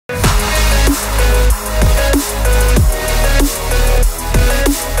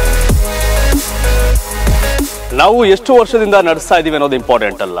ನಾವು ಎಷ್ಟು ವರ್ಷದಿಂದ ನಡೆಸ್ತಾ ಇದೀವಿ ಅನ್ನೋದು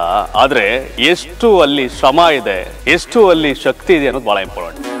ಇಂಪಾರ್ಟೆಂಟ್ ಅಲ್ಲ, ಆದ್ರೆ ಎಷ್ಟು ಅಲ್ಲಿ ಶ್ರಮ ಇದೆ, ಎಷ್ಟು ಅಲ್ಲಿ ಶಕ್ತಿ ಇದೆ ಅನ್ನೋದು ಬಹಳ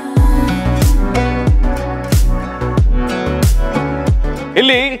ಇಂಪಾರ್ಟೆಂಟ್.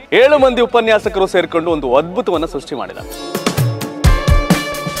 ಇಲ್ಲಿ 7 ಮಂದಿ ಉಪನ್ಯಾಸಕರು ಸೇರಿಕೊಂಡು ಒಂದು ಅದ್ಭುತವನ್ನ ಸೃಷ್ಟಿ ಮಾಡಿದ್ದಾರೆ.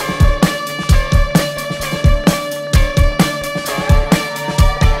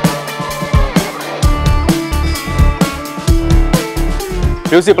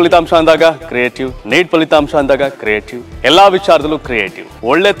 ಪಿಯುಸಿ ಫಲಿತಾಂಶ ಅಂದಾಗ ಕ್ರಿಯೇಟಿವ್, ನೀಟ್ ಫಲಿತಾಂಶ ಅಂದಾಗ ಕ್ರಿಯೇಟಿವ್, ಎಲ್ಲಾ ವಿಚಾರದಲ್ಲೂ ಕ್ರಿಯೇಟಿವ್.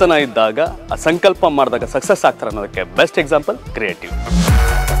 ಒಳ್ಳೆತನ ಇದ್ದಾಗ ಆ ಸಂಕಲ್ಪ ಮಾಡಿದಾಗ ಸಕ್ಸಸ್ ಆಗ್ತಾರೆ ಅನ್ನೋದಕ್ಕೆ ಬೆಸ್ಟ್ ಎಕ್ಸಾಂಪಲ್ ಕ್ರಿಯೇಟಿವ್.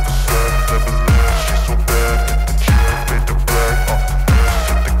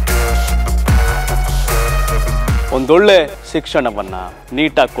 ಒಂದೊಳ್ಳೆ ಶಿಕ್ಷಣವನ್ನ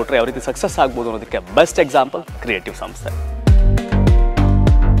ನೀಟಾಗಿ ಕೊಟ್ರೆ ಯಾವ ರೀತಿ ಸಕ್ಸಸ್ ಆಗ್ಬೋದು ಅನ್ನೋದಕ್ಕೆ ಬೆಸ್ಟ್ ಎಕ್ಸಾಂಪಲ್ ಕ್ರಿಯೇಟಿವ್ ಸಂಸ್ಥೆ.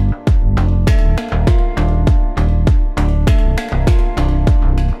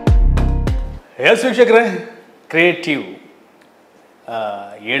 ಎಸ್ ವೀಕ್ಷಕರೇ, ಕ್ರಿಯೇಟಿವ್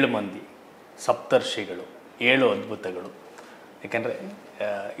 7 ಮಂದಿ ಸಪ್ತರ್ಷಿಗಳು, 7 ಅದ್ಭುತಗಳು. ಯಾಕೆಂದರೆ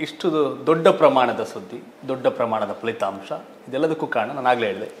ಇಷ್ಟು ದೊಡ್ಡ ಪ್ರಮಾಣದ ಸುದ್ದಿ, ದೊಡ್ಡ ಪ್ರಮಾಣದ ಫಲಿತಾಂಶ, ಇದೆಲ್ಲದಕ್ಕೂ ಕಾರಣ ನಾನು ಆಗಲೇ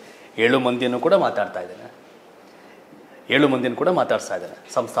ಹೇಳಿದೆ, 7 ಮಂದಿಯನ್ನು ಕೂಡ ಮಾತಾಡ್ತಾ ಇದ್ದೇನೆ. 7 ಮಂದಿಯನ್ನು ಕೂಡ ಮಾತಾಡ್ತಾ ಇದ್ದೇನೆ,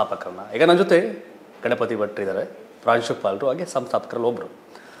 ಸಂಸ್ಥಾಪಕರನ್ನ. ಈಗ ನನ್ನ ಜೊತೆ ಗಣಪತಿ ಭಟ್ರು ಇದ್ದಾರೆ, ಪ್ರಾಂಶುಪಾಲರು, ಹಾಗೆ ಸಂಸ್ಥಾಪಕರಲ್ಲಿ ಒಬ್ಬರು.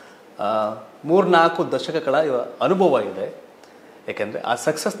 3-4 ದಶಕಗಳ ಅನುಭವ ಇದೆ. ಯಾಕೆಂದರೆ ಆ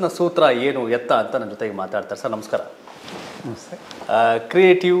ಸಕ್ಸಸ್ನ ಸೂತ್ರ ಏನು ಎತ್ತ ಅಂತ ನನ್ನ ಜೊತೆಗೆ ಮಾತಾಡ್ತಾರೆ. ಸರ್ ನಮಸ್ಕಾರ. ನಮಸ್ತೆ.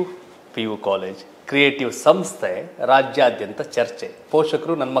 ಕ್ರಿಯೇಟಿವ್ PU ಕಾಲೇಜ್, ಕ್ರಿಯೇಟಿವ್ ಸಂಸ್ಥೆ ರಾಜ್ಯಾದ್ಯಂತ ಚರ್ಚೆ.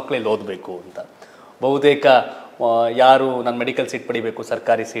 ಪೋಷಕರು ನನ್ನ ಮಕ್ಕಳಲ್ಲಿ ಓದಬೇಕು ಅಂತ. ಬಹುತೇಕ ಯಾರು ನನ್ನ ಮೆಡಿಕಲ್ ಸೀಟ್ ಪಡಿಬೇಕು,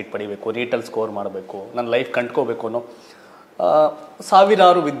 ಸರ್ಕಾರಿ ಸೀಟ್ ಪಡಿಬೇಕು, ನೀಟಲ್ಲಿ ಸ್ಕೋರ್ ಮಾಡಬೇಕು, ನನ್ನ ಲೈಫ್ ಕಂಡ್ಕೋಬೇಕು ಅನ್ನೋ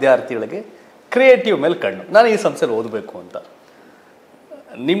ಸಾವಿರಾರು ವಿದ್ಯಾರ್ಥಿಗಳಿಗೆ ಕ್ರಿಯೇಟಿವ್ ಮೇಲೆ ಕಣ್ಣು, ನಾನು ಈ ಸಂಸ್ಥೆಯಲ್ಲಿ ಓದಬೇಕು ಅಂತ.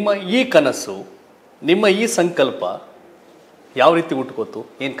 ನಿಮ್ಮ ಈ ಕನಸು, ನಿಮ್ಮ ಈ ಸಂಕಲ್ಪ ಯಾವ ರೀತಿ ಹುಟ್ಟುಕೊತ್ತು,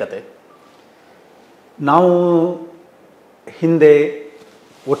 ಏನು ಕತೆ? ನಾವು ಹಿಂದೆ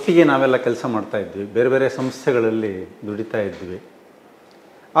ಒಟ್ಟಿಗೆ ನಾವೆಲ್ಲ ಕೆಲಸ ಮಾಡ್ತಾ ಇದ್ವಿ, ಬೇರೆ ಬೇರೆ ಸಂಸ್ಥೆಗಳಲ್ಲಿ ದುಡಿತಾ ಇದ್ವಿ.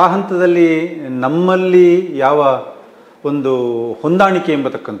 ಆ ಹಂತದಲ್ಲಿ ನಮ್ಮಲ್ಲಿ ಯಾವ ಒಂದು ಹೊಂದಾಣಿಕೆ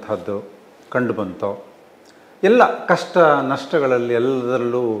ಎಂಬತಕ್ಕಂಥದ್ದು ಕಂಡು ಬಂತೋ, ಎಲ್ಲ ಕಷ್ಟ ನಷ್ಟಗಳಲ್ಲಿ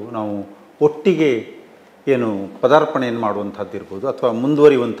ಎಲ್ಲದರಲ್ಲೂ ನಾವು ಒಟ್ಟಿಗೆ ಏನು ಪದಾರ್ಪಣೆಯನ್ನು ಮಾಡುವಂಥದ್ದಿರ್ಬೋದು ಅಥವಾ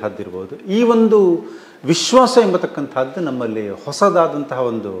ಮುಂದುವರಿಯುವಂಥದ್ದಿರ್ಬೋದು, ಈ ಒಂದು ವಿಶ್ವಾಸ ಎಂಬತಕ್ಕಂಥದ್ದು ನಮ್ಮಲ್ಲಿ ಹೊಸದಾದಂತಹ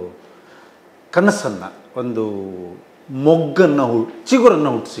ಒಂದು ಕನಸನ್ನು, ಒಂದು ಮೊಗ್ಗನ್ನು, ಚಿಗುರನ್ನು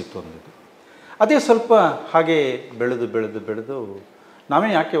ಹುಟ್ಟಿಸಿತ್ತು ಅನ್ನೋದು. ಅದೇ ಸ್ವಲ್ಪ ಹಾಗೆ ಬೆಳೆದು ಬೆಳೆದು ಬೆಳೆದು ನಾವೇ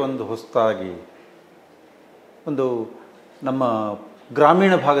ಯಾಕೆ ಒಂದು ಹೊಸದಾಗಿ ಒಂದು ನಮ್ಮ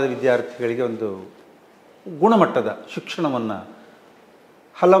ಗ್ರಾಮೀಣ ಭಾಗದ ವಿದ್ಯಾರ್ಥಿಗಳಿಗೆ ಒಂದು ಗುಣಮಟ್ಟದ ಶಿಕ್ಷಣವನ್ನು,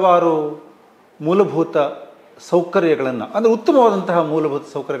 ಹಲವಾರು ಮೂಲಭೂತ ಸೌಕರ್ಯಗಳನ್ನು, ಅಂದರೆ ಉತ್ತಮವಾದಂತಹ ಮೂಲಭೂತ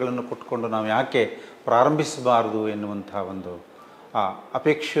ಸೌಕರ್ಯಗಳನ್ನು ಕೊಟ್ಟುಕೊಂಡು ನಾವು ಯಾಕೆ ಪ್ರಾರಂಭಿಸಬಾರದು ಎನ್ನುವಂತಹ ಒಂದು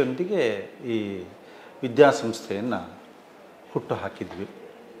ಅಪೇಕ್ಷೆಯೊಂದಿಗೆ ಈ ವಿದ್ಯಾಸಂಸ್ಥೆಯನ್ನು ಹುಟ್ಟು ಹಾಕಿದ್ವಿ.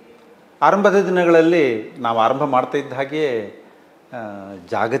 ಆರಂಭದ ದಿನಗಳಲ್ಲಿ ನಾವು ಆರಂಭ ಮಾಡ್ತಾ ಇದ್ದ ಹಾಗೆಯೇ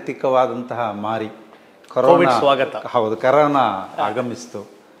ಜಾಗತಿಕವಾದಂತಹ ಮಾರಿ ಕೊರೋನಾ, ಹೌದು, ಕೊರೋನಾ ಆಗಮಿಸಿತು.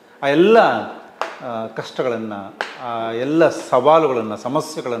 ಆ ಎಲ್ಲ ಕಷ್ಟಗಳನ್ನು, ಆ ಎಲ್ಲ ಸವಾಲುಗಳನ್ನು,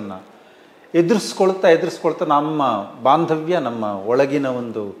 ಸಮಸ್ಯೆಗಳನ್ನು ಎದುರಿಸ್ಕೊಳ್ತಾ ನಮ್ಮ ಬಾಂಧವ್ಯ, ನಮ್ಮ ಒಳಗಿನ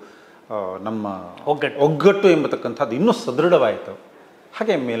ಒಂದು ನಮ್ಮ ಒಗ್ಗಟ್ಟು ಎಂಬತಕ್ಕಂಥದ್ದು ಇನ್ನೂ ಸದೃಢವಾಯಿತು.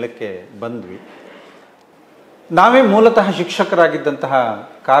 ಹಾಗೆ ಮೇಲಕ್ಕೆ ಬಂದ್ವಿ. ನಾವೇ ಮೂಲತಃ ಶಿಕ್ಷಕರಾಗಿದ್ದಂತಹ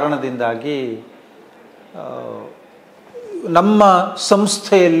ಕಾರಣದಿಂದಾಗಿ ನಮ್ಮ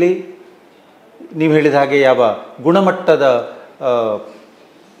ಸಂಸ್ಥೆಯಲ್ಲಿ ನೀವು ಹೇಳಿದ ಹಾಗೆ ಯಾವ ಗುಣಮಟ್ಟದ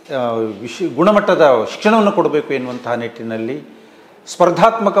ಶಿಕ್ಷಣವನ್ನು ಕೊಡಬೇಕು ಎನ್ನುವಂತಹ ನಿಟ್ಟಿನಲ್ಲಿ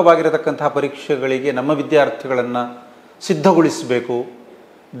ಸ್ಪರ್ಧಾತ್ಮಕವಾಗಿರತಕ್ಕಂತಹ ಪರೀಕ್ಷೆಗಳಿಗೆ ನಮ್ಮ ವಿದ್ಯಾರ್ಥಿಗಳನ್ನು ಸಿದ್ಧಗೊಳಿಸಬೇಕು,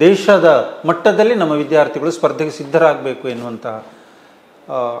 ದೇಶದ ಮಟ್ಟದಲ್ಲಿ ನಮ್ಮ ವಿದ್ಯಾರ್ಥಿಗಳು ಸ್ಪರ್ಧೆಗೆ ಸಿದ್ಧರಾಗಬೇಕು ಎನ್ನುವಂತಹ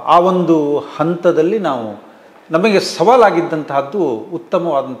ಆ ಒಂದು ಹಂತದಲ್ಲಿ ನಮಗೆ ಸವಾಲಾಗಿದ್ದಂತಹದ್ದು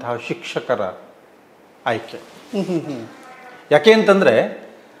ಉತ್ತಮವಾದಂತಹ ಶಿಕ್ಷಕರ ಆಯ್ಕೆ. ಯಾಕೆ ಅಂತಂದರೆ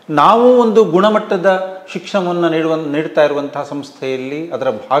ನಾವು ಒಂದು ಗುಣಮಟ್ಟದ ಶಿಕ್ಷಣವನ್ನು ನೀಡ್ತಾ ಇರುವಂತಹ ಸಂಸ್ಥೆಯಲ್ಲಿ ಅದರ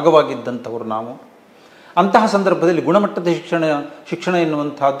ಭಾಗವಾಗಿದ್ದಂಥವರು ನಾವು. ಅಂತಹ ಸಂದರ್ಭದಲ್ಲಿ ಗುಣಮಟ್ಟದ ಶಿಕ್ಷಣ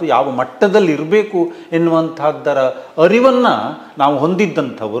ಎನ್ನುವಂತಹದ್ದು ಯಾವ ಮಟ್ಟದಲ್ಲಿ ಇರಬೇಕು ಎನ್ನುವಂತಹದ್ದರ ಅರಿವನ್ನು ನಾವು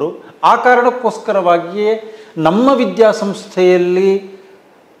ಹೊಂದಿದ್ದಂಥವರು. ಆ ಕಾರಣಕ್ಕೋಸ್ಕರವಾಗಿಯೇ ನಮ್ಮ ವಿದ್ಯಾಸಂಸ್ಥೆಯಲ್ಲಿ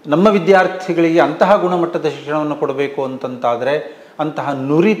ನಮ್ಮ ವಿದ್ಯಾರ್ಥಿಗಳಿಗೆ ಅಂತಹ ಗುಣಮಟ್ಟದ ಶಿಕ್ಷಣವನ್ನು ಕೊಡಬೇಕು ಅಂತಂತಾದರೆ ಅಂತಹ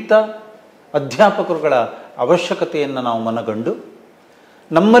ನುರಿತ ಅಧ್ಯಾಪಕರುಗಳ ಅವಶ್ಯಕತೆಯನ್ನು ನಾವು ಮನಗಂಡು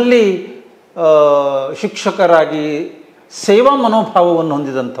ನಮ್ಮಲ್ಲಿ ಶಿಕ್ಷಕರಾಗಿ ಸೇವಾ ಮನೋಭಾವವನ್ನು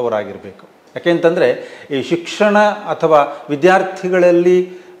ಹೊಂದಿದಂಥವರಾಗಿರಬೇಕು. ಯಾಕೆಂತಂದರೆ ಈ ಶಿಕ್ಷಣ ಅಥವಾ ವಿದ್ಯಾರ್ಥಿಗಳಲ್ಲಿ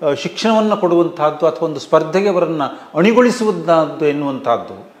ಶಿಕ್ಷಣವನ್ನು ಕೊಡುವಂತಹದ್ದು ಅಥವಾ ಒಂದು ಸ್ಪರ್ಧೆಗೆ ಅವರನ್ನು ಅಣಿಗೊಳಿಸುವಂಥದ್ದು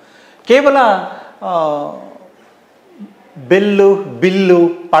ಎನ್ನುವಂಥದ್ದು ಕೇವಲ ಬೆಲ್ಲು ಬಿಲ್ಲು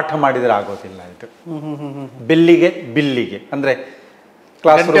ಪಾಠ ಮಾಡಿದರೆ ಆಗೋದಿಲ್ಲ. ಇದು ಬಿಲ್ಲಿಗೆ ಅಂದರೆ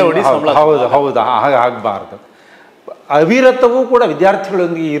ಕ್ಲಾಸ್ ಹೌದು ಹೌದು ಹಾಗೆ ಆಗಬಾರ್ದು. ಅವಿರತವೂ ಕೂಡ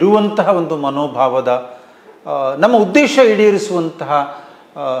ವಿದ್ಯಾರ್ಥಿಗಳೊಂದಿಗೆ ಇರುವಂತಹ ಒಂದು ಮನೋಭಾವದ ನಮ್ಮ ಉದ್ದೇಶ ಈಡೇರಿಸುವಂತಹ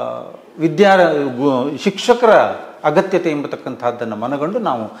ಶಿಕ್ಷಕರ ಅಗತ್ಯತೆ ಎಂಬತಕ್ಕಂತಹದ್ದನ್ನು ಮನಗಂಡು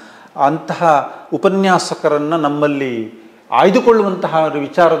ನಾವು ಅಂತಹ ಉಪನ್ಯಾಸಕರನ್ನು ನಮ್ಮಲ್ಲಿ ಆಯ್ದುಕೊಳ್ಳುವಂತಹ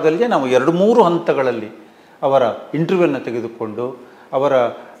ವಿಚಾರದಲ್ಲಿ ನಾವು 2-3 ಹಂತಗಳಲ್ಲಿ ಅವರ ಇಂಟರ್ವ್ಯೂವನ್ನು ತೆಗೆದುಕೊಂಡು ಅವರ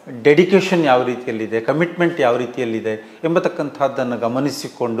ಡೆಡಿಕೇಶನ್ ಯಾವ ರೀತಿಯಲ್ಲಿದೆ, ಕಮಿಟ್ಮೆಂಟ್ ಯಾವ ರೀತಿಯಲ್ಲಿದೆ ಎಂಬತಕ್ಕಂಥದ್ದನ್ನು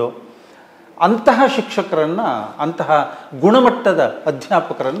ಗಮನಿಸಿಕೊಂಡು ಅಂತಹ ಶಿಕ್ಷಕರನ್ನು, ಅಂತಹ ಗುಣಮಟ್ಟದ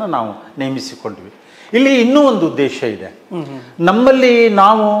ಅಧ್ಯಾಪಕರನ್ನು ನಾವು ನೇಮಿಸಿಕೊಂಡ್ವಿ. ಇಲ್ಲಿ ಇನ್ನೂ ಒಂದು ಉದ್ದೇಶ ಇದೆ.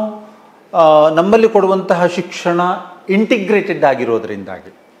 ನಮ್ಮಲ್ಲಿ ಕೊಡುವಂತಹ ಶಿಕ್ಷಣ ಇಂಟಿಗ್ರೇಟೆಡ್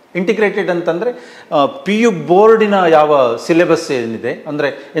ಆಗಿರೋದ್ರಿಂದಾಗಿ, ಇಂಟಿಗ್ರೇಟೆಡ್ ಅಂತಂದರೆ PU ಬೋರ್ಡಿನ ಯಾವ ಸಿಲೆಬಸ್ ಏನಿದೆ, ಅಂದರೆ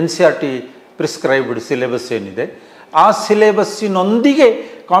NCERT ಪ್ರಿಸ್ಕ್ರೈಬ್ಡ್ ಸಿಲೆಬಸ್ ಏನಿದೆ, ಆ ಸಿಲೆಬಸ್ಸಿನೊಂದಿಗೆ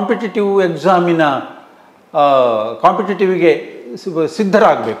ಕಾಂಪಿಟೇಟಿವ್ಗೆ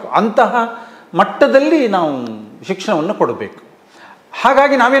ಸಿದ್ಧರಾಗಬೇಕು. ಅಂತಹ ಮಟ್ಟದಲ್ಲಿ ನಾವು ಶಿಕ್ಷಣವನ್ನು ಕೊಡಬೇಕು.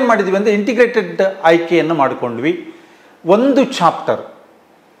 ಹಾಗಾಗಿ ನಾವೇನು ಮಾಡಿದ್ವಿ ಅಂದರೆ ಇಂಟಿಗ್ರೇಟೆಡ್ ಆಯ್ಕೆಯನ್ನು ಮಾಡಿಕೊಂಡ್ವಿ. ಒಂದು ಚಾಪ್ಟರ್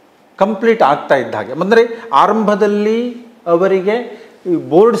ಕಂಪ್ಲೀಟ್ ಆಗ್ತಾ ಇದ್ದ ಹಾಗೆ, ಅಂದರೆ ಆರಂಭದಲ್ಲಿ ಅವರಿಗೆ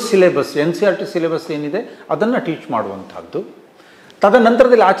ಬೋರ್ಡ್ ಸಿಲೆಬಸ್ NCERT ಸಿಲೆಬಸ್ ಏನಿದೆ ಅದನ್ನು ಟೀಚ್ ಮಾಡುವಂಥದ್ದು.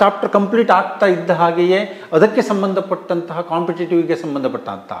 ತದನಂತರದಲ್ಲಿ ಆ ಚಾಪ್ಟರ್ ಕಂಪ್ಲೀಟ್ ಆಗ್ತಾ ಇದ್ದ ಹಾಗೆಯೇ ಅದಕ್ಕೆ ಸಂಬಂಧಪಟ್ಟಂತಹ ಕಾಂಪಿಟೇಟಿವ್ಗೆ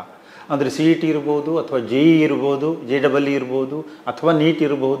ಸಂಬಂಧಪಟ್ಟಂತಹ, ಅಂದರೆ CET ಇರ್ಬೋದು ಅಥವಾ JEE ಇರ್ಬೋದು, JEE ಇರ್ಬೋದು ಅಥವಾ ನೀಟ್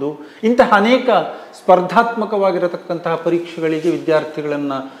ಇರ್ಬೋದು, ಇಂತಹ ಅನೇಕ ಸ್ಪರ್ಧಾತ್ಮಕವಾಗಿರತಕ್ಕಂತಹ ಪರೀಕ್ಷೆಗಳಿಗೆ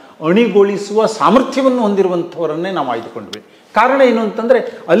ವಿದ್ಯಾರ್ಥಿಗಳನ್ನು ಅಣಿಗೊಳಿಸುವ ಸಾಮರ್ಥ್ಯವನ್ನು ಹೊಂದಿರುವಂಥವರನ್ನೇ ನಾವು ಆಯ್ದುಕೊಂಡ್ವಿ. ಕಾರಣ ಏನು ಅಂತಂದರೆ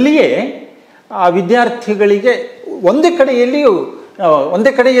ಅಲ್ಲಿಯೇ ಆ ವಿದ್ಯಾರ್ಥಿಗಳಿಗೆ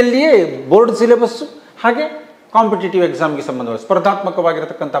ಒಂದೇ ಕಡೆಯಲ್ಲಿಯೇ ಬೋರ್ಡ್ ಸಿಲೆಬಸ್ಸು ಹಾಗೆ ಕಾಂಪಿಟೇಟಿವ್ ಎಕ್ಸಾಮ್ಗೆ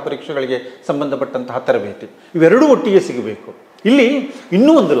ಸ್ಪರ್ಧಾತ್ಮಕವಾಗಿರತಕ್ಕಂಥ ಪರೀಕ್ಷೆಗಳಿಗೆ ಸಂಬಂಧಪಟ್ಟಂತಹ ತರಬೇತಿ ಇವೆರಡೂ ಒಟ್ಟಿಗೆ ಸಿಗಬೇಕು. ಇಲ್ಲಿ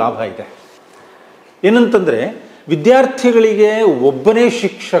ಇನ್ನೂ ಒಂದು ಲಾಭ ಇದೆ. ಏನಂತಂದರೆ ವಿದ್ಯಾರ್ಥಿಗಳಿಗೆ ಒಬ್ಬನೇ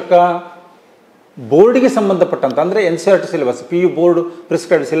ಶಿಕ್ಷಕ ಬೋರ್ಡಿಗೆ ಸಂಬಂಧಪಟ್ಟಂಥ, ಅಂದರೆ NCERT syllabus PU board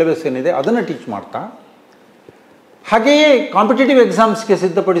prescribed syllabus ಏನಿದೆ ಅದನ್ನು ಟೀಚ್ ಮಾಡ್ತಾ, ಹಾಗೆಯೇ ಕಾಂಪಿಟೇಟಿವ್ ಎಕ್ಸಾಮ್ಸ್ಗೆ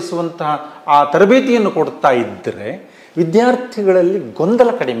ಸಿದ್ಧಪಡಿಸುವಂತಹ ಆ ತರಬೇತಿಯನ್ನು ಕೊಡ್ತಾ ಇದ್ದರೆ ವಿದ್ಯಾರ್ಥಿಗಳಲ್ಲಿ ಗೊಂದಲ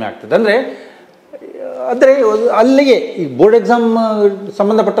ಕಡಿಮೆ ಆಗ್ತದೆ. ಅಂದರೆ ಅಲ್ಲಿಗೆ ಈ ಬೋರ್ಡ್ ಎಕ್ಸಾಮ್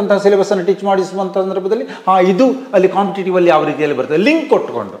ಸಂಬಂಧಪಟ್ಟಂತಹ ಸಿಲೆಬಸ್ಸನ್ನು ಟೀಚ್ ಮಾಡಿಸುವಂಥ ಸಂದರ್ಭದಲ್ಲಿ ಇದು ಅಲ್ಲಿ ಕಾಂಪಿಟೇಟಿವಲ್ಲಿ ಯಾವ ರೀತಿಯಲ್ಲಿ ಬರ್ತದೆ, ಲಿಂಕ್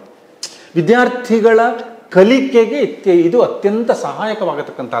ಕೊಟ್ಟುಕೊಂಡು ವಿದ್ಯಾರ್ಥಿಗಳ ಕಲಿಕೆಗೆ ಇದು ಅತ್ಯಂತ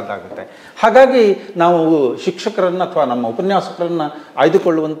ಸಹಾಯಕವಾಗತಕ್ಕಂಥದ್ದಾಗುತ್ತೆ. ಹಾಗಾಗಿ ನಾವು ಶಿಕ್ಷಕರನ್ನು ಅಥವಾ ನಮ್ಮ ಉಪನ್ಯಾಸಕರನ್ನು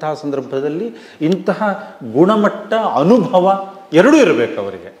ಆಯ್ದುಕೊಳ್ಳುವಂತಹ ಸಂದರ್ಭದಲ್ಲಿ ಇಂತಹ ಗುಣಮಟ್ಟ, ಅನುಭವ ಎರಡೂ ಇರಬೇಕು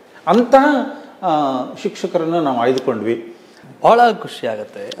ಅವರಿಗೆ. ಅಂತಹ ಶಿಕ್ಷಕರನ್ನು ನಾವು ಆಯ್ದುಕೊಂಡ್ವಿ. ಭಾಳ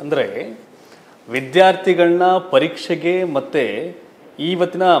ಖುಷಿಯಾಗತ್ತೆ. ಅಂದರೆ ವಿದ್ಯಾರ್ಥಿಗಳನ್ನ ಪರೀಕ್ಷೆಗೆ ಮತ್ತು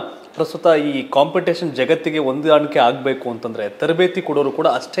ಇವತ್ತಿನ ಪ್ರಸ್ತುತ ಈ ಕಾಂಪಿಟೇಷನ್ ಜಗತ್ತಿಗೆ ಹೊಂದಾಣಿಕೆ ಆಗಬೇಕು ಅಂತಂದರೆ ತರಬೇತಿ ಕೊಡೋರು ಕೂಡ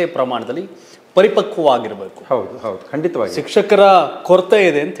ಅಷ್ಟೇ ಪ್ರಮಾಣದಲ್ಲಿ ಪರಿಪಕ್ವವಾಗಿರಬೇಕು. ಹೌದು ಹೌದು, ಖಂಡಿತವಾಗಿ. ಶಿಕ್ಷಕರ ಕೊರತೆ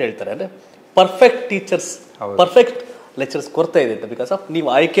ಇದೆ ಅಂತ ಹೇಳ್ತಾರೆ. ಅಂದರೆ ಪರ್ಫೆಕ್ಟ್ ಟೀಚರ್ಸ್, ಪರ್ಫೆಕ್ಟ್ ಲೆಕ್ಚರ್ಸ್ ಕೊರತೆ ಇದೆ ಅಂತ. ಬಿಕಾಸ್ ಆಫ್ ನೀವು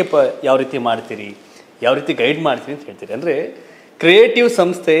ಆಯ್ಕೆ ಯಾವ ರೀತಿ ಮಾಡ್ತೀರಿ, ಯಾವ ರೀತಿ ಗೈಡ್ ಮಾಡ್ತೀರಿ ಅಂತ ಹೇಳ್ತೀರಿ. ಅಂದರೆ ಕ್ರಿಯೇಟಿವ್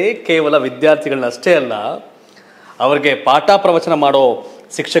ಸಂಸ್ಥೆ ಕೇವಲ ವಿದ್ಯಾರ್ಥಿಗಳನ್ನ ಅಷ್ಟೇ ಅಲ್ಲ, ಅವರಿಗೆ ಪಾಠ ಪ್ರವಚನ ಮಾಡೋ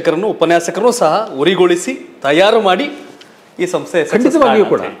ಶಿಕ್ಷಕರನ್ನು, ಉಪನ್ಯಾಸಕರನ್ನು ಸಹ ಉರಿಗೊಳಿಸಿ ತಯಾರು ಮಾಡಿ ಈ ಸಂಸ್ಥೆ ಖಂಡಿತವಾಗಿಯೂ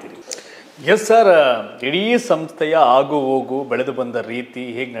ಕೂಡ. ಎಸ್ ಸರ್, ಇಡೀ ಸಂಸ್ಥೆಯ ಆಗು ಹೋಗು, ಬೆಳೆದು ಬಂದ ರೀತಿ,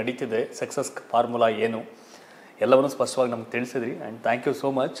 ಹೇಗೆ ನಡೀತಿದೆ, ಸಕ್ಸಸ್ ಫಾರ್ಮುಲಾ ಏನು, ಎಲ್ಲವನ್ನು ಸ್ಪಷ್ಟವಾಗಿ ನಮ್ಗೆ ತಿಳಿಸಿದ್ರಿ. And thank you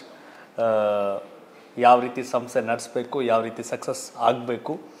so much. ಯಾವ ರೀತಿ ಸಂಸ್ಥೆ ನಡೆಸಬೇಕು, ಯಾವ ರೀತಿ ಸಕ್ಸಸ್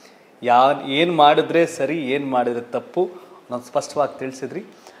ಆಗಬೇಕು, ಏನು ಮಾಡಿದ್ರೆ ಸರಿ, ಏನು ಮಾಡಿದ್ರೆ ತಪ್ಪು, ನಾನು ಸ್ಪಷ್ಟವಾಗಿ ತಿಳಿಸಿದ್ರಿ.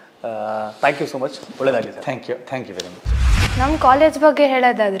 Thank you so much. ಒಳ್ಳೆಯದಾಗಿದೆ sir. Thank you very much. ನಮ್ಮ ಕಾಲೇಜ್ ಬಗ್ಗೆ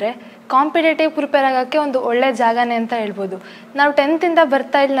ಹೇಳೋದಾದರೆ ಕಾಂಪಿಟೇಟಿವ್ ಪ್ರಿಪೇರ್ ಆಗೋಕ್ಕೆ ಒಂದು ಒಳ್ಳೆ ಜಾಗನೇ ಅಂತ ಹೇಳ್ಬೋದು. ನಾವು 10th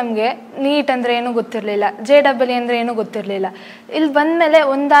ಬರ್ತಾ ಇಲ್ಲಿ ನಮಗೆ ನೀಟ್ ಅಂದರೆ ಏನೂ ಗೊತ್ತಿರಲಿಲ್ಲ, JEE ಅಂದರೆ ಏನೂ ಗೊತ್ತಿರಲಿಲ್ಲ. ಇಲ್ಲಿ ಬಂದಮೇಲೆ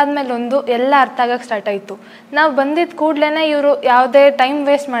ಒಂದಾದ್ಮೇಲೆ ಒಂದು ಎಲ್ಲ ಅರ್ಥ ಆಗೋಕ್ಕೆ ಸ್ಟಾರ್ಟ್ ಆಯಿತು. ನಾವು ಬಂದಿದ್ದ ಕೂಡಲೇ ಇವರು ಯಾವುದೇ ಟೈಮ್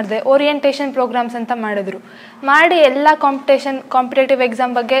ವೇಸ್ಟ್ ಮಾಡಿದೆ ಓರಿಯೆಂಟೇಷನ್ ಪ್ರೋಗ್ರಾಮ್ಸ್ ಅಂತ ಮಾಡಿ ಎಲ್ಲ ಕಾಂಪಿಟೇಟಿವ್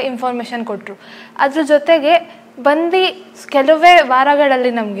ಎಕ್ಸಾಮ್ ಬಗ್ಗೆ ಇನ್ಫಾರ್ಮೇಷನ್ ಕೊಟ್ಟರು. ಅದ್ರ ಜೊತೆಗೆ ಬಂದು ಕೆಲವೇ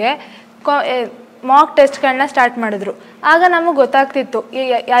ವಾರಗಳಲ್ಲಿ ನಮಗೆ ಮಾಕ್ ಟೆಸ್ಟ್ಗಳನ್ನ ಸ್ಟಾರ್ಟ್ ಮಾಡಿದ್ರು. ಆಗ ನಮಗೆ ಗೊತ್ತಾಗ್ತಿತ್ತು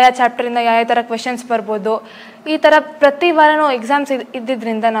ಯಾವ ಚಾಪ್ಟರಿಂದ ಯಾವ ಥರ ಕ್ವೆಶನ್ಸ್ ಬರ್ಬೋದು. ಈ ಥರ ಪ್ರತಿ ವಾರನೂ ಎಕ್ಸಾಮ್ಸ್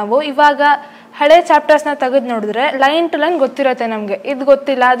ಇದ್ದಿದ್ದರಿಂದ ನಾವು ಇವಾಗ ಹಳೆ ಚಾಪ್ಟರ್ಸ್ನ ತೆಗೆದು ನೋಡಿದ್ರೆ ಲೈನ್ ಟು ಲೈನ್ ಗೊತ್ತಿರುತ್ತೆ ನಮಗೆ. ಇದು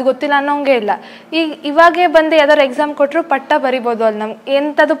ಗೊತ್ತಿಲ್ಲ, ಅದು ಗೊತ್ತಿಲ್ಲ ಅನ್ನೋಂಗೆ ಇಲ್ಲ. ಇವಾಗೇ ಬಂದು ಯಾವ್ದಾದ್ರು ಎಕ್ಸಾಮ್ ಕೊಟ್ಟರು ಪಟ್ಟ ಬರಿಬೋದು, ಅಲ್ಲಿ ನಮ್ಗೆ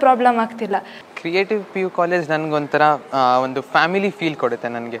ಎಂಥದ್ದು ಪ್ರಾಬ್ಲಮ್ ಆಗ್ತಿಲ್ಲ. ಕ್ರಿಯೇಟಿವ್ PU ಕಾಲೇಜ್ ನನಗೊಂಥರ ಒಂದು ಫ್ಯಾಮಿಲಿ ಫೀಲ್ ಕೊಡುತ್ತೆ.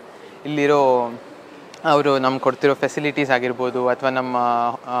 ನನಗೆ ಇಲ್ಲಿರೋ ಅವರು ನಮ್ಗೆ ಕೊಡ್ತಿರೋ ಫೆಸಿಲಿಟೀಸ್ ಆಗಿರ್ಬೋದು ಅಥವಾ ನಮ್ಮ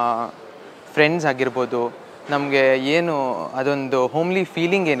ಫ್ರೆಂಡ್ಸ್ ಆಗಿರ್ಬೋದು, ನಮಗೆ ಏನು ಅದೊಂದು ಹೋಮ್ಲಿ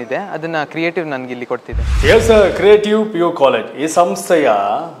ಫೀಲಿಂಗ್ ಏನಿದೆ ಅದನ್ನು ಕ್ರಿಯೇಟಿವ್ ನನಗೆ ಇಲ್ಲಿ ಕೊಡ್ತಿದೆ. ಎಸ್, ಕ್ರಿಯೇಟಿವ್ PU ಕಾಲೇಜ್ ಈ ಸಂಸ್ಥೆಯ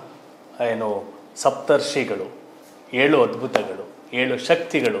ಏನು ಸಪ್ತರ್ಷಿಗಳು 7 ಅದ್ಭುತಗಳು, 7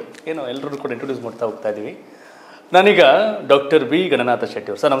 ಶಕ್ತಿಗಳು, ಏನೋ ಎಲ್ಲರೂ ಕೂಡ ಇಂಟ್ರೊಡ್ಯೂಸ್ ಮಾಡ್ತಾ ಹೋಗ್ತಾ ಇದ್ದೀವಿ. ನಾನೀಗ ಡಾಕ್ಟರ್ ಬಿ ಗಣನಾಥ ಶೆಟ್ಟಿ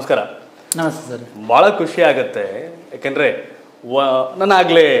ಅವರು. ಸರ್ ನಮಸ್ಕಾರ. ನಮಸ್ತೆ ಸರ್. ಭಾಳ ಖುಷಿ ಆಗುತ್ತೆ, ಯಾಕೆಂದರೆ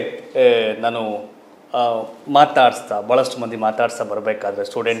ನಾನು ಮಾತಾಡಿಸ್ತಾ ಭಾಳಷ್ಟು ಮಂದಿ ಮಾತಾಡ್ಸ್ತಾ ಬರಬೇಕಾದ್ರೆ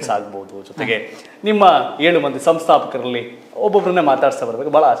ಸ್ಟೂಡೆಂಟ್ಸ್ ಆಗ್ಬೋದು, ಜೊತೆಗೆ ನಿಮ್ಮ 7 ಮಂದಿ ಸಂಸ್ಥಾಪಕರಲ್ಲಿ ಒಬ್ಬೊಬ್ಬರನ್ನೇ ಮಾತಾಡ್ಸ್ತಾ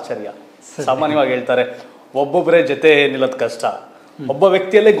ಬರಬೇಕು. ಭಾಳ ಆಶ್ಚರ್ಯ. ಸಾಮಾನ್ಯವಾಗಿ ಹೇಳ್ತಾರೆ ಒಬ್ಬೊಬ್ಬರೇ ಜೊತೆ ನಿಲ್ಲೋದು ಕಷ್ಟ, ಒಬ್ಬ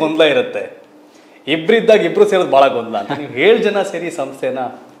ವ್ಯಕ್ತಿಯಲ್ಲೇ ಗೊಂದಲ ಇರುತ್ತೆ, ಇಬ್ಬರಿದ್ದಾಗ ಇಬ್ಬರು ಸೇರೋದು ಭಾಳ ಗೊಂದಲ ಅಂತ. ನೀವು 7 ಜನ ಸೇರಿ ಸಂಸ್ಥೆನ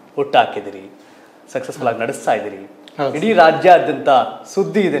ಹುಟ್ಟಾಕಿದಿರಿ, ಸಕ್ಸಸ್ಫುಲ್ ಆಗಿ ನಡೆಸ್ತಾ ಇದ್ದೀರಿ. ಇಡೀ ರಾಜ್ಯಾದ್ಯಂತ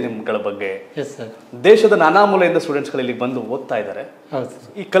ಸುದ್ದಿ ಇದೆ ನಿಮ್ಗಳ ಬಗ್ಗೆ. ದೇಶದ ನಾನಾ ಮೂಲೆಯಿಂದ ಸ್ಟೂಡೆಂಟ್ಸ್ಗಳು ಇಲ್ಲಿ ಬಂದು ಓದ್ತಾ ಇದ್ದಾರೆ.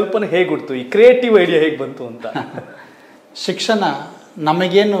 ಈ ಕಲ್ಪನೆ ಹೇಗೆ ಹುಡ್ತು, ಈ ಕ್ರಿಯೇಟಿವ್ ಐಡಿಯಾ ಹೇಗೆ ಬಂತು ಅಂತ? ಶಿಕ್ಷಣ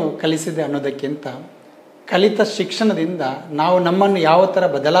ನಮಗೇನು ಕಲಿಸಿದೆ ಅನ್ನೋದಕ್ಕಿಂತ ಕಲಿತ ಶಿಕ್ಷಣದಿಂದ ನಾವು ನಮ್ಮನ್ನು ಯಾವ ಥರ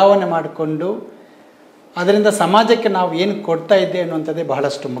ಬದಲಾವಣೆ ಮಾಡಿಕೊಂಡು ಅದರಿಂದ ಸಮಾಜಕ್ಕೆ ನಾವು ಏನು ಕೊಡ್ತಾ ಇದ್ದೇವೆ ಅನ್ನುವಂಥದ್ದೇ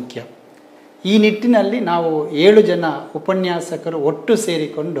ಬಹಳಷ್ಟು ಮುಖ್ಯ. ಈ ನಿಟ್ಟಿನಲ್ಲಿ ನಾವು 7 ಜನ ಉಪನ್ಯಾಸಕರು ಒಟ್ಟು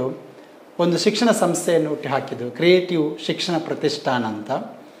ಸೇರಿಕೊಂಡು ಒಂದು ಶಿಕ್ಷಣ ಸಂಸ್ಥೆಯನ್ನು ಹುಟ್ಟಿ ಹಾಕಿದ್ದು, ಕ್ರಿಯೇಟಿವ್ ಶಿಕ್ಷಣ ಪ್ರತಿಷ್ಠಾನ ಅಂತ.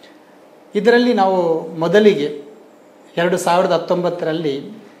 ಇದರಲ್ಲಿ ನಾವು ಮೊದಲಿಗೆ 2019ರಲ್ಲಿ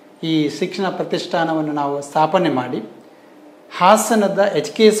ಈ ಶಿಕ್ಷಣ ಪ್ರತಿಷ್ಠಾನವನ್ನು ನಾವು ಸ್ಥಾಪನೆ ಮಾಡಿ ಹಾಸನದ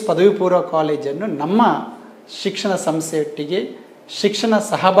HKS ಪದವಿ ಪೂರ್ವ ಕಾಲೇಜನ್ನು ನಮ್ಮ ಶಿಕ್ಷಣ ಸಂಸ್ಥೆಯೊಟ್ಟಿಗೆ ಶಿಕ್ಷಣ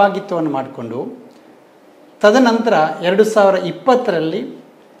ಸಹಭಾಗಿತ್ವವನ್ನು ಮಾಡಿಕೊಂಡು, ತದನಂತರ 2020ರಲ್ಲಿ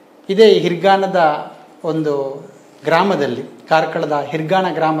ಇದೇ ಹಿರ್ಗಾಣದ ಒಂದು ಗ್ರಾಮದಲ್ಲಿ, ಕಾರ್ಕಳದ ಹಿರ್ಗಾಣ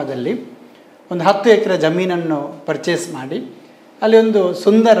ಗ್ರಾಮದಲ್ಲಿ ಒಂದು 10 ಎಕರೆ ಜಮೀನನ್ನು ಪರ್ಚೇಸ್ ಮಾಡಿ ಅಲ್ಲಿ ಒಂದು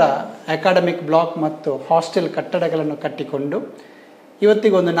ಸುಂದರ ಅಕಾಡೆಮಿಕ್ ಬ್ಲಾಕ್ ಮತ್ತು ಹಾಸ್ಟೆಲ್ ಕಟ್ಟಡಗಳನ್ನು ಕಟ್ಟಿಕೊಂಡು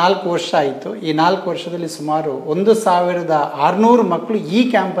ಇವತ್ತಿಗೆ ಒಂದು 4 ವರ್ಷ ಆಯಿತು. ಈ 4 ವರ್ಷದಲ್ಲಿ ಸುಮಾರು 1600 ಮಕ್ಕಳು ಈ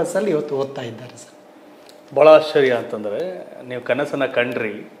ಕ್ಯಾಂಪಸ್ಸಲ್ಲಿ ಇವತ್ತು ಓದ್ತಾ ಇದ್ದಾರೆ ಸರ್. ಭಾಳ ಆಶ್ಚರ್ಯ ಅಂತಂದರೆ, ನೀವು ಕನಸನ್ನು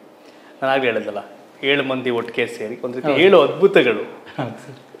ಕಂಡ್ರಿ. ನಾನಾಗಲೇ ಹೇಳಿದಲ್ಲ, 7 ಮಂದಿ ಒಟ್ಟಿಗೆ ಸೇರಿ ಒಂದು ರೀತಿ 7 ಅದ್ಭುತಗಳು,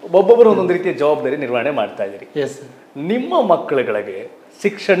 ಒಬ್ಬೊಬ್ಬರು ಒಂದೊಂದು ರೀತಿಯ ಜವಾಬ್ದಾರಿ ನಿರ್ವಹಣೆ ಮಾಡ್ತಾ ಇದ್ದೀರಿ. ನಿಮ್ಮ ಮಕ್ಕಳುಗಳಿಗೆ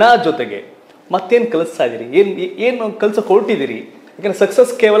ಶಿಕ್ಷಣ ಜೊತೆಗೆ ಮತ್ತೇನು ಕಲಿಸ್ತಾ ಇದ್ದೀರಿ, ಏನು ಕಲಿಸೋಕೆ ಹೊರಟಿದ್ದೀರಿ? ಯಾಕಂದ್ರೆ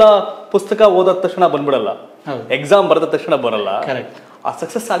ಸಕ್ಸಸ್ ಕೇವಲ ಪುಸ್ತಕ ಓದೋದ ತಕ್ಷಣ ಬಂದ್ಬಿಡಲ್ಲ, ಎಕ್ಸಾಮ್ ಬರೆದ ತಕ್ಷಣ ಬರಲ್ಲ. ಆ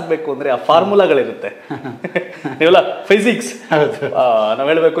ಸಕ್ಸಸ್ ಆಗಬೇಕು ಅಂದರೆ ಆ ಫಾರ್ಮುಲಾಗಳಿರುತ್ತೆ. ನೀವೆಲ್ಲ ಫಿಸಿಕ್ಸ್ ನಾವು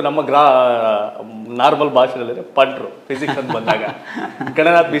ಹೇಳಬೇಕು, ನಮ್ಮ ನಾರ್ಮಲ್ ಭಾಷೆಯಲ್ಲಿ ಪಂಟ್ರು ಫಿಸಿಕ್ಸ್ ಅಂತ ಬಂದಾಗ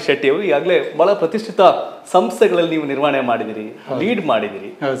ಗಣನಾಥ್ ಬಿ ಶೆಟ್ಟಿ ಅವರು ಈಗಾಗಲೇ ಬಹಳ ಪ್ರತಿಷ್ಠಿತ ಸಂಸ್ಥೆಗಳಲ್ಲಿ ನೀವು ನಿರ್ವಹಣೆ ಮಾಡಿದಿರಿ, ಲೀಡ್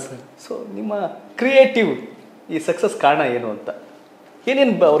ಮಾಡಿದಿರಿ. ಸೊ ನಿಮ್ಮ ಕ್ರಿಯೇಟಿವ್ ಈ ಸಕ್ಸಸ್ ಕಾರಣ ಏನು ಅಂತ,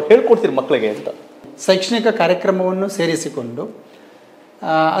 ಏನೇನು ಅವ್ರು ಹೇಳ್ಕೊಡ್ತೀರಿ ಮಕ್ಕಳಿಗೆ ಅಂತ? ಶೈಕ್ಷಣಿಕ ಕಾರ್ಯಕ್ರಮವನ್ನು ಸೇರಿಸಿಕೊಂಡು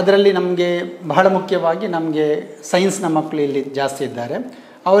ಅದರಲ್ಲಿ ನಮಗೆ ಬಹಳ ಮುಖ್ಯವಾಗಿ ನಮಗೆ ಸೈನ್ಸ್ನ ಮಕ್ಕಳು ಇಲ್ಲಿ ಜಾಸ್ತಿ ಇದ್ದಾರೆ.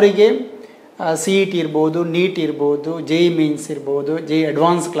 ಅವರಿಗೆ CET ಇರ್ಬೋದು, ನೀಟ್ ಇರ್ಬೋದು, JEE ಮೀನ್ಸ್ ಇರ್ಬೋದು, JEE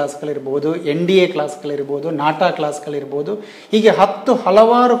ಅಡ್ವಾನ್ಸ್ ಕ್ಲಾಸ್ಗಳಿರ್ಬೋದು, NDA ಕ್ಲಾಸ್ಗಳಿರ್ಬೋದು, ನಾಟಾ ಕ್ಲಾಸ್ಗಳಿರ್ಬೋದು, ಹೀಗೆ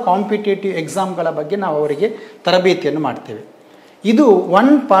ಹಲವಾರು ಕಾಂಪಿಟೇಟಿವ್ ಎಕ್ಸಾಮ್ಗಳ ಬಗ್ಗೆ ನಾವು ಅವರಿಗೆ ತರಬೇತಿಯನ್ನು ಮಾಡ್ತೇವೆ. ಇದು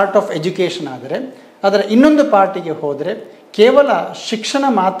ಒನ್ ಪಾರ್ಟ್ ಆಫ್ ಎಜುಕೇಷನ್. ಆದರೆ ಅದರ ಇನ್ನೊಂದು ಪಾರ್ಟಿಗೆ ಹೋದರೆ ಕೇವಲ ಶಿಕ್ಷಣ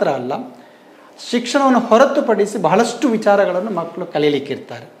ಮಾತ್ರ ಅಲ್ಲ, ಶಿಕ್ಷಣವನ್ನು ಹೊರತುಪಡಿಸಿ ಬಹಳಷ್ಟು ವಿಚಾರಗಳನ್ನು ಮಕ್ಕಳು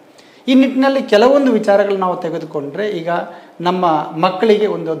ಕಲೀಲಿಕ್ಕಿರ್ತಾರೆ. ಈ ನಿಟ್ಟಿನಲ್ಲಿ ಕೆಲವೊಂದು ವಿಚಾರಗಳು ನಾವು ತೆಗೆದುಕೊಂಡ್ರೆ, ಈಗ ನಮ್ಮ ಮಕ್ಕಳಿಗೆ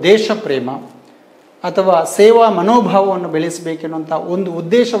ಒಂದು ದೇಶ ಪ್ರೇಮ ಅಥವಾ ಸೇವಾ ಮನೋಭಾವವನ್ನು ಬೆಳೆಸಬೇಕೆನ್ನುವಂಥ ಒಂದು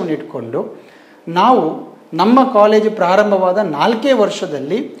ಉದ್ದೇಶವನ್ನು ಇಟ್ಕೊಂಡು ನಾವು ನಮ್ಮ ಕಾಲೇಜು ಪ್ರಾರಂಭವಾದ 4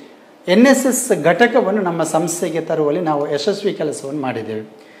 ವರ್ಷದಲ್ಲಿ NSS ಘಟಕವನ್ನು ನಮ್ಮ ಸಂಸ್ಥೆಗೆ ತರುವಲ್ಲಿ ನಾವು ಯಶಸ್ವಿ ಕೆಲಸವನ್ನು ಮಾಡಿದ್ದೇವೆ.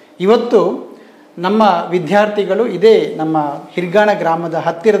 ಇವತ್ತು ನಮ್ಮ ವಿದ್ಯಾರ್ಥಿಗಳು ಇದೇ ನಮ್ಮ ಹಿರ್ಗಾಣ ಗ್ರಾಮದ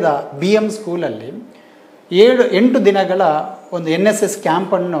ಹತ್ತಿರದ BM ಸ್ಕೂಲಲ್ಲಿ 8 ದಿನಗಳ ಒಂದು NSS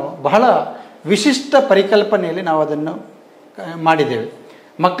ಕ್ಯಾಂಪನ್ನು ಬಹಳ ವಿಶಿಷ್ಟ ಪರಿಕಲ್ಪನೆಯಲ್ಲಿ ನಾವು ಅದನ್ನು ಮಾಡಿದ್ದೇವೆ.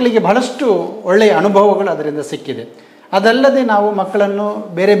 ಮಕ್ಕಳಿಗೆ ಬಹಳಷ್ಟು ಒಳ್ಳೆಯ ಅನುಭವಗಳು ಅದರಿಂದ ಸಿಕ್ಕಿದೆ. ಅದಲ್ಲದೆ ನಾವು ಮಕ್ಕಳನ್ನು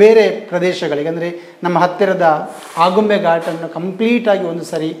ಬೇರೆ ಬೇರೆ ಪ್ರದೇಶಗಳಿಗೆ, ಅಂದರೆ ನಮ್ಮ ಹತ್ತಿರದ ಆಗುಂಬೆ ಘಾಟನ್ನು ಕಂಪ್ಲೀಟಾಗಿ ಒಂದು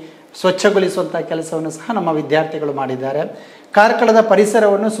ಸರಿ ಸ್ವಚ್ಛಗೊಳಿಸುವಂಥ ಕೆಲಸವನ್ನು ಸಹ ನಮ್ಮ ವಿದ್ಯಾರ್ಥಿಗಳು ಮಾಡಿದ್ದಾರೆ. ಕಾರ್ಕಳದ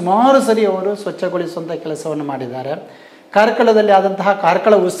ಪರಿಸರವನ್ನು ಸುಮಾರು ಸರಿ ಅವರು ಸ್ವಚ್ಛಗೊಳಿಸುವಂಥ ಕೆಲಸವನ್ನು ಮಾಡಿದ್ದಾರೆ. ಕಾರ್ಕಳದಲ್ಲಿ ಆದಂತಹ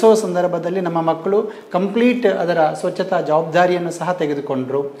ಕಾರ್ಕಳ ಉತ್ಸವ ಸಂದರ್ಭದಲ್ಲಿ ನಮ್ಮ ಮಕ್ಕಳು ಕಂಪ್ಲೀಟ್ ಅದರ ಸ್ವಚ್ಛತಾ ಜವಾಬ್ದಾರಿಯನ್ನು ಸಹ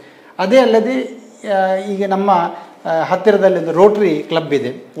ತೆಗೆದುಕೊಂಡರು. ಅದೇ ಅಲ್ಲದೆ ಈಗ ನಮ್ಮ ಹತ್ತಿರದಲ್ಲಿ ಒಂದು ರೋಟರಿ ಕ್ಲಬ್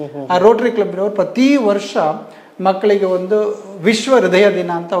ಇದೆ. ಆ ರೋಟರಿ ಕ್ಲಬ್ನವರು ಪ್ರತಿ ವರ್ಷ ಮಕ್ಕಳಿಗೆ ಒಂದು ವಿಶ್ವ ಹೃದಯ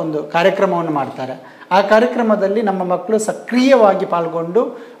ದಿನ ಅಂತ ಒಂದು ಕಾರ್ಯಕ್ರಮವನ್ನು ಮಾಡ್ತಾರೆ. ಆ ಕಾರ್ಯಕ್ರಮದಲ್ಲಿ ನಮ್ಮ ಮಕ್ಕಳು ಸಕ್ರಿಯವಾಗಿ ಪಾಲ್ಗೊಂಡು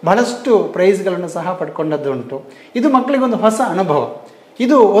ಬಹಳಷ್ಟು ಪ್ರೈಸ್ಗಳನ್ನು ಸಹ ಪಡ್ಕೊಂಡದ್ದುಂಟು. ಇದು ಮಕ್ಕಳಿಗೊಂದು ಹೊಸ ಅನುಭವ.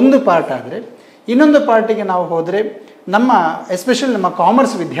 ಇದು ಒಂದು ಪಾರ್ಟ್. ಆದರೆ ಇನ್ನೊಂದು ಪಾರ್ಟಿಗೆ ನಾವು ಹೋದರೆ, ನಮ್ಮ ಎಸ್ಪೆಷಲಿ ನಮ್ಮ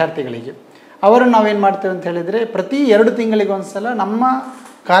ಕಾಮರ್ಸ್ ವಿದ್ಯಾರ್ಥಿಗಳಿಗೆ ಅವರನ್ನು ನಾವೇನು ಮಾಡ್ತೇವೆ ಅಂತ ಹೇಳಿದರೆ, ಪ್ರತಿ 2 ತಿಂಗಳಿಗೊಂದು ಸಲ ನಮ್ಮ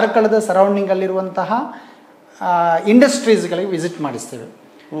ಕಾರ್ಕಳದ ಸರೌಂಡಿಂಗಲ್ಲಿರುವಂತಹ ಇಂಡಸ್ಟ್ರೀಸ್ಗಳಿಗೆ ವಿಸಿಟ್ ಮಾಡಿಸ್ತೇವೆ.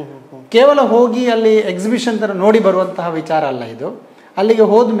 ಕೇವಲ ಹೋಗಿ ಅಲ್ಲಿ ಎಕ್ಸಿಬಿಷನ್ ಥರ ನೋಡಿ ಬರುವಂತಹ ವಿಚಾರ ಅಲ್ಲ ಇದು. ಅಲ್ಲಿಗೆ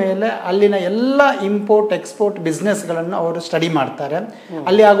ಹೋದ ಮೇಲೆ ಅಲ್ಲಿನ ಎಲ್ಲ ಇಂಪೋರ್ಟ್ ಎಕ್ಸ್ಪೋರ್ಟ್ ಬಿಸ್ನೆಸ್ಗಳನ್ನು ಅವರು ಸ್ಟಡಿ ಮಾಡ್ತಾರೆ.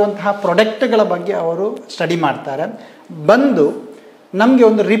 ಅಲ್ಲಿ ಆಗುವಂತಹ ಪ್ರಾಡಕ್ಟ್ಗಳ ಬಗ್ಗೆ ಅವರು ಸ್ಟಡಿ ಮಾಡ್ತಾರೆ. ಬಂದು ನಮಗೆ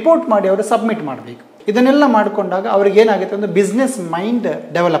ಒಂದು ರಿಪೋರ್ಟ್ ಮಾಡಿ ಅವರು ಸಬ್ಮಿಟ್ ಮಾಡಬೇಕು. ಇದನ್ನೆಲ್ಲ ಮಾಡಿಕೊಂಡಾಗ ಅವ್ರಿಗೇನಾಗುತ್ತೆ, ಒಂದು ಬಿಸ್ನೆಸ್ ಮೈಂಡ್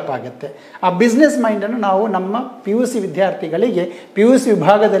ಡೆವಲಪ್ ಆಗುತ್ತೆ. ಆ ಬಿಸ್ನೆಸ್ ಮೈಂಡನ್ನು ನಾವು ನಮ್ಮ PUC ವಿದ್ಯಾರ್ಥಿಗಳಿಗೆ PUC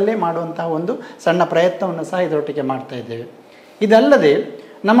ವಿಭಾಗದಲ್ಲೇ ಮಾಡುವಂತಹ ಒಂದು ಸಣ್ಣ ಪ್ರಯತ್ನವನ್ನು ಸಹ ಇದರೊಟ್ಟಿಗೆ ಮಾಡ್ತಾ ಇದ್ದೇವೆ. ಇದಲ್ಲದೆ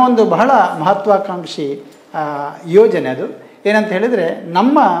ನಮ್ಮ ಒಂದು ಬಹಳ ಮಹತ್ವಾಕಾಂಕ್ಷಿ ಯೋಜನೆ ಅದು ಏನಂತ ಹೇಳಿದರೆ,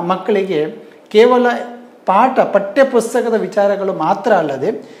 ನಮ್ಮ ಮಕ್ಕಳಿಗೆ ಕೇವಲ ಪಠ್ಯ ಪುಸ್ತಕದ ವಿಚಾರಗಳು ಮಾತ್ರ ಅಲ್ಲದೆ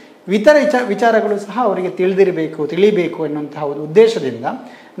ಇತರ ವಿಚಾರಗಳು ಸಹ ಅವರಿಗೆ ತಿಳಿಬೇಕು ಎನ್ನುವಂತಹ ಒಂದು ಉದ್ದೇಶದಿಂದ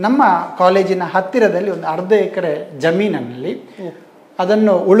ನಮ್ಮ ಕಾಲೇಜಿನ ಹತ್ತಿರದಲ್ಲಿ ಒಂದು ಅರ್ಧ ಎಕರೆ ಜಮೀನಿನಲ್ಲಿ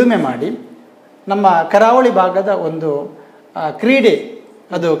ಅದನ್ನು ಉಳುಮೆ ಮಾಡಿ ನಮ್ಮ ಕರಾವಳಿ ಭಾಗದ ಒಂದು ಕ್ರೀಡೆ,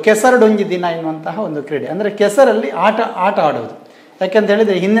 ಅದು ಕೆಸರಡೊಂಜಿ ದಿನ ಎನ್ನುವಂತಹ ಒಂದು ಕ್ರೀಡೆ, ಅಂದರೆ ಕೆಸರಲ್ಲಿ ಆಟ ಆಡೋದು. ಯಾಕೆಂತ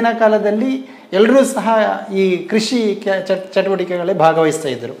ಹೇಳಿದರೆ ಹಿಂದಿನ ಕಾಲದಲ್ಲಿ ಎಲ್ಲರೂ ಸಹ ಈ ಕೃಷಿ ಚಟುವಟಿಕೆಗಳೇ ಭಾಗವಹಿಸ್ತಾ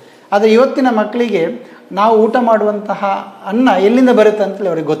ಇದ್ದರು. ಆದರೆ ಇವತ್ತಿನ ಮಕ್ಕಳಿಗೆ ನಾವು ಊಟ ಮಾಡುವಂತಹ ಅನ್ನ ಎಲ್ಲಿಂದ ಬರುತ್ತೆ ಅಂತಲೇ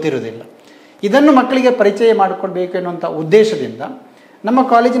ಅವ್ರಿಗೆ ಗೊತ್ತಿರೋದಿಲ್ಲ. ಇದನ್ನು ಮಕ್ಕಳಿಗೆ ಪರಿಚಯ ಮಾಡಿಕೊಡ್ಬೇಕು ಎನ್ನುವಂಥ ಉದ್ದೇಶದಿಂದ ನಮ್ಮ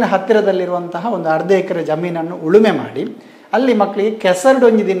ಕಾಲೇಜಿನ ಹತ್ತಿರದಲ್ಲಿರುವಂತಹ ಒಂದು ಅರ್ಧ ಎಕರೆ ಜಮೀನನ್ನು ಉಳುಮೆ ಮಾಡಿ ಅಲ್ಲಿ ಮಕ್ಕಳಿಗೆ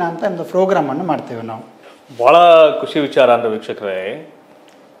ಕೆಸರಡೊಂಜಿ ದಿನ ಅಂತ ಒಂದು ಪ್ರೋಗ್ರಾಮನ್ನು ಮಾಡ್ತೇವೆ ನಾವು. ಭಾಳ ಖುಷಿ ವಿಚಾರ ಅಂದರೆ ವೀಕ್ಷಕರೇ,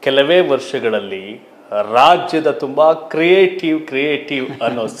 ಕೆಲವೇ ವರ್ಷಗಳಲ್ಲಿ ರಾಜ್ಯದ ತುಂಬ ಕ್ರಿಯೇಟಿವ್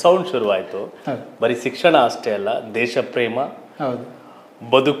ಅನ್ನೋ ಸೌಂಡ್ ಶುರುವಾಯಿತು. ಬರೀ ಶಿಕ್ಷಣ ಅಷ್ಟೇ ಅಲ್ಲ, ದೇಶ ಪ್ರೇಮ, ಹೌದು,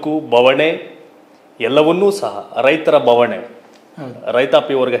 ಬದುಕು, ಬವಣೆ ಎಲ್ಲವನ್ನೂ ಸಹ, ರೈತರ ಬವಣೆ,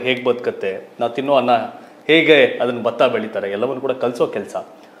 ರೈತಾಪಿ ವರ್ಗ ಹೇಗೆ ಬದುಕತ್ತೆ, ನಾವು ತಿನ್ನೋ ಅನ್ನ ಹೇಗೆ ಅದನ್ನು ಭತ್ತ ಬೆಳೀತಾರೆ, ಎಲ್ಲವನ್ನು ಕೂಡ ಕಲಿಸೋ ಕೆಲಸ.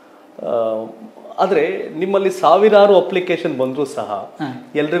 ಆದರೆ ನಿಮ್ಮಲ್ಲಿ ಸಾವಿರಾರು ಅಪ್ಲಿಕೇಶನ್ ಬಂದರೂ ಸಹ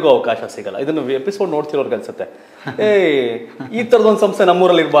ಎಲ್ರಿಗೂ ಅವಕಾಶ ಸಿಗಲ್ಲ. ಇದನ್ನು ಎಪಿಸೋಡ್ ನೋಡ್ತಿರೋರ್ಗೆ ಅನ್ಸುತ್ತೆ, ಈ ಥರದ ಒಂದು ಸಂಸ್ಥೆ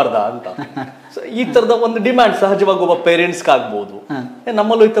ನಮ್ಮೂರಲ್ಲಿ ಇರಬಾರ್ದಾ ಅಂತ. ಈ ಥರದ ಒಂದು ಡಿಮ್ಯಾಂಡ್ ಸಹಜವಾಗಿ ಒಬ್ಬ ಪೇರೆಂಟ್ಸ್ಗೆ ಆಗ್ಬೋದು.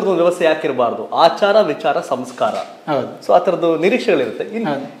 ನಮ್ಮಲ್ಲೂ ಈ ಥರದ ಒಂದು ವ್ಯವಸ್ಥೆ ಯಾಕಿರಬಾರ್ದು? ಆಚಾರ, ವಿಚಾರ, ಸಂಸ್ಕಾರ, ಸೊ ಆ ಥರದ್ದು ನಿರೀಕ್ಷೆಗಳಿರುತ್ತೆ.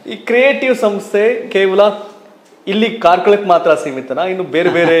 ಈ ಕ್ರಿಯೇಟಿವ್ ಸಂಸ್ಥೆ ಕೇವಲ ಇಲ್ಲಿ ಕಾರ್ಕಳಕ್ಕೆ ಮಾತ್ರ ಸೀಮಿತನಾ? ಇನ್ನು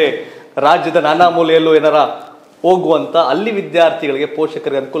ಬೇರೆ ಬೇರೆ ರಾಜ್ಯದ ನಾನಾ ಮೂಲೆಯಲ್ಲೂ ಏನಾರ ಹೋಗುವಂತ, ಅಲ್ಲಿ ವಿದ್ಯಾರ್ಥಿಗಳಿಗೆ,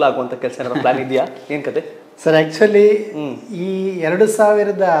 ಪೋಷಕರಿಗೆ ಅನುಕೂಲ ಆಗುವಂತ ಕೆಲಸ ಏನಾರ ಪ್ಲಾನ್ ಇದೆಯಾ? ಏನ್ ಕತೆ ಸರ್? ಆ್ಯಕ್ಚುಲಿ ಈ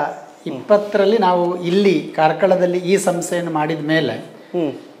 2020 ನಾವು ಇಲ್ಲಿ ಕಾರ್ಕಳದಲ್ಲಿ ಈ ಸಂಸ್ಥೆಯನ್ನು ಮಾಡಿದ ಮೇಲೆ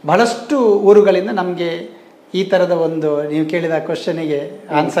ಬಹಳಷ್ಟು ಊರುಗಳಿಂದ ನಮಗೆ ಈ ಥರದ ಒಂದು, ನೀವು ಕೇಳಿದ ಕ್ವಶನಿಗೆ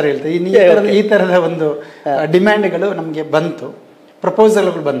ಆನ್ಸರ್ ಹೇಳ್ತೇವೆ, ಈ ಥರದ ಒಂದು ಡಿಮ್ಯಾಂಡ್ಗಳು ನಮಗೆ ಬಂತು,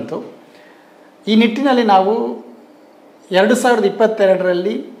 ಪ್ರಪೋಸಲ್ಗಳು ಬಂತು. ಈ ನಿಟ್ಟಿನಲ್ಲಿ ನಾವು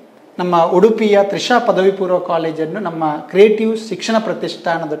 2022 ನಮ್ಮ ಉಡುಪಿಯ ತ್ರಿಷಾ ಪದವಿ ಪೂರ್ವ ಕಾಲೇಜನ್ನು ನಮ್ಮ ಕ್ರಿಯೇಟಿವ್ ಶಿಕ್ಷಣ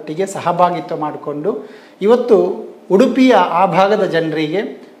ಪ್ರತಿಷ್ಠಾನದೊಟ್ಟಿಗೆ ಸಹಭಾಗಿತ್ವ ಮಾಡಿಕೊಂಡು ಇವತ್ತು ಉಡುಪಿಯ ಆ ಭಾಗದ ಜನರಿಗೆ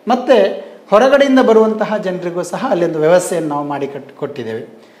ಮತ್ತು ಹೊರಗಡೆಯಿಂದ ಬರುವಂತಹ ಜನರಿಗೂ ಸಹ ಅಲ್ಲೊಂದು ವ್ಯವಸ್ಥೆಯನ್ನು ನಾವು ಮಾಡಿ ಕೊಟ್ಟಿದ್ದೇವೆ.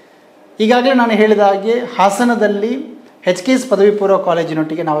 ಈಗಾಗಲೇ ನಾನು ಹೇಳಿದ ಹಾಗೆ ಹಾಸನದಲ್ಲಿ HKS ಪದವಿ ಪೂರ್ವ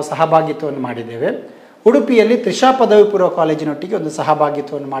ಕಾಲೇಜಿನೊಟ್ಟಿಗೆ ನಾವು ಸಹಭಾಗಿತ್ವವನ್ನು ಮಾಡಿದ್ದೇವೆ. ಉಡುಪಿಯಲ್ಲಿ ತ್ರಿಷಾ ಪದವಿ ಪೂರ್ವ ಕಾಲೇಜಿನೊಟ್ಟಿಗೆ ಒಂದು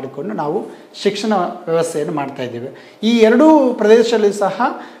ಸಹಭಾಗಿತ್ವವನ್ನು ಮಾಡಿಕೊಂಡು ನಾವು ಶಿಕ್ಷಣ ವ್ಯವಸ್ಥೆಯನ್ನು ಮಾಡ್ತಾ ಇದ್ದೇವೆ. ಈ ಎರಡೂ ಪ್ರದೇಶದಲ್ಲಿ ಸಹ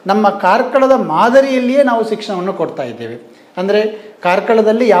ನಮ್ಮ ಕಾರ್ಕಳದ ಮಾದರಿಯಲ್ಲಿಯೇ ನಾವು ಶಿಕ್ಷಣವನ್ನು ಕೊಡ್ತಾ ಇದ್ದೇವೆ. ಅಂದರೆ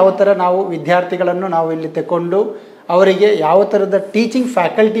ಕಾರ್ಕಳದಲ್ಲಿ ಯಾವ ಥರ ನಾವು ವಿದ್ಯಾರ್ಥಿಗಳನ್ನು ನಾವು ಇಲ್ಲಿ ತಗೊಂಡು ಅವರಿಗೆ ಯಾವ ಥರದ ಟೀಚಿಂಗ್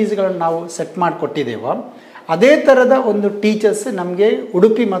ಫ್ಯಾಕಲ್ಟೀಸ್ಗಳನ್ನು ನಾವು ಸೆಟ್ ಮಾಡಿಕೊಟ್ಟಿದ್ದೇವೋ ಅದೇ ಥರದ ಒಂದು ಟೀಚರ್ಸ್ ನಮಗೆ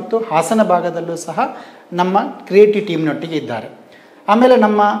ಉಡುಪಿ ಮತ್ತು ಹಾಸನ ಭಾಗದಲ್ಲೂ ಸಹ ನಮ್ಮ ಕ್ರಿಯೇಟಿವ್ ಟೀಮ್ನೊಟ್ಟಿಗೆ ಇದ್ದಾರೆ. ಆಮೇಲೆ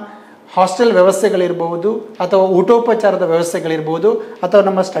ನಮ್ಮ ಹಾಸ್ಟೆಲ್ ವ್ಯವಸ್ಥೆಗಳಿರ್ಬೋದು, ಅಥವಾ ಊಟೋಪಚಾರದ ವ್ಯವಸ್ಥೆಗಳಿರ್ಬೋದು, ಅಥವಾ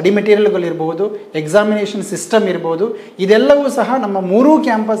ನಮ್ಮ ಸ್ಟಡಿ ಮೆಟೀರಿಯಲ್ಗಳಿರ್ಬೋದು, ಎಕ್ಸಾಮಿನೇಷನ್ ಸಿಸ್ಟಮ್ ಇರ್ಬೋದು, ಇದೆಲ್ಲವೂ ಸಹ ನಮ್ಮ ಮೂರೂ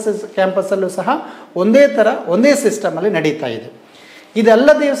ಕ್ಯಾಂಪಸ್ಸಲ್ಲೂ ಸಹ ಒಂದೇ ಸಿಸ್ಟಮಲ್ಲಿ ನಡೀತಾ ಇದೆ.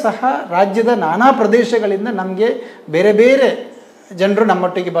 ಇದಲ್ಲದೆ ಸಹ ರಾಜ್ಯದ ನಾನಾ ಪ್ರದೇಶಗಳಿಂದ ನಮಗೆ ಬೇರೆ ಬೇರೆ ಜನರು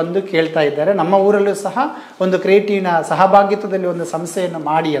ನಮ್ಮೊಟ್ಟಿಗೆ ಬಂದು ಕೇಳ್ತಾ ಇದ್ದಾರೆ, ನಮ್ಮ ಊರಲ್ಲೂ ಸಹ ಒಂದು ಕ್ರಿಯೇಟಿವ್ನ ಸಹಭಾಗಿತ್ವದಲ್ಲಿ ಒಂದು ಸಂಸ್ಥೆಯನ್ನು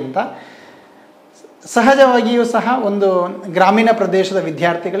ಮಾಡಿ ಅಂತ. ಸಹಜವಾಗಿಯೂ ಸಹ ಒಂದು ಗ್ರಾಮೀಣ ಪ್ರದೇಶದ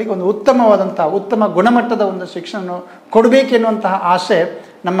ವಿದ್ಯಾರ್ಥಿಗಳಿಗೆ ಒಂದು ಉತ್ತಮ ಗುಣಮಟ್ಟದ ಒಂದು ಶಿಕ್ಷಣ ಕೊಡಬೇಕೆನ್ನುವಂತಹ ಆಸೆ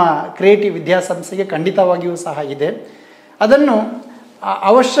ನಮ್ಮ ಕ್ರಿಯೇಟಿವ್ ವಿದ್ಯಾಸಂಸ್ಥೆಗೆ ಖಂಡಿತವಾಗಿಯೂ ಸಹ ಇದೆ. ಅದನ್ನು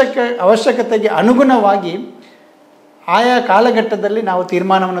ಅವಶ್ಯಕತೆಗೆ ಅನುಗುಣವಾಗಿ ಆಯಾ ಕಾಲಘಟ್ಟದಲ್ಲಿ ನಾವು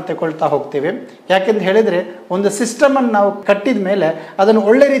ತೀರ್ಮಾನವನ್ನು ತಗೊಳ್ತಾ ಹೋಗ್ತೇವೆ. ಯಾಕೆಂತ ಹೇಳಿದರೆ ಒಂದು ಸಿಸ್ಟಮನ್ನು ನಾವು ಕಟ್ಟಿದ ಮೇಲೆ ಅದನ್ನು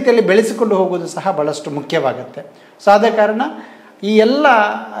ಒಳ್ಳೆ ರೀತಿಯಲ್ಲಿ ಬೆಳೆಸಿಕೊಂಡು ಹೋಗೋದು ಸಹ ಭಾಳಷ್ಟು ಮುಖ್ಯವಾಗುತ್ತೆ. ಸೊ ಆದ ಕಾರಣ ಈ ಎಲ್ಲ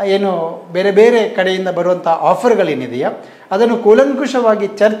ಏನು ಬೇರೆ ಬೇರೆ ಕಡೆಯಿಂದ ಬರುವಂಥ ಆಫರ್ಗಳೇನಿದೆಯಾ ಅದನ್ನು ಕೂಲಂಕುಷವಾಗಿ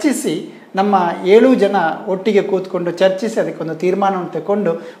ಚರ್ಚಿಸಿ ನಮ್ಮ 7 ಜನ ಒಟ್ಟಿಗೆ ಕೂತ್ಕೊಂಡು ಚರ್ಚಿಸಿ ಅದಕ್ಕೊಂದು ತೀರ್ಮಾನವನ್ನು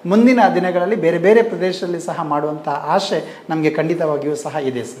ತಗೊಂಡು ಮುಂದಿನ ದಿನಗಳಲ್ಲಿ ಬೇರೆ ಬೇರೆ ಪ್ರದೇಶದಲ್ಲಿ ಸಹ ಮಾಡುವಂಥ ಆಸೆ ನಮಗೆ ಖಂಡಿತವಾಗಿಯೂ ಸಹ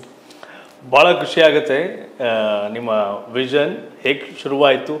ಇದೆ ಸರ್. ಭಾಳ ಖುಷಿಯಾಗುತ್ತೆ. ನಿಮ್ಮ ವಿಷನ್ ಹೇಗೆ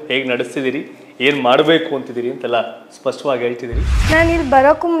ಶುರುವಾಯಿತು, ಹೇಗೆ ನಡೆಸ್ತಿದ್ದೀರಿ, ಏನು ಮಾಡಬೇಕು ಅಂತಿದ್ದೀರಿ ಅಂತೆಲ್ಲ ಸ್ಪಷ್ಟವಾಗಿ ಹೇಳ್ತಿದ್ದೀರಿ. ನಾನು ಇಲ್ಲಿ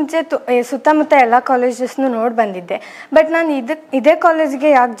ಬರೋಕ್ಕೂ ಮುಂಚೆ ಸುತ್ತಮುತ್ತ ಎಲ್ಲ ಕಾಲೇಜಸ್ನು ನೋಡಿ ಬಂದಿದ್ದೆ. ಬಟ್ ನಾನು ಇದೇ ಕಾಲೇಜಿಗೆ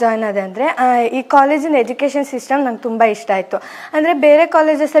ಯಾಕೆ ಜಾಯ್ನ್ ಆದೆ ಅಂದರೆ ಈ ಕಾಲೇಜಿನ ಎಜುಕೇಷನ್ ಸಿಸ್ಟಮ್ ನಂಗೆ ತುಂಬ ಇಷ್ಟ ಆಯಿತು. ಅಂದರೆ ಬೇರೆ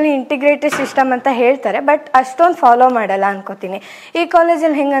ಕಾಲೇಜಸಲ್ಲಿ ಇಂಟಿಗ್ರೇಟೆಡ್ ಸಿಸ್ಟಮ್ ಅಂತ ಹೇಳ್ತಾರೆ, ಬಟ್ ಅಷ್ಟೊಂದು ಫಾಲೋ ಮಾಡಲ್ಲ ಅನ್ಕೋತೀನಿ. ಈ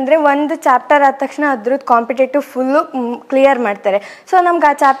ಕಾಲೇಜಲ್ಲಿ ಹೆಂಗಂದರೆ ಒಂದು ಚಾಪ್ಟರ್ ಆದ ತಕ್ಷಣ ಅದ್ರದ್ದು ಕಾಂಪಿಟೇಟಿವ್ ಫುಲ್ಲು ಕ್ಲಿಯರ್ ಮಾಡ್ತಾರೆ. ಸೊ ನಮ್ಗೆ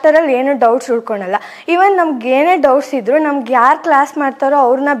ಆ ಚಾಪ್ಟರಲ್ಲಿ ಏನು ಡೌಟ್ಸ್ ಉಳ್ಕೊಳಲ್ಲ. ಈವನ್ ನಮ್ಗೆ ಏನೇ ಡೌಟ್ಸ್ ಇದ್ದರೂ ನಮ್ಗೆ ಯಾರು ಕ್ಲಾಸ್ ಮಾಡ್ತಾರೋ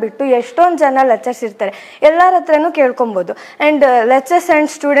ಅವ್ರನ್ನ ಬಿಟ್ಟು ಎಷ್ಟೊಂದು ಜನ ಲೆಕ್ಚರ್ಸ್ ಇರ್ತಾರೆ, ಎಲ್ಲರ ಹತ್ರನೂ ಕೇಳ್ಕೊಬೋದು. And lectures and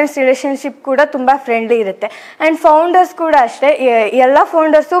students relationship ಕೂಡ ತುಂಬ ಫ್ರೆಂಡ್ಲಿ ಇರುತ್ತೆ. ಆ್ಯಂಡ್ ಫೌಂಡರ್ಸ್ ಕೂಡ ಅಷ್ಟೇ, ಎಲ್ಲ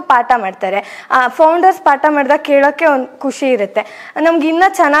ಫೌಂಡರ್ಸು ಪಾಠ ಮಾಡ್ತಾರೆ. ಫೌಂಡರ್ಸ್ ಪಾಠ ಮಾಡಿದಾಗ ಕೇಳೋಕ್ಕೆ ಒಂದು ಖುಷಿ ಇರುತ್ತೆ, ನಮ್ಗೆ ಇನ್ನೂ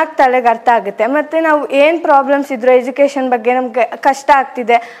ಚೆನ್ನಾಗಿ ತಲೆಗೆ ಅರ್ಥ ಆಗುತ್ತೆ. ಮತ್ತು ನಾವು ಏನು ಪ್ರಾಬ್ಲಮ್ಸ್ ಇದ್ರು ಎಜುಕೇಷನ್ ಬಗ್ಗೆ ನಮ್ಗೆ ಕಷ್ಟ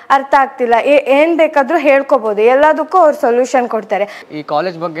ಆಗ್ತಿದೆ, ಅರ್ಥ ಆಗ್ತಿಲ್ಲ, ಏನು ಬೇಕಾದರೂ ಹೇಳ್ಕೊಬೋದು, ಎಲ್ಲದಕ್ಕೂ ಅವ್ರು ಸೊಲ್ಯೂಷನ್ ಕೊಡ್ತಾರೆ. ಈ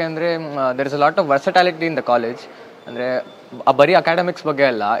ಕಾಲೇಜ್ ಬಗ್ಗೆ ಅಂದರೆ there is a lot of ವರ್ಸಟಾಲಿಟಿ in the college. ಅಂದರೆ ಬರೀ ಅಕಾಡೆಮಿಕ್ಸ್ ಬಗ್ಗೆ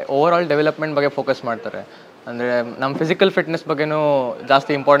ಅಲ್ಲ, ಓವರ್ ಆಲ್ ಡೆವಲಪ್ಮೆಂಟ್ ಬಗ್ಗೆ ಫೋಕಸ್ ಮಾಡ್ತಾರೆ. ಅಂದರೆ ನಮ್ಮ ಫಿಸಿಕಲ್ ಫಿಟ್ನೆಸ್ ಬಗ್ಗೆನೂ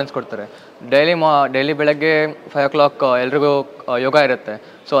ಜಾಸ್ತಿ ಇಂಪಾರ್ಟೆನ್ಸ್ ಕೊಡ್ತಾರೆ. ಡೈಲಿ ಬೆಳಗ್ಗೆ 5 o'clock ಎಲ್ರಿಗೂ ಯೋಗ ಇರುತ್ತೆ.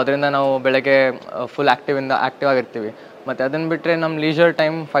 ಸೊ ಅದರಿಂದ ನಾವು ಬೆಳಗ್ಗೆ ಫುಲ್ ಆ್ಯಕ್ಟಿವ್ ಆಗಿರ್ತೀವಿ. ಮತ್ತು ಅದನ್ನು ಬಿಟ್ಟರೆ ನಮ್ಮ ಲೀಜರ್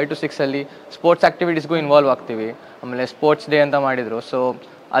ಟೈಮ್ 5 to 6 ಅಲ್ಲಿ ಸ್ಪೋರ್ಟ್ಸ್ ಆ್ಯಕ್ಟಿವಿಟೀಸ್ಗೂ ಇನ್ವಾಲ್ವ್ ಆಗ್ತೀವಿ. ಆಮೇಲೆ ಸ್ಪೋರ್ಟ್ಸ್ ಡೇ ಅಂತ ಮಾಡಿದರು, ಸೊ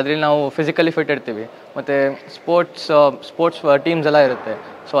ಅದರಲ್ಲಿ ನಾವು ಫಿಸಿಕಲಿ ಫಿಟ್ ಇರ್ತೀವಿ. ಮತ್ತು ಸ್ಪೋರ್ಟ್ಸ್ ಟೀಮ್ಸ್ ಎಲ್ಲ ಇರುತ್ತೆ,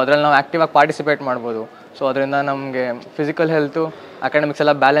 ಸೊ ಅದರಲ್ಲಿ ನಾವು ಆ್ಯಕ್ಟಿವಾಗಿ ಪಾರ್ಟಿಸಿಪೇಟ್ ಮಾಡ್ಬೋದು. ಸೊ ಅದರಿಂದ ನಮಗೆ ಫಿಸಿಕಲ್ ಹೆಲ್ತು ಅಕಾಡೆಮಿಕ್ಸ್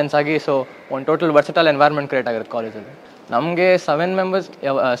ಎಲ್ಲ ಬ್ಯಾಲೆನ್ಸ್ ಆಗಿ ಸೊ ಒಂದು ಟೋಟಲ್ ವರ್ಸಟೈಲ್ ಎನ್ವೈರ್ಮೆಂಟ್ ಕ್ರಿಯೇಟ್ ಆಗಿರುತ್ತೆ ಕಾಲೇಜಲ್ಲಿ. ನಮಗೆ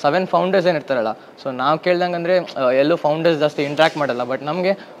 7 ಫೌಂಡರ್ಸ್ ಏನಿರ್ತಾರಲ್ಲ, ಸೊ ನಾವು ಕೇಳ್ದಂಗೆ ಅಂದರೆ ಎಲ್ಲೂ ಫೌಂಡರ್ಸ್ ಜಾಸ್ತಿ ಇಂಟ್ರ್ಯಾಕ್ಟ್ ಮಾಡಲ್ಲ. ಬಟ್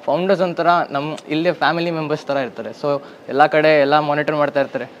ನಮಗೆ ಫೌಂಡರ್ಸ್ ಒಂಥರ ಇಲ್ಲೇ ಫ್ಯಾಮಿಲಿ ಮೆಂಬರ್ಸ್ ಥರ ಇರ್ತಾರೆ. ಸೊ ಎಲ್ಲ ಕಡೆ ಎಲ್ಲ ಮಾನಿಟರ್ ಮಾಡ್ತಾ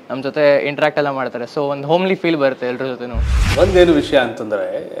ಇರ್ತಾರೆ, ನಮ್ಮ ಜೊತೆ ಇಂಟ್ರ್ಯಾಕ್ಟ್ ಎಲ್ಲ ಮಾಡ್ತಾರೆ. ಸೊ ಒಂದು ಹೋಮ್ಲಿ ಫೀಲ್ ಬರುತ್ತೆ ಎಲ್ಲರ ಜೊತೆನೂ. ಒಂದೇನು ವಿಷಯ ಅಂತಂದರೆ,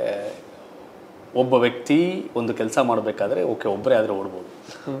 ಒಬ್ಬ ವ್ಯಕ್ತಿ ಒಂದು ಕೆಲಸ ಮಾಡಬೇಕಾದ್ರೆ ಒಬ್ಬರೇ ಆದರೆ ಓಡ್ಬೋದು.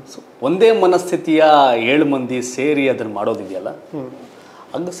 ಸೊ ಒಂದೇ ಮನಸ್ಥಿತಿಯ 7 ಮಂದಿ ಸೇರಿ ಅದನ್ನು ಮಾಡೋದಿದೆಯಲ್ಲ,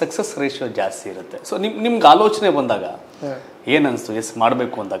 ಹಂಗೆ ಸಕ್ಸಸ್ ರೇಷಿಯೋ ಜಾಸ್ತಿ ಇರುತ್ತೆ. ಸೊ ನಿಮ್ಗೆ ಆಲೋಚನೆ ಬಂದಾಗ ಏನನ್ನಿಸ್ತು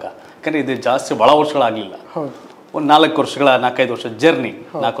ಮಾಡಬೇಕು ಅಂದಾಗ? ಯಾಕಂದರೆ ಇದು ಜಾಸ್ತಿ ಭಾಳ ವರ್ಷಗಳಾಗಲಿಲ್ಲ, ಒಂದು 4-5 ವರ್ಷ ಜರ್ನಿ,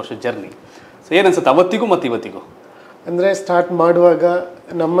 4 ವರ್ಷ ಜರ್ನಿ. ಸೊ ಏನನ್ಸುತ್ತೆ ಅವತ್ತಿಗೂ ಮತ್ತು ಇವತ್ತಿಗೂ? ಅಂದರೆ ಸ್ಟಾರ್ಟ್ ಮಾಡುವಾಗ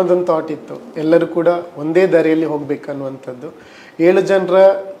ನಮ್ಮದೊಂದು ಥಾಟ್ ಇತ್ತು, ಎಲ್ಲರೂ ಕೂಡ ಒಂದೇ ದಾರಿಯಲ್ಲಿ ಹೋಗ್ಬೇಕನ್ನುವಂಥದ್ದು. 7 ಜನರ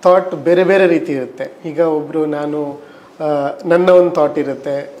ಥಾಟ್ ಬೇರೆ ಬೇರೆ ರೀತಿ ಇರುತ್ತೆ. ಈಗ ಒಬ್ಬರು ನನ್ನ ಒಂದು ಥಾಟ್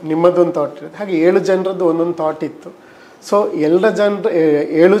ಇರುತ್ತೆ, ನಿಮ್ಮದೊಂದು ಥಾಟ್ ಇರುತ್ತೆ, ಹಾಗೆ 7 ಜನರದ್ದು ಒಂದೊಂದು ಥಾಟ್ ಇತ್ತು. ಸೊ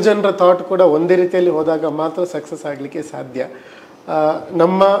 7 ಜನರ ಥಾಟ್ ಕೂಡ ಒಂದೇ ರೀತಿಯಲ್ಲಿ ಹೋದಾಗ ಮಾತ್ರ ಸಕ್ಸಸ್ ಆಗಲಿಕ್ಕೆ ಸಾಧ್ಯ.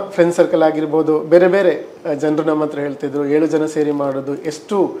 ನಮ್ಮ ಫ್ರೆಂಡ್ ಸರ್ಕಲ್ ಆಗಿರ್ಬೋದು, ಬೇರೆ ಬೇರೆ ಜನರು ನಮ್ಮ ಹತ್ರ ಹೇಳ್ತಿದ್ರು 7 ಜನ ಸೇರಿ ಮಾಡೋದು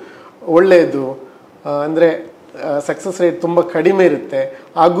ಎಷ್ಟು ಒಳ್ಳೆಯದು, ಅಂದರೆ ಸಕ್ಸಸ್ ರೇಟ್ ತುಂಬ ಕಡಿಮೆ ಇರುತ್ತೆ,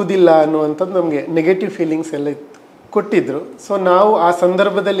 ಆಗೋದಿಲ್ಲ ಅನ್ನುವಂಥದ್ದು ನಮಗೆ ನೆಗೆಟಿವ್ ಫೀಲಿಂಗ್ಸ್ ಎಲ್ಲ ಕೊಟ್ಟಿದ್ರು. ಸೊ ನಾವು ಆ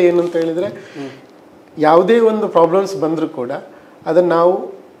ಸಂದರ್ಭದಲ್ಲಿ ಏನು ಅಂತ ಹೇಳಿದರೆ, ಯಾವುದೇ ಒಂದು ಪ್ರಾಬ್ಲಮ್ಸ್ ಬಂದರೂ ಕೂಡ ಅದನ್ನು ನಾವು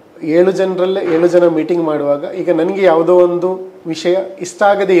 7 ಜನ ಮೀಟಿಂಗ್ ಮಾಡುವಾಗ, ಈಗ ನನಗೆ ಯಾವುದೋ ಒಂದು ವಿಷಯ ಇಷ್ಟ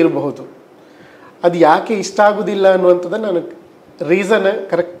ಆಗದೇ ಇರಬಹುದು, ಅದು ಯಾಕೆ ಇಷ್ಟ ಆಗೋದಿಲ್ಲ ಅನ್ನುವಂಥದ್ದನ್ನು ನಾನು ರೀಸನ್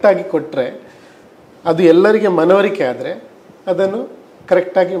ಕರೆಕ್ಟಾಗಿ ಕೊಟ್ಟರೆ, ಅದು ಎಲ್ಲರಿಗೆ ಮನವರಿಕೆ ಆದರೆ ಅದನ್ನು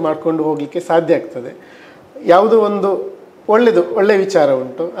ಕರೆಕ್ಟಾಗಿ ಮಾಡಿಕೊಂಡು ಹೋಗಲಿಕ್ಕೆ ಸಾಧ್ಯ ಆಗ್ತದೆ. ಯಾವುದೋ ಒಂದು ಒಳ್ಳೆಯ ವಿಚಾರ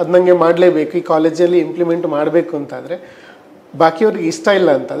ಉಂಟು, ಅದು ನನಗೆ ಮಾಡಲೇಬೇಕು, ಈ ಕಾಲೇಜಲ್ಲಿ ಇಂಪ್ಲಿಮೆಂಟ್ ಮಾಡಬೇಕು ಅಂತಾದರೆ, ಬಾಕಿಯವ್ರಿಗೆ ಇಷ್ಟ ಇಲ್ಲ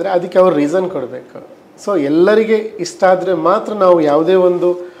ಅಂತಾದರೆ ಅದಕ್ಕೆ ಅವ್ರು ರೀಸನ್ ಕೊಡಬೇಕು. ಸೊ ಎಲ್ಲರಿಗೆ ಇಷ್ಟ ಆದರೆ ಮಾತ್ರ ನಾವು ಯಾವುದೇ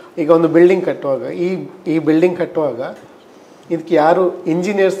ಈಗ ಒಂದು ಬಿಲ್ಡಿಂಗ್ ಕಟ್ಟುವಾಗ, ಈ ಬಿಲ್ಡಿಂಗ್ ಕಟ್ಟುವಾಗ ಇದಕ್ಕೆ ಯಾರು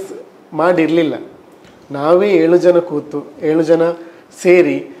ಇಂಜಿನಿಯರ್ಸ್ ಮಾಡಿರಲಿಲ್ಲ, ನಾವೇ 7 ಜನ ಕೂತು 7 ಜನ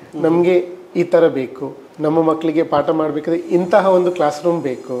ಸೇರಿ ನಮಗೆ ಈ ಥರ ಬೇಕು, ನಮ್ಮ ಮಕ್ಕಳಿಗೆ ಪಾಠ ಮಾಡಬೇಕಾದ್ರೆ ಇಂತಹ ಒಂದು ಕ್ಲಾಸ್ ರೂಮ್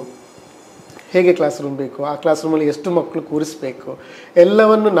ಬೇಕು, ಹೇಗೆ ಕ್ಲಾಸ್ ರೂಮ್ ಬೇಕು, ಆ ಕ್ಲಾಸ್ ರೂಮಲ್ಲಿ ಎಷ್ಟು ಮಕ್ಕಳು ಕೂರಿಸ್ಬೇಕು,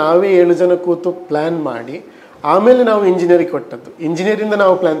 ಎಲ್ಲವನ್ನು ನಾವೇ 7 ಜನ ಕೂತು ಪ್ಲ್ಯಾನ್ ಮಾಡಿ ಆಮೇಲೆ ನಾವು ಇಂಜಿನಿಯರಿಗೆ ಕೊಟ್ಟದ್ದು. ಇಂಜಿನಿಯರಿಂದ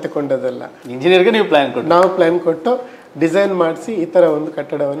ನಾವು ಪ್ಲ್ಯಾನ್ ತಗೊಂಡದಲ್ಲ, ಇಂಜಿನಿಯರ್ಗೆ ನಾವು ಪ್ಲ್ಯಾನ್ ಕೊಟ್ಟು ಡಿಸೈನ್ ಮಾಡಿಸಿ ಈ ಥರ ಒಂದು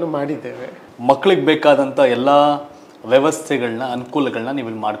ಕಟ್ಟಡವನ್ನು ಮಾಡಿದ್ದೇವೆ. ಮಕ್ಕಳಿಗೆ ಬೇಕಾದಂಥ ಎಲ್ಲ ವ್ಯವಸ್ಥೆಗಳನ್ನ, ಅನುಕೂಲಗಳನ್ನ ನೀವು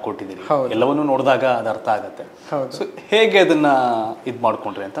ಇಲ್ಲಿ ಮಾಡಿಕೊಟ್ಟಿದ್ದೀರಿ. ಎಲ್ಲವನ್ನೂ ನೋಡಿದಾಗ ಅದು ಅರ್ಥ ಆಗುತ್ತೆ. ಸೊ ಹೇಗೆ ಅದನ್ನು ಇದು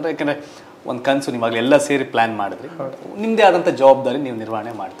ಮಾಡ್ಕೊಂಡ್ರಿ ಅಂತಂದರೆ, ಯಾಕೆಂದರೆ ಒಂದು ಕನಸು ನಿಮಗೆ ಎಲ್ಲ ಸೇರಿ ಪ್ಲ್ಯಾನ್ ಮಾಡಿದ್ರಿ, ನಿಮ್ಮದೇ ಆದಂಥ ಜವಾಬ್ದಾರಿ ನೀವು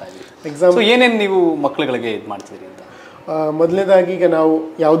ನಿರ್ವಹಣೆ ಮಾಡ್ತಾ ಇದ್ದೀರಿ. ಸೊ ಏನೇನು ನೀವು ಮಕ್ಕಳುಗಳಿಗೆ ಇದು ಮಾಡ್ತಿದ್ದೀರಿ ಅಂತ? ಮೊದಲನೇದಾಗಿ ಈಗ ನಾವು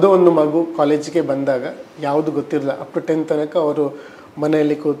ಯಾವುದೋ ಒಂದು ಮಗು ಕಾಲೇಜಿಗೆ ಬಂದಾಗ ಯಾವುದು ಗೊತ್ತಿರಲ್ಲ, ಅಪ್ ಟು 10th ತನಕ ಅವರು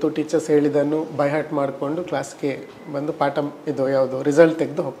ಮನೆಯಲ್ಲಿ ಕೂತು ಟೀಚರ್ಸ್ ಹೇಳಿದ್ದನ್ನು ಬೈ ಹಾರ್ಟ್ ಮಾಡಿಕೊಂಡು ಕ್ಲಾಸ್ಗೆ ಬಂದು ಪಾಠ ರಿಸಲ್ಟ್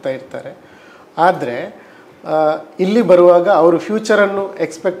ತೆಗೆದು ಹೋಗ್ತಾ ಇರ್ತಾರೆ. ಆದರೆ ಇಲ್ಲಿ ಬರುವಾಗ ಅವರು ಫ್ಯೂಚರನ್ನು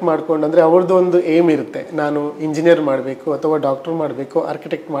ಎಕ್ಸ್ಪೆಕ್ಟ್ ಮಾಡ್ಕೊಂಡು, ಅಂದರೆ ಅವ್ರದ್ದು ಒಂದು ಏಮ್ ಇರುತ್ತೆ, ನಾನು ಇಂಜಿನಿಯರ್ ಮಾಡಬೇಕು ಅಥವಾ ಡಾಕ್ಟರ್ ಮಾಡಬೇಕು,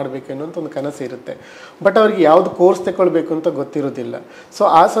 ಆರ್ಕಿಟೆಕ್ಟ್ ಮಾಡಬೇಕು ಅನ್ನೋಂಥ ಒಂದು ಕನಸು ಇರುತ್ತೆ. ಬಟ್ ಅವ್ರಿಗೆ ಯಾವುದು ಕೋರ್ಸ್ ತಗೊಳ್ಬೇಕು ಅಂತ ಗೊತ್ತಿರೋದಿಲ್ಲ. ಸೊ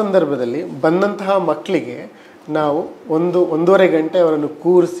ಆ ಸಂದರ್ಭದಲ್ಲಿ ಬಂದಂತಹ ಮಕ್ಕಳಿಗೆ ನಾವು 1-1.5 ಗಂಟೆ ಅವರನ್ನು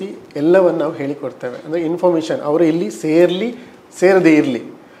ಕೂರಿಸಿ ಎಲ್ಲವನ್ನು ನಾವು ಹೇಳಿಕೊಡ್ತೇವೆ. ಅಂದರೆ ಇನ್ಫಾರ್ಮೇಷನ್ ಅವರು ಇಲ್ಲಿ ಸೇರದೇ ಇರಲಿ,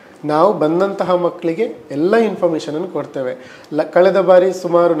 ನಾವು ಬಂದಂತಹ ಮಕ್ಕಳಿಗೆ ಎಲ್ಲ ಇನ್ಫಾರ್ಮೇಷನನ್ನು ಕೊಡ್ತೇವೆ. ಕಳೆದ ಬಾರಿ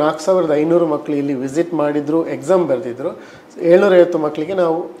ಸುಮಾರು 4500 ಮಕ್ಕಳು ಇಲ್ಲಿ ವಿಸಿಟ್ ಮಾಡಿದ್ರು, ಎಕ್ಸಾಮ್ ಬರೆದಿದ್ರು. 750 ಮಕ್ಕಳಿಗೆ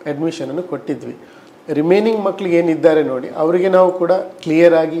ನಾವು ಅಡ್ಮಿಷನನ್ನು ಕೊಟ್ಟಿದ್ವಿ. ರಿಮೈನಿಂಗ್ ಮಕ್ಳಿಗೆ ಏನಿದ್ದಾರೆ ನೋಡಿ ಅವರಿಗೆ ನಾವು ಕೂಡ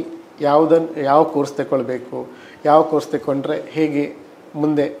ಕ್ಲಿಯರ್ ಆಗಿ ಯಾವ ಕೋರ್ಸ್ ತಗೊಳ್ಬೇಕು, ಯಾವ ಕೋರ್ಸ್ ತಗೊಂಡ್ರೆ ಹೇಗೆ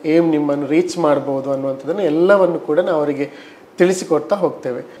ಮುಂದೆ ನಿಮ್ಮನ್ನು ರೀಚ್ ಮಾಡ್ಬೋದು ಅನ್ನುವಂಥದ್ದನ್ನು ಎಲ್ಲವನ್ನು ಕೂಡ ನಾವು ಅವರಿಗೆ ತಿಳಿಸಿಕೊಡ್ತಾ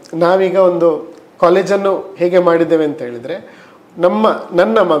ಹೋಗ್ತೇವೆ. ನಾವೀಗ ಒಂದು ಕಾಲೇಜನ್ನು ಹೇಗೆ ಮಾಡಿದ್ದೇವೆ ಅಂತ ಹೇಳಿದರೆ,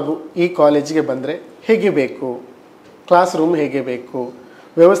 ನನ್ನ ಮಗು ಈ ಕಾಲೇಜಿಗೆ ಬಂದರೆ ಹೇಗೆ ಬೇಕು, ಕ್ಲಾಸ್ ರೂಮ್ ಹೇಗೆ ಬೇಕು,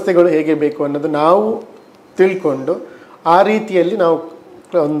 ವ್ಯವಸ್ಥೆಗಳು ಹೇಗೆ ಬೇಕು ಅನ್ನೋದು ನಾವು ತಿಳ್ಕೊಂಡು ಆ ರೀತಿಯಲ್ಲಿ ನಾವು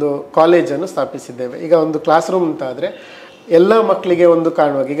ಒಂದು ಕಾಲೇಜನ್ನು ಸ್ಥಾಪಿಸಿದ್ದೇವೆ. ಈಗ ಒಂದು ಕ್ಲಾಸ್ ರೂಮ್ ಅಂತ ಆದರೆ ಎಲ್ಲ ಮಕ್ಕಳಿಗೆ ಒಂದು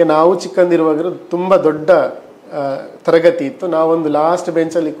ಕಾಣುವಾಗ, ಈಗ ನಾವು ಚಿಕ್ಕಂದಿರುವಾಗ ತುಂಬ ದೊಡ್ಡ ತರಗತಿ ಇತ್ತು, ನಾವೊಂದು ಲಾಸ್ಟ್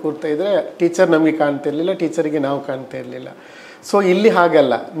ಬೆಂಚಲ್ಲಿ ಕೂರ್ತಾ ಇದ್ದರೆ ಟೀಚರ್ ನಮಗೆ ಕಾಣ್ತಾ ಇರಲಿಲ್ಲ, ಟೀಚರಿಗೆ ನಾವು ಕಾಣ್ತಾ ಇರಲಿಲ್ಲ. ಸೊ ಇಲ್ಲಿ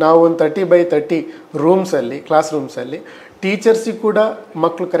ಹಾಗಲ್ಲ, ನಾವು ಒಂದು 30x30 ರೂಮ್ಸಲ್ಲಿ, ಕ್ಲಾಸ್ ರೂಮ್ಸಲ್ಲಿ ಟೀಚರ್ಸಿಗೆ ಕೂಡ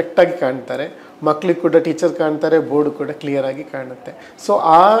ಮಕ್ಕಳು ಕರೆಕ್ಟಾಗಿ ಕಾಣ್ತಾರೆ, ಮಕ್ಕಳಿಗೆ ಕೂಡ ಟೀಚರ್ ಕಾಣ್ತಾರೆ, ಬೋರ್ಡ್ ಕೂಡ ಕ್ಲಿಯರ್ ಆಗಿ ಕಾಣುತ್ತೆ. ಸೊ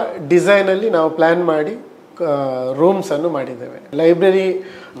ಆ ಡಿಸೈನಲ್ಲಿ ನಾವು ಪ್ಲ್ಯಾನ್ ಮಾಡಿ ರೂಮ್ಸನ್ನು ಮಾಡಿದ್ದೇವೆ. ಲೈಬ್ರರಿ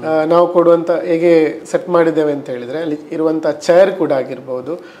ನಾವು ಕೊಡುವಂಥ ಹೇಗೆ ಸೆಟ್ ಮಾಡಿದ್ದೇವೆ ಅಂತ ಹೇಳಿದರೆ, ಅಲ್ಲಿ ಇರುವಂಥ ಚೇರ್ ಕೂಡ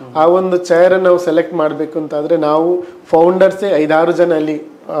ಆಗಿರ್ಬೋದು, ಆ ಒಂದು ಚೇರನ್ನು ನಾವು ಸೆಲೆಕ್ಟ್ ಮಾಡಬೇಕು ಅಂತಾದರೆ ನಾವು ಫೌಂಡರ್ಸೇ 5-6 ಜನ ಅಲ್ಲಿ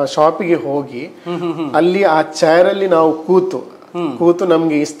ಶಾಪಿಗೆ ಹೋಗಿ ಅಲ್ಲಿ ಆ ಚೇರಲ್ಲಿ ನಾವು ಕೂತು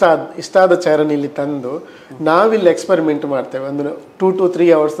ನಮಗೆ ಇಷ್ಟಾದ ಚೇರನ್ನು ಇಲ್ಲಿ ತಂದು ನಾವಿಲ್ಲಿ ಎಕ್ಸ್ಪೆರಿಮೆಂಟ್ ಮಾಡ್ತೇವೆ. ಒಂದು 2 to 3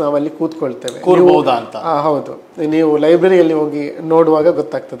 hours ನಾವಲ್ಲಿ ಕೂತ್ಕೊಳ್ತೇವೆ. ಹೌದು, ನೀವು ಲೈಬ್ರರಿಯಲ್ಲಿ ಹೋಗಿ ನೋಡುವಾಗ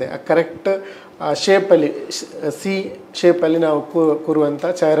ಗೊತ್ತಾಗ್ತದೆ ಆ ಕರೆಕ್ಟ್ ಶೇಪಲ್ಲಿ, ಸಿ ಶೇಪಲ್ಲಿ ನಾವು ಕೂರುವಂಥ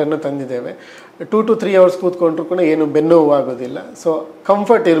ಚೇರನ್ನು ತಂದಿದ್ದೇವೆ. 2 to 3 hours ಕೂತ್ಕೊಂಡ್ರು ಕೂಡ ಏನು ಬೆನ್ನೋವು ಆಗೋದಿಲ್ಲ. ಸೊ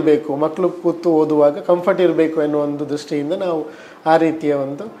ಕಂಫರ್ಟ್ ಇರಬೇಕು, ಮಕ್ಕಳು ಕೂತು ಓದುವಾಗ ಕಂಫರ್ಟ್ ಇರಬೇಕು ಎನ್ನುವ ಒಂದು ದೃಷ್ಟಿಯಿಂದ ನಾವು ಆ ರೀತಿಯ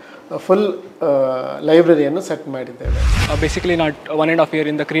ಒಂದು ಫುಲ್ ಲೈಬ್ರರಿಯನ್ನು ಸೆಟ್ ಮಾಡಿದ್ದೇವೆ. ಬೇಸಿಕಲಿ ನಾನು 1.5 year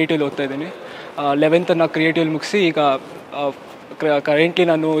ಇಂದ ಕ್ರಿಯೇಟಿವ್ ಓದ್ತಾ ಇದ್ದೀನಿ. 11th ನಾನು ಕ್ರಿಯೇಟಿವ್ ಮುಗಿಸಿ ಈಗ ಕರೆಂಟ್ಲಿ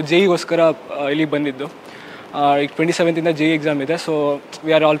ನಾನು JEಗೋಸ್ಕರ ಇಲ್ಲಿಗೆ ಬಂದಿದ್ದು. ಈಗ 27th ಇಂದ JE ಎಕ್ಸಾಮ್ ಇದೆ. So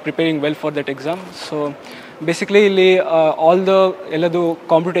we are all preparing well for that exam. So basically ಇಲ್ಲಿ ಎಲ್ಲದು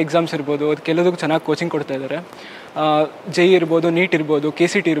ಕಾಂಪಿಟೇಟಿವ್ ಎಕ್ಸಾಮ್ಸ್ ಇರ್ಬೋದು, ಅದಕ್ಕೆಲ್ಲದಕ್ಕೂ ಚೆನ್ನಾಗಿ ಕೋಚಿಂಗ್ ಕೊಡ್ತಾ ಇದ್ದಾರೆ. JE ಇರ್ಬೋದು, ನೀಟ್ ಇರ್ಬೋದು,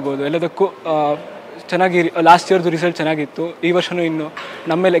 KCT ಇರ್ಬೋದು, ಎಲ್ಲದಕ್ಕೂ ಚೆನ್ನಾಗಿ ಲಾಸ್ಟ್ ಇಯರ್ದು ರಿಸಲ್ಟ್ ಚೆನ್ನಾಗಿತ್ತು. ಈ ವರ್ಷವೂ ಇನ್ನು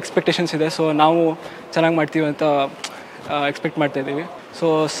ನಮ್ಮ ಮೇಲೆ ಎಕ್ಸ್ಪೆಕ್ಟೇಷನ್ಸ್ ಇದೆ. ಸೊ ನಾವು ಚೆನ್ನಾಗಿ ಮಾಡ್ತೀವಿ ಅಂತ ಎಕ್ಸ್ಪೆಕ್ಟ್ ಮಾಡ್ತಾಯಿದ್ದೀವಿ. So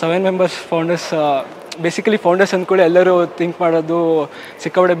 7 members founders. Basically founders ಅಂದ್ಕೊಳ್ಳಿ ಎಲ್ಲರೂ ಥಿಂಕ್ ಮಾಡೋದು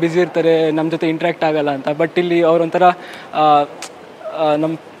ಸಿಕ್ಕಾಪಟ್ಟೆ ಬ್ಯುಸಿ ಇರ್ತಾರೆ, ನಮ್ಮ ಜೊತೆ ಇಂಟ್ರ್ಯಾಕ್ಟ್ ಆಗಲ್ಲ ಅಂತ. ಬಟ್ ಇಲ್ಲಿ ಅವರೊಂಥರ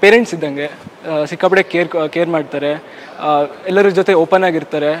ನಮ್ಮ ಪೇರೆಂಟ್ಸ್ ಇದ್ದಂಗೆ, ಸಿಕ್ಕಾಪಟ್ಟೆ ಕೇರ್ ಮಾಡ್ತಾರೆ, ಎಲ್ಲರ ಜೊತೆ ಓಪನ್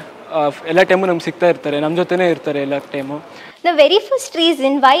ಆಗಿರ್ತಾರೆ, ಎಲ್ಲ ಟೈಮು ನಮ್ಗೆ ಸಿಗ್ತಾ ಇರ್ತಾರೆ, ನಮ್ಮ ಜೊತೆನೇ ಇರ್ತಾರೆ ಎಲ್ಲ time. The very first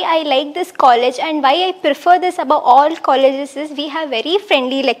reason why I like this college and why I prefer this above all colleges is we have very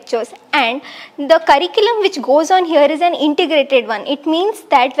friendly lectures, and the curriculum which goes on here is an integrated one. It means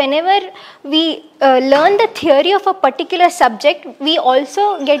that whenever we learn the theory of a particular subject, we also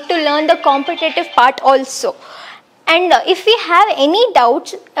get to learn the competitive part also. And if we have any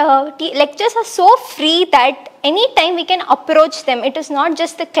doubts, lectures are so free that anytime we can approach them. It is not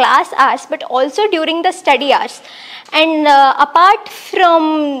just the class hours but also during the study hours. And apart from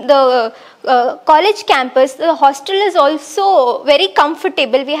the college campus, the hostel is also very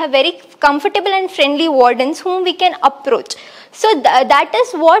comfortable. We have very comfortable and friendly wardens whom we can approach. So that is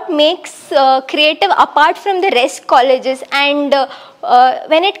what makes creative apart from the rest colleges. And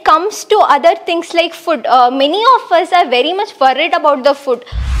when it comes to other things like food, many of us are very much worried about the food.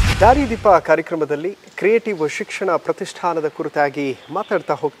 ದಾರಿದೀಪ ಕಾರ್ಯಕ್ರಮದಲ್ಲಿ creative ಶಿಕ್ಷಣ ಪ್ರತಿಷ್ಠಾನದ ಕುರಿತಾಗಿ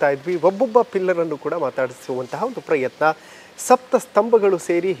ಮಾತಾಡ್ತಾ ಹೋಗ್ತಾ ಇದ್ವಿ. ಒಬ್ಬೊಬ್ಬ ಪಿಲ್ಲರನ್ನು ಕೂಡ ಮಾತಾಡಿಸುವಂತಹ ಒಂದು ಪ್ರಯತ್ನ. 7 ಸ್ತಂಭಗಳು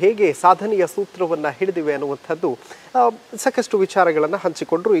ಸೇರಿ ಹೇಗೆ ಸಾಧನೆಯ ಸೂತ್ರವನ್ನು ಹಿಡಿದಿವೆ ಅನ್ನುವಂಥದ್ದು ಸಾಕಷ್ಟು ವಿಚಾರಗಳನ್ನು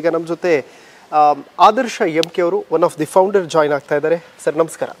ಹಂಚಿಕೊಂಡ್ರು. ಈಗ ನಮ್ಮ ಜೊತೆ ಆದರ್ಶ MK ಅವರು, one of the founder, join ಆಗ್ತಾ ಇದ್ದಾರೆ. ಸರ್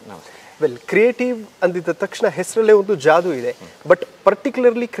ನಮಸ್ಕಾರ. ವೆಲ್, ಕ್ರಿಯೇಟಿವ್ ಅಂದಿದ್ದ ತಕ್ಷಣ ಹೆಸರಲ್ಲೇ ಒಂದು ಜಾದು ಇದೆ. ಬಟ್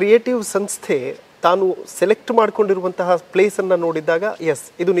ಪರ್ಟಿಕ್ಯುಲರ್ಲಿ ಕ್ರಿಯೇಟಿವ್ ಸಂಸ್ಥೆ ತಾನು ಸೆಲೆಕ್ಟ್ ಮಾಡ್ಕೊಂಡಿರುವಂತಹ ಪ್ಲೇಸನ್ನು ನೋಡಿದಾಗ ಎಸ್,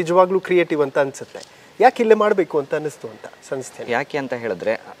 ಇದು ನಿಜವಾಗ್ಲೂ ಕ್ರಿಯೇಟಿವ್ ಅಂತ ಅನಿಸುತ್ತೆ. ಯಾಕೆ ಇಲ್ಲೇ ಮಾಡಬೇಕು ಅಂತ ಅನ್ನಿಸ್ತು ಅಂತ ಸಂಸ್ಥೆ? ಯಾಕೆ ಅಂತ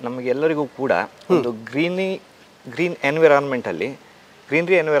ಹೇಳಿದ್ರೆ, ನಮಗೆಲ್ಲರಿಗೂ ಕೂಡ ಒಂದು ಗ್ರೀನ್ ಎನ್ವಿರಾನ್ಮೆಂಟಲ್ಲಿ,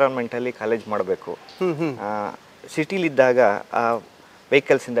 ಗ್ರೀನರಿ ಎನ್ವಿರಾನ್ಮೆಂಟಲ್ಲಿ ಕಾಲೇಜ್ ಮಾಡಬೇಕು. ಸಿಟಿಲಿದ್ದಾಗ ಆ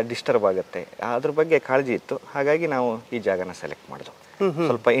ವೆಹಿಕಲ್ಸಿಂದ ಡಿಸ್ಟರ್ಬ್ ಆಗುತ್ತೆ, ಅದ್ರ ಬಗ್ಗೆ ಕಾಳಜಿ ಇತ್ತು. ಹಾಗಾಗಿ ನಾವು ಈ ಜಾಗನ ಸೆಲೆಕ್ಟ್ ಮಾಡಿದ್ವು.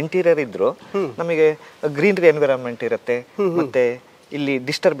 ಸ್ವಲ್ಪ ಇಂಟೀರಿಯರ್ ಇದ್ರು ನಮಗೆ ಗ್ರೀನರಿ ಎನ್ವಿರಾನ್ಮೆಂಟ್ ಇರುತ್ತೆ, ಮತ್ತೆ ಇಲ್ಲಿ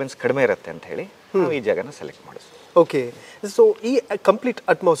ಡಿಸ್ಟರ್ಬೆನ್ಸ್ ಕಡಿಮೆ ಇರುತ್ತೆ ಅಂತ ಹೇಳಿ ನಾವು ಈ ಜಾಗನ ಸೆಲೆಕ್ಟ್ ಮಾಡಿದ್ವಿ. ಓಕೆ, ಸೊ ಈ ಕಂಪ್ಲೀಟ್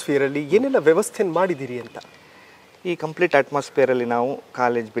ಅಟ್ಮಾಸ್ಫಿಯರಲ್ಲಿ ಏನೆಲ್ಲ ವ್ಯವಸ್ಥೆಯನ್ನು ಮಾಡಿದ್ದೀರಿ ಅಂತ? ಈ ಕಂಪ್ಲೀಟ್ ಅಟ್ಮಾಸ್ಫಿಯರಲ್ಲಿ ನಾವು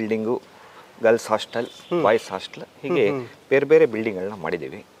college building, girls hostel, boys hostel, ಹೀಗೆ ಬೇರೆ ಬೇರೆ ಬಿಲ್ಡಿಂಗ್ಗಳನ್ನ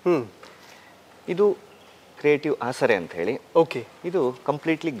ಮಾಡಿದ್ದೀವಿ. ಇದು ಕ್ರಿಯೇಟಿವ್ ಆಸರೆ ಅಂತ ಹೇಳಿ. ಓಕೆ, ಇದು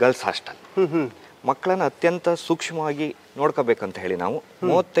ಕಂಪ್ಲೀಟ್ಲಿ ಗರ್ಲ್ಸ್ ಹಾಸ್ಟೆಲ್. ಮಕ್ಕಳನ್ನು ಅತ್ಯಂತ ಸೂಕ್ಷ್ಮವಾಗಿ ನೋಡ್ಕೋಬೇಕಂತ ಹೇಳಿ ನಾವು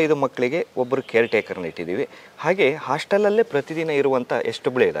 35 ಮಕ್ಕಳಿಗೆ ಒಬ್ಬರು ಕೇರ್ ಟೇಕರ್ನ ಇಟ್ಟಿದ್ದೀವಿ. ಹಾಗೆ ಹಾಸ್ಟೆಲಲ್ಲೇ ಪ್ರತಿದಿನ ಇರುವಂಥ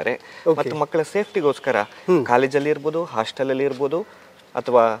ಎಷ್ಟೊಬ್ಬಳೇ ಇದ್ದಾರೆ. ಮತ್ತು ಮಕ್ಕಳ ಸೇಫ್ಟಿಗೋಸ್ಕರ ಕಾಲೇಜಲ್ಲಿ ಇರ್ಬೋದು, ಹಾಸ್ಟೆಲಲ್ಲಿ ಇರ್ಬೋದು,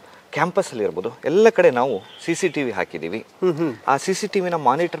 ಅಥವಾ ಕ್ಯಾಂಪಸ್ಸಲ್ಲಿ ಇರ್ಬೋದು ಎಲ್ಲ ಕಡೆ ನಾವು CCTV ಹಾಕಿದ್ದೀವಿ. ಆ CCTVನ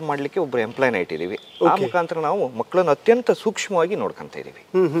ಮಾನಿಟರ್ ಮಾಡಲಿಕ್ಕೆ ಒಬ್ಬರು ಎಂಪ್ಲಾಯ್ನ ಇಟ್ಟಿದ್ದೀವಿ. ಆ ಮುಖಾಂತರ ನಾವು ಮಕ್ಕಳನ್ನು ಅತ್ಯಂತ ಸೂಕ್ಷ್ಮವಾಗಿ ನೋಡ್ಕೊಂತ ಇದ್ದೀವಿ.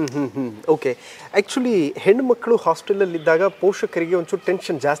 ಓಕೆ. ಆ್ಯಕ್ಚುಲಿ ಹೆಣ್ಣು ಮಕ್ಕಳು ಹಾಸ್ಟೆಲಲ್ಲಿ ಇದ್ದಾಗ ಪೋಷಕರಿಗೆ ಒಂಚೂರು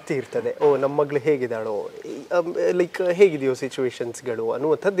ಟೆನ್ಷನ್ ಜಾಸ್ತಿ ಇರ್ತದೆ. ಓ ನಮ್ಮ ಮಗಳು ಹೇಗಿದ್ದಾಳೋ, ಲೈಕ್ ಹೇಗಿದೆಯೋ ಸಿಚುವೇಶನ್ಸ್ಗಳು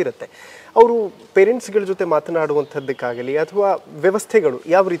ಅನ್ನುವಂಥದ್ದಿರುತ್ತೆ. ಅವರು ಪೇರೆಂಟ್ಸ್ಗಳ ಜೊತೆ ಮಾತನಾಡುವಂಥದ್ದಕ್ಕಾಗಲಿ ಅಥವಾ ವ್ಯವಸ್ಥೆಗಳು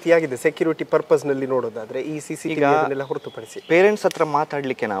ಯಾವ ರೀತಿಯಾಗಿದೆ ಸೆಕ್ಯೂರಿಟಿ ಪರ್ಪಸ್ನಲ್ಲಿ ನೋಡೋದಾದ್ರೆ ಈ CCTV ಹೊರತುಪಡಿಸಿ ಪೇರೆಂಟ್ಸ್ ಹತ್ರ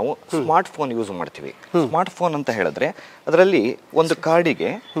ಮಾತಾಡಲಿಕ್ಕೆ ನಾವು ಸ್ಮಾರ್ಟ್ ಫೋನ್ ಯೂಸ್ ಮಾಡ್ತೀವಿ. ಸ್ಮಾರ್ಟ್ ಫೋನ್ ಅಂತ ಹೇಳಿದ್ರೆ ಅದರಲ್ಲಿ ಒಂದು ಕಾರ್ಡಿಗೆ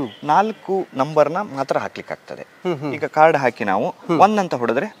 4 ನಂಬರ್ನ ಮಾತ್ರ ಹಾಕ್ಲಿಕ್ಕೆ ಆಗ್ತದೆ. ಈಗ ಕಾರ್ಡ್ ಹಾಕಿ ನಾವು 1 ಅಂತ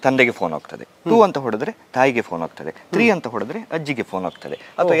ಹೊಡೆದ್ರೆ ತಂದೆಗೆ ಫೋನ್ ಹೋಗ್ತದೆ, 2 ಅಂತ ಹೊಡೆದ್ರೆ ತಾಯಿಗೆ ಫೋನ್ ಹೋಗ್ತದೆ, 3 ಅಂತ ಹೊಡೆದ್ರೆ ಅಜ್ಜಿಗೆ ಫೋನ್ ಹೋಗ್ತದೆ.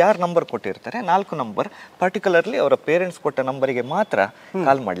 ಅಥವಾ ಯಾರು ನಂಬರ್ ಕೊಟ್ಟಿರ್ತಾರೆ 4 ನಂಬರ್ ಪರ್ಟಿಕ್ಯುಲರ್ಲಿ ಅವರ ಪೇರೆಂಟ್ಸ್ ಕೊಟ್ಟ ನಂಬರಿಗೆ ಮಾತ್ರ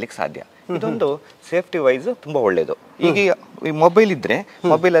ಕಾಲ್ ಮಾಡ್ಲಿಕ್ಕೆ ಸಾಧ್ಯ. ಇದೊಂದು ಸೇಫ್ಟಿ ವೈಸ್ ತುಂಬಾ ಒಳ್ಳೇದು. ಈಗ ಈ ಮೊಬೈಲ್ ಇದ್ರೆ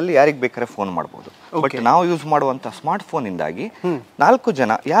ಮೊಬೈಲ್ ಅಲ್ಲಿ ಯಾರಿಗೆ ಬೇಕಾದ್ರೆ ಫೋನ್ ಮಾಡಬಹುದು. ಬಟ್ ನಾವು ಯೂಸ್ ಮಾಡುವಂತ ಸ್ಮಾರ್ಟ್ ಫೋನ್ ಇಂದಾಗಿ 4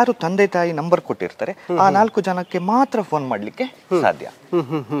 ಜನ ಯಾರು ತಂದೆ ತಾಯಿ ನಂಬರ್ ಕೊಟ್ಟಿರ್ತಾರೆ ಆ 4 ಜನಕ್ಕೆ ಮಾತ್ರ ಫೋನ್ ಮಾಡ್ಲಿಕ್ಕೆ ಸಾಧ್ಯ.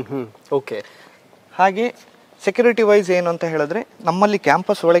 ಓಕೆ. ಹಾಗೆ ಸೆಕ್ಯೂರಿಟಿ ವೈಸ್ ಏನು ಅಂತ ಹೇಳಿದ್ರೆ ನಮ್ಮಲ್ಲಿ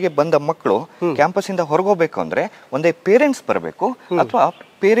ಕ್ಯಾಂಪಸ್ ಒಳಗೆ ಬಂದ ಮಕ್ಕಳು ಕ್ಯಾಂಪಸ್ ಇಂದ ಹೊರಗೋಬೇಕು ಅಂದ್ರೆ ಒಂದೇ ಪೇರೆಂಟ್ಸ್ ಬರಬೇಕು ಅಥವಾ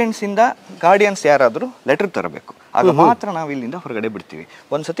ಪೇರೆಂಟ್ಸ್ ಇಂದ ಗಾರ್ಡಿಯನ್ಸ್ ಯಾರಾದ್ರೂ ಲೆಟರ್ ತರಬೇಕು. ಆಗ ಮಾತ್ರ ನಾವು ಇಲ್ಲಿಂದ ಹೊರಗಡೆ ಬಿಡ್ತೀವಿ.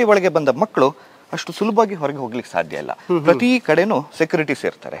 ಒಂದ್ಸತಿ ಒಳಗೆ ಬಂದ ಮಕ್ಕಳು ಅಷ್ಟು ಸುಲಭವಾಗಿ ಹೊರಗೆ ಹೋಗ್ಲಿಕ್ಕೆ ಸಾಧ್ಯ ಇಲ್ಲ. ಪ್ರತಿ ಕಡೆನೂ ಸೆಕ್ಯೂರಿಟೀಸ್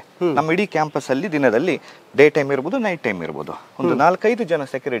ಇರ್ತಾರೆ. ನಮ್ಮ ಇಡೀ ಕ್ಯಾಂಪಸ್ ಅಲ್ಲಿ ದಿನದಲ್ಲಿ ಡೇ ಟೈಮ್ ಇರ್ಬೋದು, ನೈಟ್ ಟೈಮ್ ಇರ್ಬೋದು, ಒಂದು 4-5 ಜನ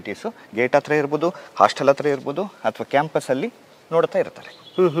ಸೆಕ್ಯೂರಿಟೀಸ್ ಗೇಟ್ ಹತ್ರ ಇರ್ಬೋದು, ಹಾಸ್ಟೆಲ್ ಹತ್ರ ಇರ್ಬೋದು ಅಥವಾ ಕ್ಯಾಂಪಸ್ ಅಲ್ಲಿ ನೋಡ್ತಾ ಇರ್ತಾರೆ.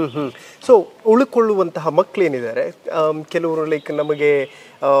 ಸೊ ಉಳ್ಕೊಳ್ಳುವಂತಹ ಮಕ್ಕಳೇನಿದ್ದಾರೆ ಕೆಲವರು ಲೈಕ್ ನಮಗೆ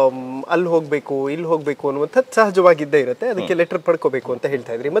ಅಲ್ಲಿ ಹೋಗಬೇಕು ಇಲ್ಲಿ ಹೋಗಬೇಕು ಅನ್ನುವಂಥದ್ದು ಸಹಜವಾಗಿದ್ದೇ ಇರುತ್ತೆ. ಅದಕ್ಕೆ ಲೆಟರ್ ಪಡ್ಕೋಬೇಕು ಅಂತ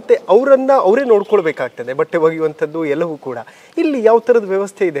ಹೇಳ್ತಾ ಇದ್ರಿ. ಮತ್ತೆ ಅವರೇ ನೋಡ್ಕೊಳ್ಬೇಕಾಗ್ತದೆ, ಬಟ್ಟೆ ಒಗೆಯುವಂಥದ್ದು ಎಲ್ಲವೂ ಕೂಡ. ಇಲ್ಲಿ ಯಾವ ಥರದ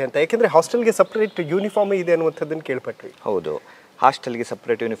ವ್ಯವಸ್ಥೆ ಇದೆ ಅಂತ, ಯಾಕೆಂದ್ರೆ ಹಾಸ್ಟೆಲ್ಗೆ ಸಪ್ರೇಟ್ ಯೂನಿಫಾರ್ಮ್ ಇದೆ ಅನ್ನುವಂಥದ್ದನ್ನು ಕೇಳ್ಪಟ್ವಿ. ಹೌದು, ಹಾಸ್ಟೆಲ್ಗೆ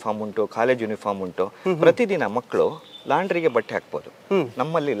ಸಪ್ರೇಟ್ ಯೂನಿಫಾರ್ಮ್ ಉಂಟು, ಕಾಲೇಜ್ ಯೂನಿಫಾರ್ಮ್ ಉಂಟು. ಪ್ರತಿದಿನ ಮಕ್ಕಳು ಲಾಂಡ್ರಿಗೆ ಬಟ್ಟೆ ಹಾಕ್ಬೋದು.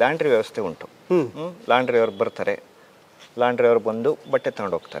 ನಮ್ಮಲ್ಲಿ ಲಾಂಡ್ರಿ ವ್ಯವಸ್ಥೆ ಉಂಟು. ಲಾಂಡ್ರಿ ಅವ್ರು ಬರ್ತಾರೆ, ಲಾಂಡ್ರಿ ಅವ್ರು ಬಂದು ಬಟ್ಟೆ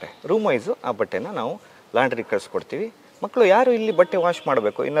ತಗೊಂಡು ಹೋಗ್ತಾರೆ. ರೂಮ್ ವೈಸು ಆ ಬಟ್ಟೆನ ನಾವು ಲಾಂಡ್ರಿಗೆ ಕಳಿಸ್ಕೊಡ್ತೀವಿ. ಮಕ್ಕಳು ಯಾರು ಇಲ್ಲಿ ಬಟ್ಟೆ ವಾಶ್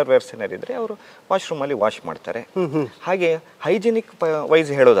ಮಾಡಬೇಕು, ಇನ್ನರ್ ವೇರ್ಸ್ ಏನಾರು ಇದ್ರೆ ಅವರು ವಾಶ್ರೂಮಲ್ಲಿ ವಾಶ್ ಮಾಡ್ತಾರೆ. ಹಾಗೆ ಹೈಜಿನಿಕ್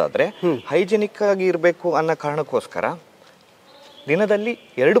ವೈಸ್ ಹೇಳೋದಾದ್ರೆ ಹೈಜಿನಿಕ್ ಆಗಿ ಇರಬೇಕು ಅನ್ನೋ ಕಾರಣಕ್ಕೋಸ್ಕರ ದಿನದಲ್ಲಿ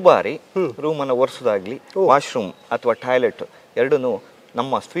 2 ಬಾರಿ ರೂಮನ್ನು ಒರೆಸೋದಾಗ್ಲಿ, ವಾಶ್ರೂಮ್ ಅಥವಾ ಟಾಯ್ಲೆಟ್ ಎರಡನ್ನೂ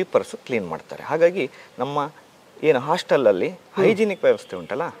ನಮ್ಮ ಸ್ವೀಪರ್ಸ್ ಕ್ಲೀನ್ ಮಾಡ್ತಾರೆ. ಹಾಗಾಗಿ ನಮ್ಮ ಏನು ಹಾಸ್ಟೆಲಲ್ಲಿ ಹೈಜಿನಿಕ್ ವ್ಯವಸ್ಥೆ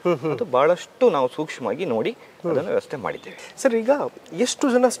ಉಂಟಲ್ಲ ಅದು ಬಹಳಷ್ಟು ನಾವು ಸೂಕ್ಷ್ಮವಾಗಿ ನೋಡಿ ಅದನ್ನು ವ್ಯವಸ್ಥೆ ಮಾಡಿದ್ದೇವೆ. ಸರ್, ಈಗ ಎಷ್ಟು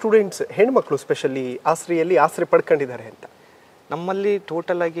ಜನ ಸ್ಟೂಡೆಂಟ್ಸ್ ಹೆಣ್ಮಕ್ಳು ಸ್ಪೆಷಲಿ ಆಶ್ರಯಲ್ಲಿ ಆಶ್ರಯ ಪಡ್ಕೊಂಡಿದ್ದಾರೆ ಅಂತ? ನಮ್ಮಲ್ಲಿ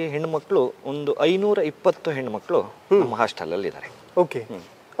ಟೋಟಲ್ ಆಗಿ ಹೆಣ್ಮಕ್ಳು ಒಂದು 520 ಹೆಣ್ಮಕ್ಳು ನಮ್ಮ ಹಾಸ್ಟೆಲಲ್ಲಿ ಇದ್ದಾರೆ. ಓಕೆ.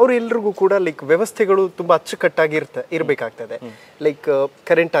 ಅವರು ಎಲ್ರಿಗೂ ಕೂಡ ಲೈಕ್ ವ್ಯವಸ್ಥೆಗಳು ತುಂಬಾ ಅಚ್ಚುಕಟ್ಟಾಗಿ ಇರಬೇಕಾಗ್ತದೆ. ಲೈಕ್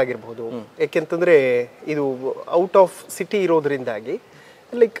ಕರೆಂಟ್ ಆಗಿರ್ಬೋದು, ಯಾಕೆಂತಂದ್ರೆ ಇದು out of city ಇರೋದ್ರಿಂದಾಗಿ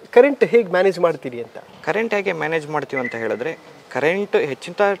like current ಹೇಗೆ ಮ್ಯಾನೇಜ್ ಮಾಡ್ತೀರಿ ಅಂತ? ಕರೆಂಟ್ ಹೇಗೆ ಮ್ಯಾನೇಜ್ ಮಾಡ್ತೀವಿ ಅಂತ ಹೇಳಿದ್ರೆ ಕರೆಂಟ್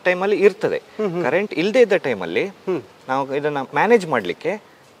ಹೆಚ್ಚಿನ ಟೈಮಲ್ಲಿ ಇರ್ತದೆ. ಕರೆಂಟ್ ಇಲ್ಲದೆ ಇದ್ದ ಟೈಮಲ್ಲಿ ನಾವು ಇದನ್ನ ಮ್ಯಾನೇಜ್ ಮಾಡಲಿಕ್ಕೆ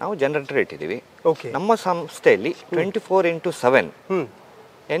ನಾವು ಜನರೇಟರ್ ಇಟ್ಟಿದ್ದೀವಿ. ನಮ್ಮ ಸಂಸ್ಥೆಯಲ್ಲಿ 24/7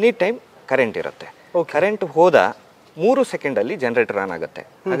 ಎನಿ ಟೈಮ್ ಕರೆಂಟ್ ಇರುತ್ತೆ. ಕರೆಂಟ್ ಹೋದ 3 ಸೆಕೆಂಡಲ್ಲಿ ಜನರೇಟರ್ ಆನ್ ಆಗುತ್ತೆ.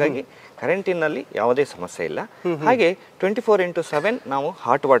 ಹಾಗಾಗಿ ಕರೆಂಟಿನಲ್ಲಿ ಯಾವುದೇ ಸಮಸ್ಯೆ ಇಲ್ಲ. ಹಾಗೆ 24/7 ನಾವು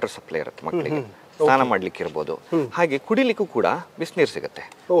ಹಾಟ್ ವಾಟರ್ ಸಪ್ಲೈ ಇರುತ್ತೆ ಮಕ್ಕಳಿಗೆ. ಸ್ನಾನ ಮಾಡ್ಲಿಕ್ಕೆ ಇರ್ಬೋದು. ಹಾಗೆ ಕುಡಿಲಿಕ್ಕೂ ಕೂಡ ಬಿಸಿನೀರು ಸಿಗುತ್ತೆ.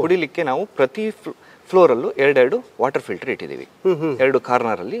 ಕುಡಿಲಿಕ್ಕೆ ನಾವು ಪ್ರತಿ ಫ್ಲೋರಲ್ಲೂ 2 ವಾಟರ್ ಫಿಲ್ಟರ್ ಇಟ್ಟಿದ್ದೀವಿ. 2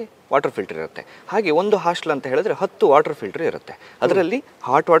 ಕಾರ್ನರ್ ಅಲ್ಲಿ ವಾಟರ್ ಫಿಲ್ಟರ್ ಇರುತ್ತೆ. ಹಾಗೆ ಒಂದು ಹಾಸ್ಟೆಲ್ ಅಂತ ಹೇಳಿದ್ರೆ 10 ವಾಟರ್ ಫಿಲ್ಟರ್ ಇರುತ್ತೆ. ಅದರಲ್ಲಿ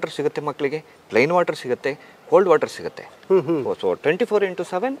ಹಾಟ್ ವಾಟರ್ ಸಿಗುತ್ತೆ ಮಕ್ಕಳಿಗೆ, ಪ್ಲೈನ್ ವಾಟರ್ ಸಿಗುತ್ತೆ, ಕೋಲ್ಡ್ ವಾಟರ್ ಸಿಗುತ್ತೆ. ಸೊ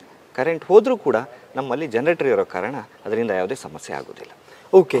 24/7 ಕರೆಂಟ್ ಹೋದ್ರೂ ಕೂಡ ನಮ್ಮಲ್ಲಿ ಜನರೇಟರ್ ಇರೋ ಕಾರಣ ಅದರಿಂದ ಯಾವುದೇ ಸಮಸ್ಯೆ ಆಗೋದಿಲ್ಲ.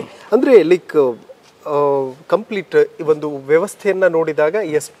 ಓಕೆ. ಅಂದರೆ ಲೈಕ್ ಕಂಪ್ಲೀಟ್ ಈ ಒಂದು ವ್ಯವಸ್ಥೆಯನ್ನ ನೋಡಿದಾಗ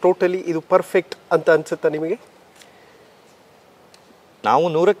ಎಸ್ ಟೋಟಲಿ ಇದು ಪರ್ಫೆಕ್ಟ್ ಅಂತ ಅನ್ಸುತ್ತಾ ನಿಮಗೆ? ನಾವು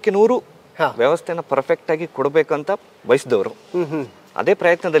 100ಕ್ಕೆ 100 ವ್ಯವಸ್ಥೆನ ಪರ್ಫೆಕ್ಟ್ ಆಗಿ ಕೊಡಬೇಕಂತ ಬಯಸಿದವರು. ಅದೇ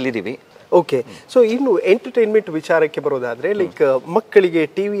ಪ್ರಯತ್ನದಲ್ಲಿದ್ದೀವಿ. ಓಕೆ. ಸೊ ಇನ್ನು ಎಂಟರ್ಟೈನ್ಮೆಂಟ್ ವಿಚಾರಕ್ಕೆ ಬರೋದಾದ್ರೆ ಲೈಕ್ ಮಕ್ಕಳಿಗೆ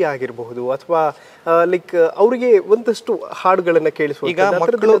ಟಿವಿ ಆಗಿರಬಹುದು ಅಥವಾ ಲೈಕ್ ಅವರಿಗೆ ಒಂದಷ್ಟು ಹಾಡುಗಳನ್ನ ಕೇಳಿಸುವ ಈಗ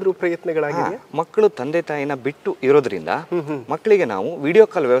ಪ್ರಯತ್ನಗಳಾಗಿದೆ. ಮಕ್ಕಳು ತಂದೆ ತಾಯಿನ ಬಿಟ್ಟು ಇರೋದ್ರಿಂದ ಮಕ್ಕಳಿಗೆ ನಾವು ವಿಡಿಯೋ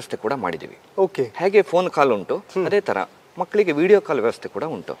ಕಾಲ್ ವ್ಯವಸ್ಥೆ ಕೂಡ ಮಾಡಿದೀವಿ. ಓಕೆ. ಹೇಗೆ ಫೋನ್ ಕಾಲ್ ಉಂಟು ಅದೇ ತರ ಮಕ್ಕಳಿಗೆ ವಿಡಿಯೋ ಕಾಲ್ ವ್ಯವಸ್ಥೆ ಕೂಡ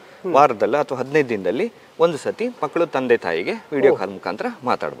ಉಂಟು. ವಾರದಲ್ಲಿ ಅಥವಾ 15 ದಿನದಲ್ಲಿ ಒಂದು ಸತಿ ಮಕ್ಕಳು ತಂದೆ ತಾಯಿಗೆ ವಿಡಿಯೋ ಕಾಲ್ ಮುಖಾಂತರ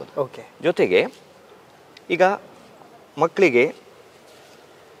ಮಾತಾಡ್ಬೋದು. ಓಕೆ. ಜೊತೆಗೆ ಈಗ ಮಕ್ಕಳಿಗೆ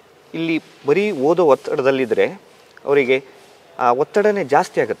ಇಲ್ಲಿ ಬರೀ ಓದೋ ಒತ್ತಡದಲ್ಲಿದ್ದರೆ ಅವರಿಗೆ ಆ ಒತ್ತಡನೇ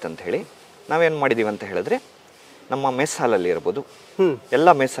ಜಾಸ್ತಿ ಆಗುತ್ತೆ ಅಂತ ಹೇಳಿ ನಾವೇನು ಮಾಡಿದ್ದೀವಿ ಅಂತ ಹೇಳಿದ್ರೆ ನಮ್ಮ ಮೆಸ್ ಹಾಲಲ್ಲಿ ಇರ್ಬೋದು,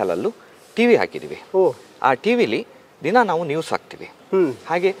 ಎಲ್ಲ ಮೆಸ್ ಹಾಲಲ್ಲೂ ಟಿವಿ ಹಾಕಿದ್ದೀವಿ. ಆ ಟಿವಿಲಿ ದಿನ ನಾವು ನ್ಯೂಸ್ ಹಾಕ್ತೀವಿ.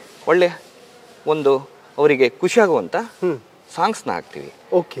 ಹಾಗೆ ಒಳ್ಳೆ ಒಂದು ಅವರಿಗೆ ಖುಷಿಯಾಗುವಂಥ ಸಾಂಗ್ಸ್ನ ಹಾಕ್ತೀವಿ.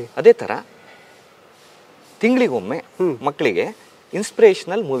 ಓಕೆ. ಅದೇ ಥರ ತಿಂಗಳಿಗೊಮ್ಮೆ ಮಕ್ಕಳಿಗೆ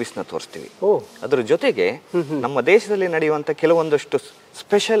ಇನ್ಸ್ಪಿರೇಷನಲ್ ಮೂವೀಸ್ನ ತೋರಿಸ್ತೀವಿ. ಅದ್ರ ಜೊತೆಗೆ ನಮ್ಮ ದೇಶದಲ್ಲಿ ನಡೆಯುವಂಥ ಕೆಲವೊಂದಷ್ಟು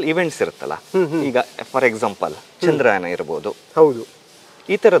ಸ್ಪೆಷಲ್ ಇವೆಂಟ್ಸ್ ಇರುತ್ತಲ್ಲ, ಈಗ ಫಾರ್ ಎಕ್ಸಾಂಪಲ್ ಚಂದ್ರಯಾನ ಇರ್ಬೋದು, ಹೌದು,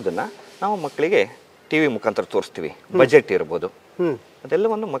 ಈ ಥರದನ್ನ ನಾವು ಮಕ್ಕಳಿಗೆ ಟಿವಿ ಮುಖಾಂತರ ತೋರಿಸ್ತೀವಿ. ಬಜೆಟ್ ಇರ್ಬೋದು,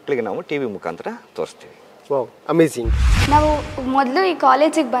 ಅದೆಲ್ಲವನ್ನು ಮಕ್ಕಳಿಗೆ ನಾವು ಟಿವಿ ಮುಖಾಂತರ ತೋರಿಸ್ತೀವಿ. Wow, amazing. ನಾವು ಮೊದಲು ಈ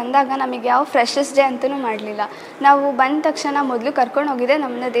ಕಾಲೇಜಿಗೆ ಬಂದಾಗ ನಮಗೆ ಯಾವ ಫ್ರೆಶರ್ಸ್ ಡೇ ಅಂತಲೂ ಮಾಡಲಿಲ್ಲ. ನಾವು ಬಂದ ತಕ್ಷಣ ಮೊದಲು ಕರ್ಕೊಂಡು ಹೋಗಿದ್ದೆ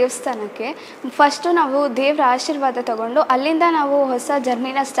ನಮ್ಮನ್ನ ದೇವಸ್ಥಾನಕ್ಕೆ. ಫಸ್ಟು ನಾವು ದೇವರ ಆಶೀರ್ವಾದ ತಗೊಂಡು ಅಲ್ಲಿಂದ ನಾವು ಹೊಸ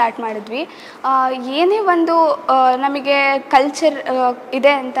ಜರ್ನಿನ ಸ್ಟಾರ್ಟ್ ಮಾಡಿದ್ವಿ. ಏನೇ ಒಂದು ನಮಗೆ ಕಲ್ಚರ್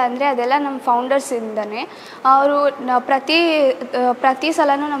ಇದೆ ಅಂತ ಅಂದರೆ ಅದೆಲ್ಲ ನಮ್ಮ ಫೌಂಡರ್ಸಿಂದನೇ. ಅವರು ಪ್ರತಿ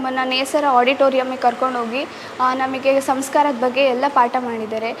ಸಲನೂ ನಮ್ಮನ್ನು ನೇಸರ ಆಡಿಟೋರಿಯಮ್ಗೆ ಕರ್ಕೊಂಡೋಗಿ ನಮಗೆ ಸಂಸ್ಕಾರದ ಬಗ್ಗೆ ಎಲ್ಲ ಪಾಠ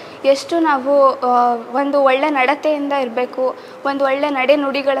ಮಾಡಿದ್ದಾರೆ. ಎಷ್ಟು ನಾವು ಒಂದು ಒಳ್ಳೆ ನಡತೆಯಿಂದ ಇರಬೇಕು, ಒಂದು ಒಳ್ಳೆ ನಡೆ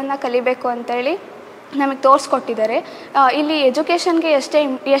ನುಡಿಗಳನ್ನು ಕಲಿಬೇಕು ಅಂತೇಳಿ ನಮಗೆ ತೋರಿಸ್ಕೊಟ್ಟಿದ್ದಾರೆ. ಇಲ್ಲಿ ಎಜುಕೇಷನ್ಗೆ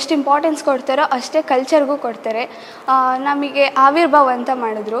ಎಷ್ಟು ಇಂಪಾರ್ಟೆನ್ಸ್ ಕೊಡ್ತಾರೋ ಅಷ್ಟೇ ಕಲ್ಚರ್ಗೂ ಕೊಡ್ತಾರೆ. ನಮಗೆ ಆವಿರ್ಭಾವ ಅಂತ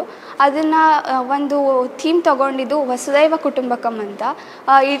ಮಾಡಿದ್ರು. ಅದನ್ನು ಒಂದು ಥೀಮ್ ತಗೊಂಡಿದ್ದು ವಸುದೈವ ಕುಟುಂಬಕಂ ಅಂತ.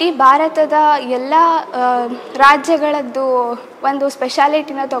 ಇಡೀ ಭಾರತದ ಎಲ್ಲ ರಾಜ್ಯಗಳದ್ದು ಒಂದು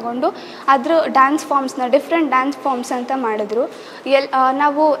ಸ್ಪೆಷಾಲಿಟಿನ ತಗೊಂಡು ಅದ್ರ ಡ್ಯಾನ್ಸ್ ಫಾರ್ಮ್ಸ್ನ ಡಿಫ್ರೆಂಟ್ ಡ್ಯಾನ್ಸ್ ಫಾರ್ಮ್ಸ್ ಅಂತ ಮಾಡಿದ್ರು.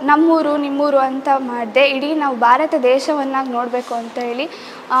 ನಾವು ನಮ್ಮೂರು ನಿಮ್ಮೂರು ಅಂತ ಮಾಡಿದೆ, ಇಡೀ ನಾವು ಭಾರತ ದೇಶವನ್ನಾಗಿ ನೋಡಬೇಕು ಅಂತ ಹೇಳಿ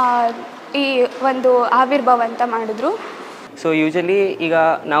ಈ ಒಂದು ಆವಿರ್ಭಾವ ಅಂತ ಮಾಡಿದ್ರು. ಸೊ ಯೂಶಲಿ ಈಗ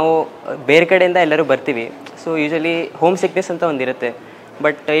ನಾವು ಬೇರೆ ಕಡೆಯಿಂದ ಎಲ್ಲರೂ ಬರ್ತೀವಿ. ಸೊ ಯೂಶಲಿ ಹೋಮ್ ಸಿಕ್ನೆಸ್ ಅಂತ ಒಂದಿರುತ್ತೆ.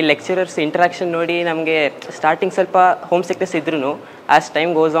 ಬಟ್ ಈ ಲೆಕ್ಚರರ್ಸ್ ಇಂಟ್ರಾಕ್ಷನ್ ನೋಡಿ ನಮಗೆ ಸ್ಟಾರ್ಟಿಂಗ್ ಸ್ವಲ್ಪ ಹೋಮ್ ಸಿಕ್ನೆಸ್ ಇದ್ರೂ ಆ್ಯಸ್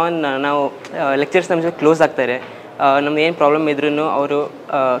ಟೈಮ್ ಗೋಸ್ ಆನ್ ನಾವು ಲೆಕ್ಚರ್ಸ್ ನಮ್ಮ ಜೊತೆ ಕ್ಲೋಸ್ ಆಗ್ತಾರೆ. ನಮ್ದು ಏನು ಪ್ರಾಬ್ಲಮ್ ಇದ್ರೂ ಅವರು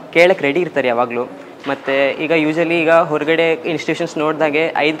ಕೇಳಕ್ಕೆ ರೆಡಿ ಇರ್ತಾರೆ ಯಾವಾಗಲೂ. ಮತ್ತು ಈಗ ಯೂಶಲಿ ಈಗ ಹೊರಗಡೆ ಇನ್ಸ್ಟಿಟ್ಯೂಷನ್ಸ್ ನೋಡಿದಾಗೆ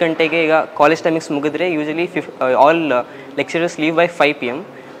 5 ಗಂಟೆಗೆ ಈಗ college timings ಮುಗಿದ್ರೆ usually all lecturers leave by 5 PM.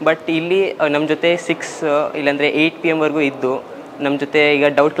 But ಇಲ್ಲಿ ನಮ್ಮ ಜೊತೆ 6 ಇಲ್ಲಾಂದರೆ 8 PM ವರೆಗೂ ಇದ್ದು ನಮ್ಮ ಜೊತೆ ಈಗ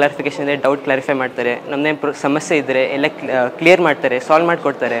ಡೌಟ್ ಕ್ಲಾರಿಫಿಕೇಷನ್ ಇದ್ದರೆ ಡೌಟ್ ಕ್ಲಾರಿಫೈ ಮಾಡ್ತಾರೆ. ನಮ್ಮದೇನು ಸಮಸ್ಯೆ ಇದ್ದರೆ ಎಲ್ಲ ಕ್ಲಿಯರ್ ಮಾಡ್ತಾರೆ, ಸಾಲ್ವ್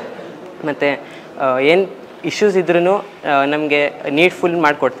ಮಾಡಿಕೊಡ್ತಾರೆ. ಮತ್ತು ಏನು ಇಶ್ಯೂಸ್ ಇದ್ರೂ ನಮಗೆ ನೀಡ್ಫುಲ್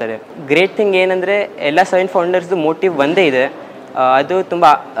ಮಾಡಿಕೊಡ್ತಾರೆ. ಗ್ರೇಟ್ ಥಿಂಗ್ ಏನಂದರೆ ಎಲ್ಲ 7 ಫೌಂಡರ್ಸ್ದು ಮೋಟಿವ್ ಒಂದೇ ಇದೆ. ಅದು ತುಂಬ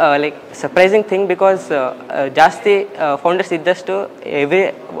ಲೈಕ್ ಸರ್ಪ್ರೈಸಿಂಗ್ ಥಿಂಗ್. ಬಿಕಾಸ್ ಜಾಸ್ತಿ ಫೌಂಡರ್ಸ್ ಇದ್ದಷ್ಟು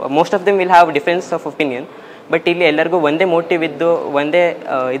most of them will have difference of opinion. But ಇಲ್ಲಿ ಎಲ್ಲರಿಗೂ ಒಂದೇ ಮೋಟಿವ್ ಇದ್ದು ಒಂದೇ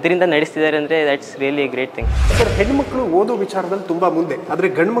ಇದರಿಂದ ನಡೆಸ್ತಿದ್ದಾರೆ ಅಂದರೆ that's really great thing. Sir, ಹೆಣ್ಮಕ್ಳು ಓದೋ ವಿಚಾರದಲ್ಲಿ ತುಂಬ ಮುಂದೆ, ಆದರೆ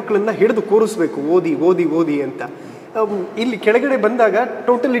ಗಂಡು ಮಕ್ಕಳನ್ನ ಹಿಡಿದು ಕೂರಿಸ್ಬೇಕು, ಓದಿ ಓದಿ ಓದಿ ಅಂತ. ಇಲ್ಲಿ ಕೆಳಗಡೆ ಬಂದಾಗ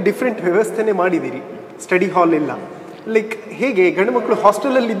ಟೋಟಲಿ ಡಿಫ್ರೆಂಟ್ ವ್ಯವಸ್ಥೆನೇ ಮಾಡಿದ್ದೀರಿ. ಸ್ಟಡಿ ಹಾಲ್ ಇಲ್ಲ. ಲೈಕ್ ಹೇಗೆ ಗಂಡು ಮಕ್ಕಳು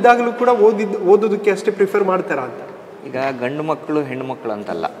ಹಾಸ್ಟೆಲಲ್ಲಿ ಇದ್ದಾಗಲೂ ಕೂಡ ಓದೋದಕ್ಕೆ ಅಷ್ಟೇ ಪ್ರಿಫರ್ ಮಾಡ್ತಾರಾ ಅಂತ? ಈಗ ಗಂಡು ಮಕ್ಕಳು ಹೆಣ್ಣು ಮಕ್ಕಳು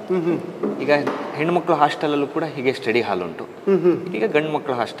ಅಂತಲ್ಲ. ಈಗ ಹೆಣ್ಣು ಮಕ್ಕಳು ಹಾಸ್ಟೆಲಲ್ಲೂ ಕೂಡ ಹೀಗೆ ಸ್ಟಡಿ ಹಾಲ್ ಉಂಟು. ಈಗ ಗಂಡು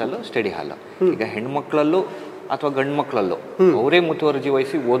ಮಕ್ಕಳು ಹಾಸ್ಟೆಲ್ ಸ್ಟಡಿ ಹಾಲ್. ಈಗ ಹೆಣ್ಣು ಮಕ್ಕಳಲ್ಲೂ ಅಥವಾ ಗಂಡು ಮಕ್ಕಳಲ್ಲೂ ಅವರೇ ಮುತುವರ್ಜಿ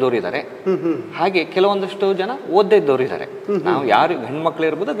ವಹಿಸಿ ಓದೋರಿದ್ದಾರೆ. ಹಾಗೆ ಕೆಲವೊಂದಷ್ಟು ಜನ ಓದದೇ ಇದ್ದವ್ರು ಇದ್ದಾರೆ. ನಾವು ಯಾರು ಗಂಡು ಮಕ್ಕಳು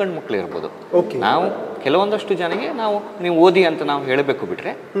ಇರ್ಬೋದು, ಗಂಡು ಮಕ್ಕಳು ಇರ್ಬೋದು. ನಾವು ಕೆಲವೊಂದಷ್ಟು ಜನಗೆ ನಾವು ನೀವು ಓದಿ ಅಂತ ನಾವು ಹೇಳಬೇಕು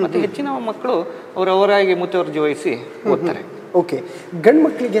ಬಿಟ್ರೆ, ಮತ್ತೆ ಹೆಚ್ಚಿನ ಮಕ್ಕಳು ಅವರವರಾಗಿ ಮುತುವರ್ಜಿ ವಹಿಸಿ ಓದ್ತಾರೆ. ಓಕೆ, ಗಂಡು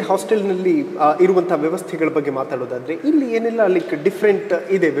ಮಕ್ಕಳಿಗೆ ಹಾಸ್ಟೆಲ್ನಲ್ಲಿ ಇರುವಂಥ ವ್ಯವಸ್ಥೆಗಳ ಬಗ್ಗೆ ಮಾತಾಡೋದಾದರೆ ಇಲ್ಲಿ ಏನೆಲ್ಲ ಲೈಕ್ ಡಿಫ್ರೆಂಟ್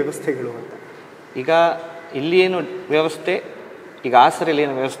ಇದೆ ವ್ಯವಸ್ಥೆಗಳು ಅಂತ? ಈಗ ಇಲ್ಲಿ ಏನು ವ್ಯವಸ್ಥೆ, ಈಗ ಆಸರೆಯಲ್ಲಿ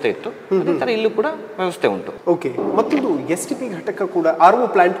ಏನು ವ್ಯವಸ್ಥೆ ಇತ್ತು ಅದೇ ಥರ ಇಲ್ಲೂ ಕೂಡ ವ್ಯವಸ್ಥೆ ಉಂಟು. ಓಕೆ, ಮತ್ತೊಂದು STP ಘಟಕ ಕೂಡ, RO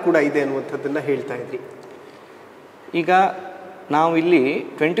ಪ್ಲಾಂಟ್ ಕೂಡ ಇದೆ ಅನ್ನುವಂಥದ್ದನ್ನು ಹೇಳ್ತಾ ಇದ್ರಿ. ಈಗ ನಾವು ಇಲ್ಲಿ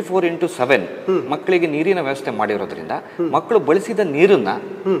 24/7 ಮಕ್ಕಳಿಗೆ ನೀರಿನ ವ್ಯವಸ್ಥೆ ಮಾಡಿರೋದ್ರಿಂದ ಮಕ್ಕಳು ಬಳಸಿದ ನೀರನ್ನ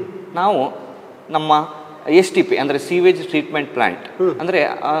ನಾವು ನಮ್ಮ STP ಅಂದರೆ ಸೀವೇಜ್ ಟ್ರೀಟ್ಮೆಂಟ್ ಪ್ಲಾಂಟ್ ಅಂದರೆ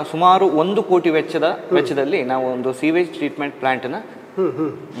ಸುಮಾರು 1 ಕೋಟಿ ವೆಚ್ಚದಲ್ಲಿ ನಾವು ಒಂದು ಸೀವೇಜ್ ಟ್ರೀಟ್ಮೆಂಟ್ ಪ್ಲಾಂಟನ್ನು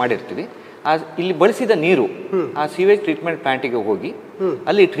ಮಾಡಿರ್ತೀವಿ. ಇಲ್ಲಿ ಬಳಸಿದ ನೀರು ಆ ಸೀವೇಜ್ ಟ್ರೀಟ್ಮೆಂಟ್ ಪ್ಲಾಂಟಿಗೆ ಹೋಗಿ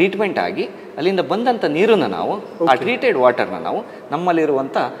ಅಲ್ಲಿ ಟ್ರೀಟ್ಮೆಂಟ್ ಆಗಿ ಅಲ್ಲಿಂದ ಬಂದಂಥ ನೀರನ್ನು ನಾವು ಆ ಟ್ರೀಟೆಡ್ ವಾಟರ್ನ ನಾವು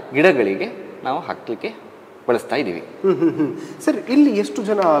ನಮ್ಮಲ್ಲಿರುವಂಥ ಗಿಡಗಳಿಗೆ ನಾವು ಹಾಕಲಿಕ್ಕೆ ಬಳಸ್ತಾ ಇದ್ದೀವಿ. ಸರ್, ಇಲ್ಲಿ ಎಷ್ಟು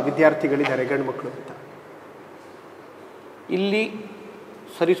ಜನ ವಿದ್ಯಾರ್ಥಿಗಳಿದ್ದಾರೆ ಗಂಡು ಮಕ್ಕಳು ಅಂತ? ಇಲ್ಲಿ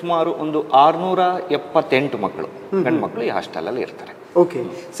ಸರಿಸುಮಾರು ಒಂದು 678 ಮಕ್ಕಳು ಗಂಡು ಮಕ್ಕಳು ಈ ಹಾಸ್ಟೆಲಲ್ಲಿ ಇರ್ತಾರೆ. ಓಕೆ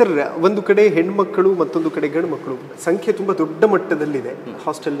ಸರ್, ಒಂದು ಕಡೆ ಹೆಣ್ಮಕ್ಕಳು ಮತ್ತೊಂದು ಕಡೆ ಗಂಡು ಮಕ್ಕಳು ಸಂಖ್ಯೆ ತುಂಬ ದೊಡ್ಡ ಮಟ್ಟದಲ್ಲಿದೆ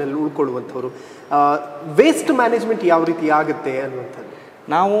ಹಾಸ್ಟೆಲ್ನಲ್ಲಿ ಉಳ್ಕೊಳ್ಳುವಂಥವ್ರು. ವೇಸ್ಟ್ ಮ್ಯಾನೇಜ್ಮೆಂಟ್ ಯಾವ ರೀತಿ ಆಗುತ್ತೆ ಅನ್ನುವಂಥದ್ದು?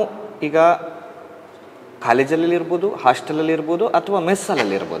 ನಾವು ಈಗ ಕಾಲೇಜಲ್ಲಿ ಇರ್ಬೋದು, ಹಾಸ್ಟೆಲಲ್ಲಿ ಇರ್ಬೋದು ಅಥವಾ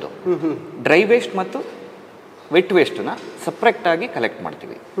ಮೆಸ್ಸಲ್ಲಿ ಇರ್ಬೋದು, ಡ್ರೈ ವೇಸ್ಟ್ ಮತ್ತು ವೆಟ್ ವೇಸ್ಟನ್ನ ಸಪ್ರೇಟಾಗಿ ಕಲೆಕ್ಟ್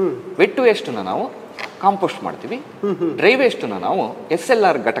ಮಾಡ್ತೀವಿ. ವೆಟ್ ವೇಸ್ಟನ್ನ ನಾವು ಕಾಂಪೋಸ್ಟ್ ಮಾಡ್ತೀವಿ. ಡ್ರೈ ವೇಸ್ಟನ್ನ ನಾವು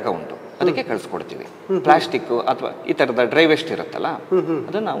SLR ಘಟಕ ಉಂಟು, ಅದಕ್ಕೆ ಕಳಿಸ್ಕೊಡ್ತೀವಿ. ಪ್ಲಾಸ್ಟಿಕ್ ಅಥವಾ ಈ ಥರದ ಡ್ರೈ ವೇಸ್ಟ್ ಇರುತ್ತಲ್ಲ,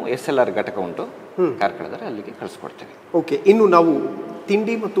 ಅದನ್ನು ನಾವು SLR ಘಟಕ ಉಂಟು ಕಾರ್ಕಳದಲ್ಲಿ, ಅಲ್ಲಿಗೆ ಕಳಿಸ್ಕೊಡ್ತೀವಿ. ಓಕೆ, ಇನ್ನು ನಾವು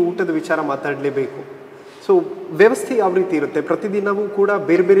ತಿಂಡಿ ಮತ್ತು ಊಟದ ವಿಚಾರ ಮಾತಾಡಲೇಬೇಕು. ಸೊ ವ್ಯವಸ್ಥೆ ಯಾವ ರೀತಿ ಇರುತ್ತೆ? ಪ್ರತಿದಿನವೂ ಕೂಡ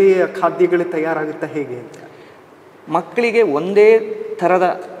ಬೇರೆ ಬೇರೆ ಖಾದ್ಯಗಳೇ ತಯಾರಾಗುತ್ತಾ ಹೇಗೆ ಅಂತ? ಮಕ್ಕಳಿಗೆ ಒಂದೇ ಥರದ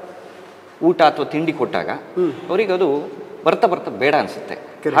ಊಟ ಅಥವಾ ತಿಂಡಿ ಕೊಟ್ಟಾಗ ಅವರಿಗೆ ಅದು ಬರ್ತಾ ಬೇಡ ಅನಿಸುತ್ತೆ.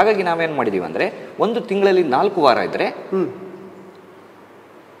 ಹಾಗಾಗಿ ನಾವೇನು ಮಾಡಿದೀವಿ ಅಂದರೆ, ಒಂದು ತಿಂಗಳಲ್ಲಿ 4 ವಾರ ಇದ್ದರೆ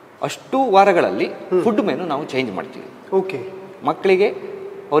ಅಷ್ಟು ವಾರಗಳಲ್ಲಿ ಫುಡ್ ಮೆನು ನಾವು ಚೇಂಜ್ ಮಾಡ್ತೀವಿ. ಓಕೆ, ಮಕ್ಕಳಿಗೆ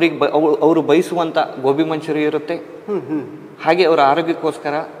ಅವರು ಬಯಸುವಂಥ ಗೋಬಿ ಮಂಚೂರಿ ಇರುತ್ತೆ, ಹಾಗೆ ಅವರ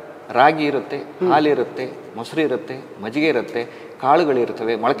ಆರೋಗ್ಯಕ್ಕೋಸ್ಕರ ರಾಗಿ ಇರುತ್ತೆ, ಹಾಲಿರುತ್ತೆ, ಮೊಸರು ಇರುತ್ತೆ, ಮಜ್ಜಿಗೆ ಇರುತ್ತೆ,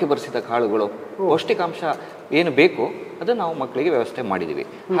 ಕಾಳುಗಳಿರ್ತವೆ, ಮೊಳಕೆ ಬರಿಸಿದ ಕಾಳುಗಳು, ಪೌಷ್ಟಿಕಾಂಶ ಏನು ಬೇಕು ಅದು ನಾವು ಮಕ್ಕಳಿಗೆ ವ್ಯವಸ್ಥೆ ಮಾಡಿದ್ದೀವಿ.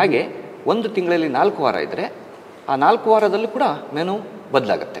 ಹಾಗೆ ಒಂದು ತಿಂಗಳಲ್ಲಿ 4 ವಾರ ಇದ್ದರೆ ಆ 4 ವಾರದಲ್ಲೂ ಕೂಡ ಮೆನು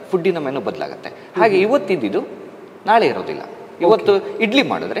ಬದಲಾಗುತ್ತೆ, ಫುಡ್ಡಿನ ಮೆನು ಬದಲಾಗುತ್ತೆ. ಹಾಗೆ ಇವತ್ತಿದ್ದು ನಾಳೆ ಇರೋದಿಲ್ಲ. ಇವತ್ತು ಇಡ್ಲಿ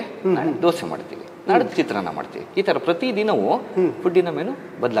ಮಾಡಿದ್ರೆ ನಾಳೆ ದೋಸೆ ಮಾಡ್ತೀವಿ, ನಾಳೆ ಚಿತ್ರಾನ್ನ ಮಾಡ್ತೀವಿ. ಈ ಥರ ಪ್ರತಿದಿನವೂ ಫುಡ್ಡಿನ ಮೆನು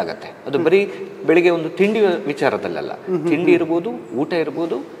ಬದಲಾಗತ್ತೆ. ಅದು ಬರೀ ಬೆಳಿಗ್ಗೆ ಒಂದು ತಿಂಡಿ ವಿಚಾರದಲ್ಲ, ತಿಂಡಿ ಇರ್ಬೋದು, ಊಟ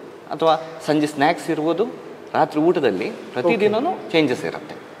ಇರ್ಬೋದು, ಅಥವಾ ಸಂಜೆ ಸ್ನ್ಯಾಕ್ಸ್ ಇರ್ಬೋದು, ರಾತ್ರಿ ಊಟದಲ್ಲಿ ಪ್ರತಿದಿನವೂ ಚೇಂಜಸ್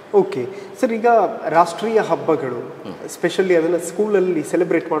ಇರುತ್ತೆ. ಓಕೆ ಸರ್, ಈಗ ರಾಷ್ಟ್ರೀಯ ಹಬ್ಬಗಳು ಸ್ಪೆಷಲಿ ಅದನ್ನು ಸ್ಕೂಲಲ್ಲಿ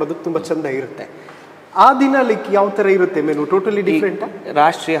ಸೆಲೆಬ್ರೇಟ್ ಮಾಡೋದು ತುಂಬ ಚೆಂದ ಇರುತ್ತೆ. ಆ ದಿನ ಲೈಕ್ ಯಾವ ಥರ ಇರುತ್ತೆ ಮೆನು? Totally different.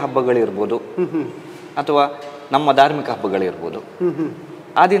 ರಾಷ್ಟ್ರೀಯ ಹಬ್ಬಗಳಿರ್ಬೋದು ಅಥವಾ ನಮ್ಮ ಧಾರ್ಮಿಕ ಹಬ್ಬಗಳಿರ್ಬೋದು,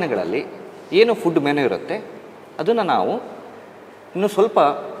 ಆ ದಿನಗಳಲ್ಲಿ ಏನು ಫುಡ್ ಮೆನು ಇರುತ್ತೆ ಅದನ್ನು ನಾವು ಇನ್ನೂ ಸ್ವಲ್ಪ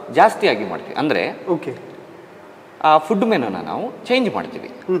ಜಾಸ್ತಿಯಾಗಿ ಮಾಡ್ತೀವಿ. ಅಂದರೆ ಓಕೆ, ಆ ಫುಡ್ ಮೆನುನ ನಾವು ಚೇಂಜ್ ಮಾಡ್ತೀವಿ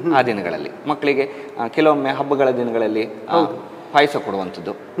ಆ ದಿನಗಳಲ್ಲಿ. ಮಕ್ಕಳಿಗೆ ಕೆಲವೊಮ್ಮೆ ಹಬ್ಬಗಳ ದಿನಗಳಲ್ಲಿ ಪಾಯಸ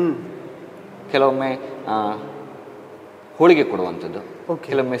ಕೊಡುವಂಥದ್ದು, ಕೆಲವೊಮ್ಮೆ ಹೋಳಿಗೆ ಕೊಡುವಂಥದ್ದು,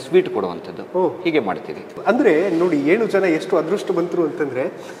 ಕೆಲವೊಮ್ಮೆ ಸ್ವೀಟ್ ಕೊಡುವಂಥದ್ದು, ಹೀಗೆ ಮಾಡ್ತೀವಿ. ಅಂದರೆ ನೋಡಿ 7 ಜನ ಎಷ್ಟು ಅದೃಷ್ಟವಂತರು ಅಂತಂದರೆ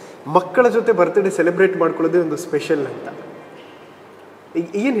ಮಕ್ಕಳ ಜೊತೆ ಬರ್ತ್ಡೇ ಸೆಲೆಬ್ರೇಟ್ ಮಾಡ್ಕೊಳ್ಳೋದೇ ಒಂದು ಸ್ಪೆಷಲ್ ಅಂತ.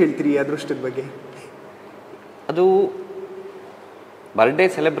 ಏನು ಹೇಳ್ತೀರಿ ಈ ಅದೃಷ್ಟದ ಬಗ್ಗೆ? ಅದು ಬರ್ಡೇ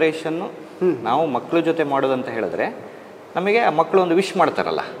ಸೆಲೆಬ್ರೇಷನ್ನು ನಾವು ಮಕ್ಕಳ ಜೊತೆ ಮಾಡೋದಂತ ಹೇಳಿದ್ರೆ ನಮಗೆ ಆ ಮಕ್ಕಳು ಒಂದು ವಿಶ್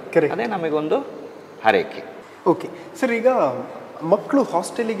ಮಾಡ್ತಾರಲ್ಲ, ಅದೇ ನಮಗೊಂದು ಹಾರೈಕೆ. ಓಕೆ ಸರ್, ಈಗ ಮಕ್ಕಳು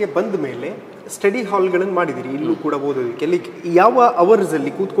ಹಾಸ್ಟೆಲಿಗೆ ಬಂದ ಮೇಲೆ ಸ್ಟಡಿ ಹಾಲ್ಗಳನ್ನು ಮಾಡಿದಿರಿ, ಇಲ್ಲೂ ಕೂಡ ಓದೋದಕ್ಕೆ. ಅಲ್ಲಿ ಯಾವ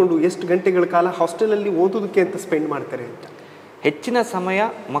ಅವರ್ಸಲ್ಲಿ ಕೂತ್ಕೊಂಡು ಎಷ್ಟು ಗಂಟೆಗಳ ಕಾಲ ಹಾಸ್ಟೆಲಲ್ಲಿ ಓದೋದಕ್ಕೆ ಅಂತ ಸ್ಪೆಂಡ್ ಮಾಡ್ತಾರೆ ಅಂತ? ಹೆಚ್ಚಿನ ಸಮಯ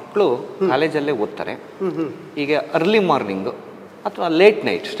ಮಕ್ಕಳು ಕಾಲೇಜಲ್ಲೇ ಓದ್ತಾರೆ. ಈಗ ಅರ್ಲಿ ಮಾರ್ನಿಂಗು ಅಥವಾ ಲೇಟ್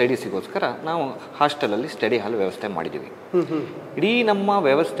ನೈಟ್ ಸ್ಟಡೀಸಿಗೋಸ್ಕರ ನಾವು ಹಾಸ್ಟೆಲಲ್ಲಿ ಸ್ಟಡಿ ಹಾಲ್ ವ್ಯವಸ್ಥೆ ಮಾಡಿದ್ದೀವಿ. ಇಡೀ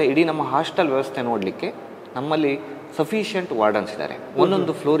ನಮ್ಮ ಹಾಸ್ಟೆಲ್ ವ್ಯವಸ್ಥೆ ನೋಡಲಿಕ್ಕೆ ನಮ್ಮಲ್ಲಿ ಸಫಿಷಿಯೆಂಟ್ ವಾರ್ಡನ್ಸ್ ಇದ್ದಾರೆ.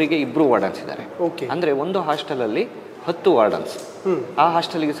 ಒಂದೊಂದು ಫ್ಲೋರಿಗೆ 2 ವಾರ್ಡನ್ಸ್ ಇದ್ದಾರೆ. ಅಂದರೆ ಒಂದು ಹಾಸ್ಟೆಲಲ್ಲಿ 10 ವಾರ್ಡನ್ಸ್. ಆ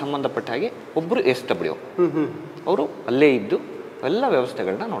ಹಾಸ್ಟೆಲ್ಗೆ ಸಂಬಂಧಪಟ್ಟ ಹಾಗೆ ಒಬ್ಬರು SW, ಅವರು ಅಲ್ಲೇ ಇದ್ದು ಎಲ್ಲ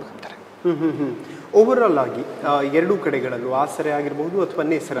ವ್ಯವಸ್ಥೆಗಳನ್ನ ನೋಡ್ಕೊತಾರೆ. ಓವರಾಲ್ ಆಗಿ 2 ಕಡೆಗಳಲ್ಲೂ ಆಸರೆ ಆಗಿರಬಹುದು ಅಥವಾ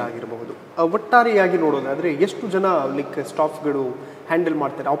ನೇಸರ ಆಗಿರಬಹುದು, ಒಟ್ಟಾರೆಯಾಗಿ ನೋಡೋದಾದರೆ ಎಷ್ಟು ಜನ ಲೈಕ್ ಸ್ಟಾಫ್ಗಳು ಹ್ಯಾಂಡಲ್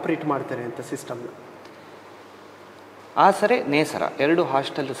ಮಾಡ್ತಾರೆ, ಆಪರೇಟ್ ಮಾಡ್ತಾರೆ ಅಂತ ಸಿಸ್ಟಮ್ನ? ಆಸರೆ ನೇಸರ 2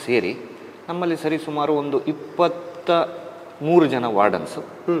 ಹಾಸ್ಟೆಲ್ ಸೇರಿ ನಮ್ಮಲ್ಲಿ ಸರಿಸುಮಾರು ಒಂದು 23 ಜನ ವಾರ್ಡನ್ಸು,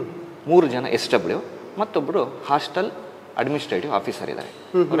 3 ಜನ SW, ಮತ್ತೊಬ್ಬರು ಹಾಸ್ಟೆಲ್ ಅಡ್ಮಿನಿಸ್ಟ್ರೇಟಿವ್ ಆಫೀಸರ್ ಇದ್ದಾರೆ.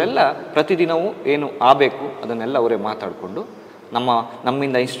 ಅವರೆಲ್ಲ ಪ್ರತಿದಿನವೂ ಏನು ಆಗಬೇಕು ಅದನ್ನೆಲ್ಲ ಅವರೇ ಮಾತಾಡಿಕೊಂಡು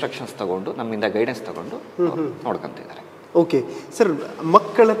ನಮ್ಮಿಂದ ಇನ್ಸ್ಟ್ರಕ್ಷನ್ಸ್ ತಗೊಂಡು, ನಮ್ಮಿಂದ ಗೈಡೆನ್ಸ್ ತಗೊಂಡು ನೋಡ್ಕೊಂತಿದ್ದಾರೆ. ಓಕೆ ಸರ್,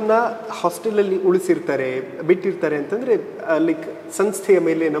 ಮಕ್ಕಳನ್ನ ಹಾಸ್ಟೆಲಲ್ಲಿ ಉಳಿಸಿರ್ತಾರೆ, ಬಿಟ್ಟಿರ್ತಾರೆ ಅಂತಂದರೆ ಲೈಕ್ ಸಂಸ್ಥೆಯ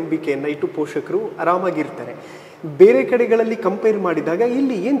ಮೇಲೆ ನಂಬಿಕೆಯನ್ನು ಇಟ್ಟು ಪೋಷಕರು ಆರಾಮಾಗಿರ್ತಾರೆ. ಬೇರೆ ಕಡೆಗಳಲ್ಲಿ ಕಂಪೇರ್ ಮಾಡಿದಾಗ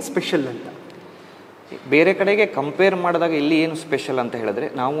ಇಲ್ಲಿ ಏನು ಸ್ಪೆಷಲ್ ಅಂತ? ಬೇರೆ ಕಡೆಗೆ ಕಂಪೇರ್ ಮಾಡಿದಾಗ ಇಲ್ಲಿ ಏನು ಸ್ಪೆಷಲ್ ಅಂತ ಹೇಳಿದ್ರೆ,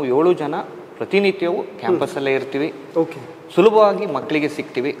 ನಾವು 7 ಜನ ಪ್ರತಿನಿತ್ಯವೂ ಕ್ಯಾಂಪಸ್ಸಲ್ಲೇ ಇರ್ತೀವಿ. ಓಕೆ, ಸುಲಭವಾಗಿ ಮಕ್ಕಳಿಗೆ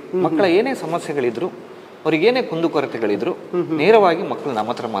ಸಿಗ್ತೀವಿ. ಮಕ್ಕಳ ಏನೇ ಸಮಸ್ಯೆಗಳಿದ್ರು, ಅವ್ರಿಗೇನೇ ಕುಂದುಕೊರತೆಗಳಿದ್ರು ನೇರವಾಗಿ ಮಕ್ಕಳು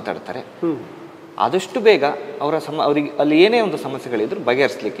ನಮ್ಮ ಹತ್ರ ಮಾತಾಡ್ತಾರೆ. ಆದಷ್ಟು ಬೇಗ ಅವ್ರಿಗೆ ಅಲ್ಲಿ ಏನೇ ಒಂದು ಸಮಸ್ಯೆಗಳಿದ್ರು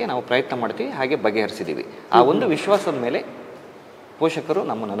ಬಗೆಹರಿಸಲಿಕ್ಕೆ ನಾವು ಪ್ರಯತ್ನ ಮಾಡ್ತೀವಿ. ಹಾಗೆ ಬಗೆಹರಿಸಿದ್ದೀವಿ. ಆ ಒಂದು ವಿಶ್ವಾಸದ ಮೇಲೆ ಪೋಷಕರು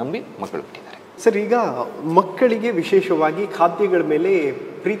ನಮ್ಮನ್ನು ನಂಬಿ ಮಕ್ಕಳು ಬಿಟ್ಟಿದ್ದಾರೆ. ಸರ್, ಈಗ ಮಕ್ಕಳಿಗೆ ವಿಶೇಷವಾಗಿ ಖಾದ್ಯಗಳ ಮೇಲೆ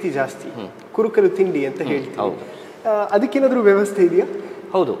ಪ್ರೀತಿ ಜಾಸ್ತಿ, ಕುರುಕಲು ತಿಂಡಿ ಅಂತ ಹೇಳ್ತೀವಿ. ಹೌದು, ಅದಕ್ಕೇನಾದರೂ ವ್ಯವಸ್ಥೆ ಇದೆಯಾ?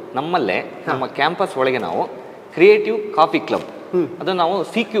 ಹೌದು, ನಮ್ಮಲ್ಲೇ ನಮ್ಮ ಕ್ಯಾಂಪಸ್ ಒಳಗೆ ನಾವು ಕ್ರಿಯೇಟಿವ್ ಕಾಫಿ ಕ್ಲಬ್, ಅದನ್ನು ನಾವು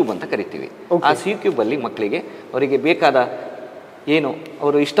C-ಕ್ಯೂಬ್ ಅಂತ ಕರಿತೀವಿ. ಆ C-ಕ್ಯೂಬ್ ಅಲ್ಲಿ ಮಕ್ಕಳಿಗೆ ಅವರಿಗೆ ಬೇಕಾದ ಏನು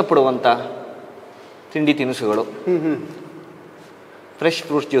ಅವರು ಇಷ್ಟಪಡುವಂಥ ತಿಂಡಿ ತಿನಿಸುಗಳು, ಫ್ರೆಶ್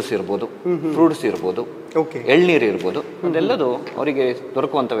ಫ್ರೂಟ್ಸ್ ಜ್ಯೂಸ್ ಇರ್ಬೋದು, ಫ್ರೂಟ್ಸ್ ಇರ್ಬೋದು, ಎಳ್ನೀರು ಇರ್ಬೋದು, ಅದೆಲ್ಲದು ಅವರಿಗೆ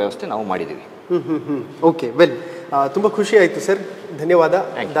ದೊರಕುವಂಥ ವ್ಯವಸ್ಥೆ ನಾವು ಮಾಡಿದ್ದೀವಿ. ಓಕೆ, ವೆಲ್, ತುಂಬ ಖುಷಿ ಆಯಿತು ಸರ್. ಧನ್ಯವಾದ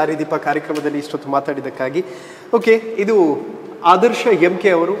ದಾರಿದೀಪ ಕಾರ್ಯಕ್ರಮದಲ್ಲಿ ಇಷ್ಟೊತ್ತು ಮಾತಾಡಿದ್ದಕ್ಕಾಗಿ. ಓಕೆ, ಇದು ಆದರ್ಶ MK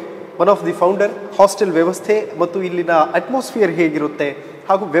ಅವರು, one of the founder. Hostel ವ್ಯವಸ್ಥೆ ಮತ್ತು ಇಲ್ಲಿನ ಅಟ್ಮಾಸ್ಫಿಯರ್ ಹೇಗಿರುತ್ತೆ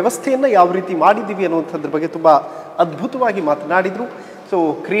ಹಾಗೂ ವ್ಯವಸ್ಥೆಯನ್ನು ಯಾವ ರೀತಿ ಮಾಡಿದ್ದೀವಿ ಅನ್ನುವಂಥದ್ರ ಬಗ್ಗೆ ತುಂಬ ಅದ್ಭುತವಾಗಿ ಮಾತನಾಡಿದರು. ಸೊ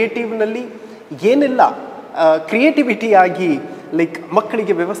ಕ್ರಿಯೇಟಿವ್ನಲ್ಲಿ ಏನೆಲ್ಲ ಕ್ರಿಯೇಟಿವಿಟಿಯಾಗಿ ಲೈಕ್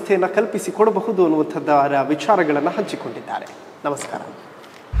ಮಕ್ಕಳಿಗೆ ವ್ಯವಸ್ಥೆಯನ್ನು ಕಲ್ಪಿಸಿ ಕೊಡಬಹುದು ಅನ್ನುವಂಥದ್ದರ ವಿಚಾರಗಳನ್ನು ಹಂಚಿಕೊಂಡಿದ್ದಾರೆ. ನಮಸ್ಕಾರ.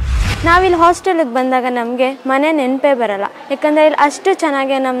 ನಾವಿಲ್ಲಿ ಹಾಸ್ಟೆಲಿಗೆ ಬಂದಾಗ ನಮಗೆ ಮನೆ ನೆನಪೇ ಬರಲ್ಲ, ಯಾಕಂದರೆ ಇಲ್ಲಿ ಅಷ್ಟು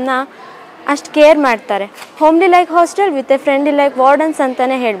ಚೆನ್ನಾಗಿ ನಮ್ಮನ್ನ ಅಷ್ಟು ಕೇರ್ ಮಾಡ್ತಾರೆ. Homely like hostel with A friendly like wardens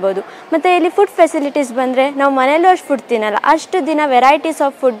ಅಂತಲೇ ಹೇಳ್ಬೋದು. ಮತ್ತು ಇಲ್ಲಿ ಫುಡ್ ಫೆಸಿಲಿಟೀಸ್ ಬಂದರೆ ನಾವು ಮನೇಲೂ ಅಷ್ಟು ಫುಡ್ ತಿನ್ನಲ್ಲ, ಅಷ್ಟು ದಿನ ವೆರೈಟೀಸ್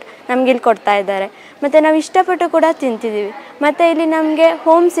ಆಫ್ ಫುಡ್ ನಮ್ಗೆ ಇಲ್ಲಿ ಕೊಡ್ತಾ ಇದ್ದಾರೆ. ಮತ್ತು ನಾವು ಇಷ್ಟಪಟ್ಟು ಕೂಡ ತಿಂತಿದ್ದೀವಿ. ಮತ್ತು ಇಲ್ಲಿ ನಮಗೆ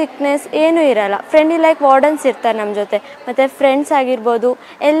ಹೋಮ್ ಸಿಕ್ನೆಸ್ ಏನೂ ಇರಲ್ಲ. ಫ್ರೆಂಡ್ಲಿ ಲೈಕ್ ವಾರ್ಡನ್ಸ್ ಇರ್ತಾರೆ ನಮ್ಮ ಜೊತೆ, ಮತ್ತು ಫ್ರೆಂಡ್ಸ್ ಆಗಿರ್ಬೋದು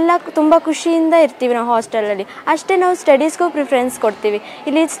ಎಲ್ಲ ತುಂಬ ಖುಷಿಯಿಂದ ಇರ್ತೀವಿ ನಾವು ಹಾಸ್ಟೆಲಲ್ಲಿ. ಅಷ್ಟೇ ನಾವು ಸ್ಟಡೀಸ್ಗೂ ಪ್ರಿಫರೆನ್ಸ್ ಕೊಡ್ತೀವಿ.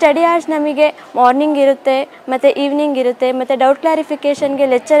 ಇಲ್ಲಿ ಸ್ಟಡಿ ಅವರ್ಸ್ ನಮಗೆ ಮಾರ್ನಿಂಗ್ ಇರುತ್ತೆ ಮತ್ತು ಈವ್ನಿಂಗ್ ಇರುತ್ತೆ, ಮತ್ತು ಡೌಟ್ ಕ್ಲಾರಿಫಿಕೇಷನ್ಗೆ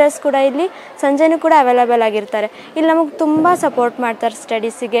ಲೆಕ್ಚರರ್ಸ್ ಕೂಡ ಇಲ್ಲಿ ಸಂಜೆನೂ ಕೂಡ ಅವೈಲೇಬಲ್ ಆಗಿರ್ತಾರೆ. ಇಲ್ಲಿ ನಮಗೆ ತುಂಬ ಸಪೋರ್ಟ್ ಮಾಡ್ತಾರೆ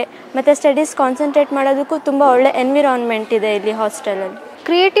ಸ್ಟಡೀಸಿಗೆ, ಮತ್ತು ಸ್ಟಡೀಸ್ ಕಾನ್ಸಂಟ್ರೇಟ್ ಮಾಡೋದಕ್ಕೂ ತುಂಬ ಒಳ್ಳೆ ಎನ್ವಿರಾನ್ಮೆಂಟ್ ಇದೆ ಇಲ್ಲಿ ಹಾಸ್ಟೆಲಲ್ಲಿ.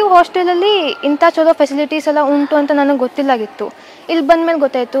 ಕ್ರಿಯೇಟಿವ್ ಹಾಸ್ಟೆಲಲ್ಲಿ ಇಂಥ ಚಲೋ ಫೆಸಿಲಿಟೀಸ್ ಎಲ್ಲ ಉಂಟು ಅಂತ ನನಗೆ ಗೊತ್ತಿಲ್ಲಾಗಿತ್ತು. ಇಲ್ಲಿ ಬಂದಮೇಲೆ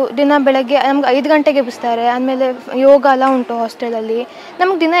ಗೊತ್ತಾಯಿತು. ದಿನ ಬೆಳಗ್ಗೆ ನಮ್ಗೆ 5 ಗಂಟೆಗೆ ಎಬ್ಬಿಸ್ತಾರೆ. ಆಮೇಲೆ ಯೋಗ ಎಲ್ಲ ಉಂಟು ಹಾಸ್ಟೆಲಲ್ಲಿ.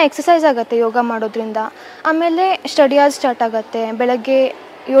 ನಮ್ಗೆ ದಿನ ಎಕ್ಸಸೈಸ್ ಆಗುತ್ತೆ ಯೋಗ ಮಾಡೋದ್ರಿಂದ. ಆಮೇಲೆ ಸ್ಟಡಿ ಅವರ್ಸ್ ಸ್ಟಾರ್ಟ್ ಆಗುತ್ತೆ ಬೆಳಗ್ಗೆ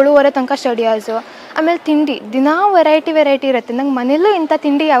 7:30 ತನಕ ಸ್ಟಡಿ ಅವರ್ಸು. ಆಮೇಲೆ ತಿಂಡಿ ದಿನ ವೆರೈಟಿ ಇರುತ್ತೆ. ನಂಗೆ ಮನೇಲೂ ಇಂಥ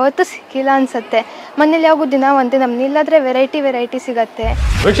ತಿಂಡಿ ಯಾವತ್ತೂ ಸಿಕ್ಕಿಲ್ಲ ಅನಿಸುತ್ತೆ. ಮನೇಲಿ ಯಾವಾಗೂ ದಿನ ಒಂದೇ ನಮ್ಗೆ ಇಲ್ಲಾದರೆ ವೆರೈಟಿ ಸಿಗುತ್ತೆ.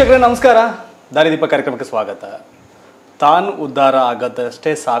 ವೀಕ್ಷಕರೇ ನಮಸ್ಕಾರ, ದಾರಿದೀಪ ಕಾರ್ಯಕ್ರಮಕ್ಕೆ ಸ್ವಾಗತ. ತಾನು ಉದ್ಧಾರ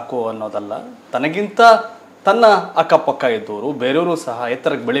ಆಗೋದಷ್ಟೇ ಸಾಕು ಅನ್ನೋದಲ್ಲ, ತನಗಿಂತ ತನ್ನ ಅಕ್ಕಪಕ್ಕ ಇದ್ದವರು ಬೇರೆಯವರು ಸಹ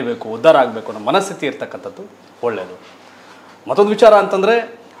ಎತ್ತರಕ್ಕೆ ಬೆಳಿಬೇಕು, ಉದ್ಧಾರ ಆಗಬೇಕು ಅನ್ನೋ ಮನಸ್ಥಿತಿ ಇರ್ತಕ್ಕಂಥದ್ದು ಒಳ್ಳೆಯದು. ಮತ್ತೊಂದು ವಿಚಾರ ಅಂತಂದರೆ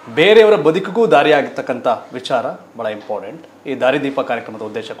ಬೇರೆಯವರ ಬದುಕಿಗೂ ದಾರಿ ಆಗಿರ್ತಕ್ಕಂಥ ವಿಚಾರ ಭಾಳ ಇಂಪಾರ್ಟೆಂಟ್. ಈ ದಾರಿದೀಪ ಕಾರ್ಯಕ್ರಮದ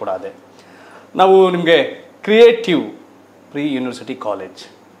ಉದ್ದೇಶ ಕೂಡ ಅದೇ. ನಾವು ನಿಮಗೆ ಕ್ರಿಯೇಟಿವ್ ಪ್ರೀ ಯೂನಿವರ್ಸಿಟಿ ಕಾಲೇಜ್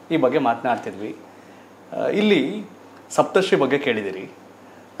ಈ ಬಗ್ಗೆ ಮಾತನಾಡ್ತಿದ್ವಿ. ಇಲ್ಲಿ ಸಪ್ತಶ್ರೀ ಬಗ್ಗೆ ಕೇಳಿದಿರಿ,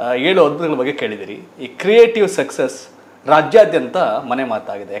 7 ಅದ್ಭುತಗಳ ಬಗ್ಗೆ ಕೇಳಿದಿರಿ. ಈ ಕ್ರಿಯೇಟಿವ್ ಸಕ್ಸಸ್ ರಾಜ್ಯಾದ್ಯಂತ ಮನೆ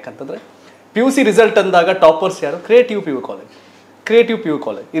ಮಾತಾಗಿದೆ. ಯಾಕಂತಂದರೆ PUC ರಿಸಲ್ಟ್ ಅಂದಾಗ ಟಾಪರ್ಸ್ ಯಾರು? Creative PU college.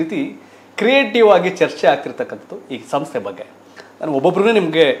 ಈ ರೀತಿ ಕ್ರಿಯೇಟಿವ್ ಆಗಿ ಚರ್ಚೆ ಆಗ್ತಿರ್ತಕ್ಕಂಥದ್ದು ಈ ಸಂಸ್ಥೆ ಬಗ್ಗೆ. ನಾನು ಒಬ್ಬೊಬ್ಬರನ್ನೇ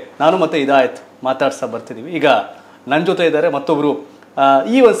ನಿಮಗೆ ನಾನು ಮತ್ತು ಇದಾಯ್ತು ಮಾತಾಡ್ತಾ ಬರ್ತಿದ್ದೀವಿ. ಈಗ ನನ್ನ ಜೊತೆ ಇದ್ದಾರೆ ಮತ್ತೊಬ್ಬರು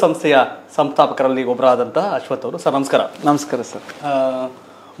ಈ ಒಂದು ಸಂಸ್ಥೆಯ ಸಂಸ್ಥಾಪಕರಲ್ಲಿ ಒಬ್ಬರಾದಂತಹ ಅಶ್ವಥ್ ಅವರು. ಸರ್ ನಮಸ್ಕಾರ. ನಮಸ್ಕಾರ ಸರ್.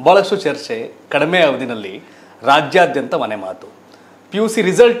 ಭಾಳಷ್ಟು ಚರ್ಚೆ ಕಡಿಮೆ ಅವಧಿನಲ್ಲಿ ರಾಜ್ಯಾದ್ಯಂತ ಮನೆ ಮಾತು. PUC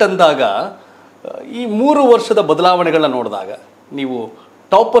ರಿಸಲ್ಟ್ ಅಂದಾಗ ಈ 3 ವರ್ಷದ ಬದಲಾವಣೆಗಳನ್ನ ನೋಡಿದಾಗ ನೀವು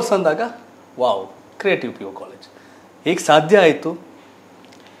ಟಾಪರ್ಸ್ ಅಂದಾಗ ವಾವ್, ಕ್ರಿಯೇಟಿವ್ PU ಕಾಲೇಜ್ ಹೇಗೆ ಸಾಧ್ಯ ಆಯಿತು?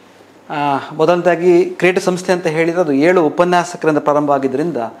 ಮೊದಲನೇದಾಗಿ ಕ್ರಿಯೇಟಿವ್ ಸಂಸ್ಥೆ ಅಂತ ಹೇಳಿದರೆ ಅದು 7 ಉಪನ್ಯಾಸಕರಿಂದ ಪ್ರಾರಂಭ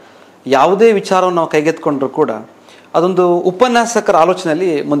ಆಗಿದ್ದರಿಂದ ಯಾವುದೇ ವಿಚಾರವನ್ನು ನಾವು ಕೈಗೆತ್ಕೊಂಡ್ರೂ ಕೂಡ ಅದೊಂದು ಉಪನ್ಯಾಸಕರ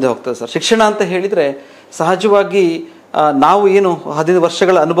ಆಲೋಚನೆಯಲ್ಲಿ ಮುಂದೆ ಹೋಗ್ತದೆ ಸರ್. ಶಿಕ್ಷಣ ಅಂತ ಹೇಳಿದರೆ ಸಹಜವಾಗಿ ನಾವು ಏನು 15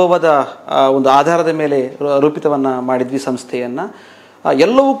 ವರ್ಷಗಳ ಅನುಭವದ ಒಂದು ಆಧಾರದ ಮೇಲೆ ರೂಪಿತವನ್ನು ಮಾಡಿದ್ವಿ ಸಂಸ್ಥೆಯನ್ನು.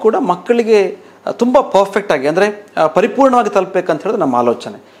 ಎಲ್ಲವೂ ಕೂಡ ಮಕ್ಕಳಿಗೆ ತುಂಬ ಪರ್ಫೆಕ್ಟಾಗಿ ಅಂದರೆ ಪರಿಪೂರ್ಣವಾಗಿ ತಲುಪಬೇಕಂತ ಹೇಳಿದ್ರೆ ನಮ್ಮ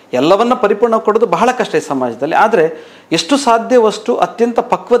ಆಲೋಚನೆ. ಎಲ್ಲವನ್ನ ಪರಿಪೂರ್ಣ ಕೊಡೋದು ಬಹಳ ಕಷ್ಟ ಈ ಸಮಾಜದಲ್ಲಿ. ಆದರೆ ಎಷ್ಟು ಸಾಧ್ಯವಷ್ಟು ಅತ್ಯಂತ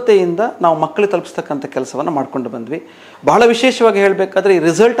ಪಕ್ವತೆಯಿಂದ ನಾವು ಮಕ್ಕಳಿಗೆ ತಲುಪಿಸ್ತಕ್ಕಂಥ ಕೆಲಸವನ್ನು ಮಾಡಿಕೊಂಡು ಬಂದ್ವಿ. ಬಹಳ ವಿಶೇಷವಾಗಿ ಹೇಳಬೇಕಾದ್ರೆ ಈ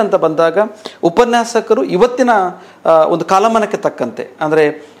ರಿಸಲ್ಟ್ ಅಂತ ಬಂದಾಗ ಉಪನ್ಯಾಸಕರು ಇವತ್ತಿನ ಒಂದು ಕಾಲಮಾನಕ್ಕೆ ತಕ್ಕಂತೆ ಅಂದರೆ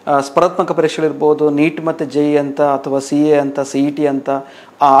ಸ್ಪರ್ಧಾತ್ಮಕ ಪರೀಕ್ಷೆಗಳಿರ್ಬೋದು, ನೀಟ್ ಮತ್ತು JEE ಅಂತ ಅಥವಾ CA ಅಂತ, CET ಅಂತ,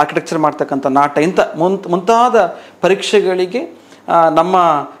 ಆರ್ಕಿಟೆಕ್ಚರ್ ಮಾಡ್ತಕ್ಕಂಥ ನಾಟ ಇಂಥ ಮುಂತಾದ ಪರೀಕ್ಷೆಗಳಿಗೆ ನಮ್ಮ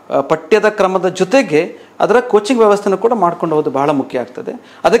ಪಠ್ಯದ ಕ್ರಮದ ಜೊತೆಗೆ ಅದರ ಕೋಚಿಂಗ್ ವ್ಯವಸ್ಥೆಯನ್ನು ಕೂಡ ಮಾಡ್ಕೊಂಡು ಹೋಗೋದು ಬಹಳ ಮುಖ್ಯ ಆಗ್ತದೆ.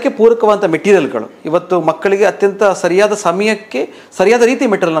 ಅದಕ್ಕೆ ಪೂರಕವಾದಂಥ ಮೆಟೀರಿಯಲ್ಗಳು ಇವತ್ತು ಮಕ್ಕಳಿಗೆ ಅತ್ಯಂತ ಸರಿಯಾದ ಸಮಯಕ್ಕೆ ಸರಿಯಾದ ರೀತಿ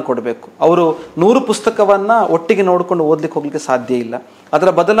ಮೆಟೀರಿಯಲ್ನ ಕೊಡಬೇಕು. ಅವರು 100 ಪುಸ್ತಕವನ್ನು ಒಟ್ಟಿಗೆ ನೋಡಿಕೊಂಡು ಓದಲಿಕ್ಕೆ ಹೋಗಲಿಕ್ಕೆ ಸಾಧ್ಯ ಇಲ್ಲ. ಅದರ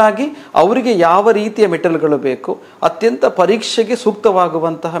ಬದಲಾಗಿ ಅವರಿಗೆ ಯಾವ ರೀತಿಯ ಮೆಟೀರಿಯಲ್ಗಳು ಬೇಕು, ಅತ್ಯಂತ ಪರೀಕ್ಷೆಗೆ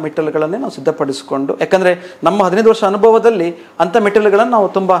ಸೂಕ್ತವಾಗುವಂತಹ ಮೆಟೀರಿಯಲ್ಗಳನ್ನೇ ನಾವು ಸಿದ್ಧಪಡಿಸಿಕೊಂಡು, ಯಾಕಂದರೆ ನಮ್ಮ 15 ವರ್ಷ ಅನುಭವದಲ್ಲಿ ಅಂಥ ಮೆಟೀರಿಯಲ್ಗಳನ್ನು ನಾವು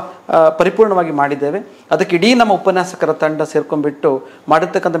ತುಂಬ ಪರಿಪೂರ್ಣವಾಗಿ ಮಾಡಿದ್ದೇವೆ. ಅದಕ್ಕೆ ಇಡೀ ನಮ್ಮ ಉಪನ್ಯಾಸಕರ ತಂಡ ಸೇರ್ಕೊಂಡ್ಬಿಟ್ಟು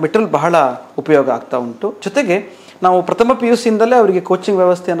ಮಾಡಿರ್ತಕ್ಕಂಥ ಮೆಟೀರಿಯಲ್ ಬಹಳ ಉಪಯೋಗ ಆಗ್ತಾ ಉಂಟು. ಜೊತೆಗೆ ನಾವು ಪ್ರಥಮ PUCಯಿಂದಲೇ ಅವರಿಗೆ ಕೋಚಿಂಗ್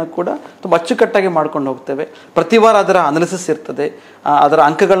ವ್ಯವಸ್ಥೆಯನ್ನು ಕೂಡ ತುಂಬ ಅಚ್ಚುಕಟ್ಟಾಗಿ ಮಾಡ್ಕೊಂಡು ಹೋಗ್ತೇವೆ. ಪ್ರತಿ ವಾರ ಅದರ ಅನಾಲಿಸಿಸ್ ಇರ್ತದೆ, ಅದರ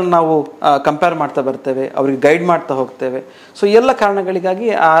ಅಂಕಗಳನ್ನು ನಾವು ಕಂಪೇರ್ ಮಾಡ್ತಾ ಬರ್ತೇವೆ, ಅವರಿಗೆ ಗೈಡ್ ಮಾಡ್ತಾ ಹೋಗ್ತೇವೆ. ಸೊ ಎಲ್ಲ ಕಾರಣಗಳಿಗಾಗಿ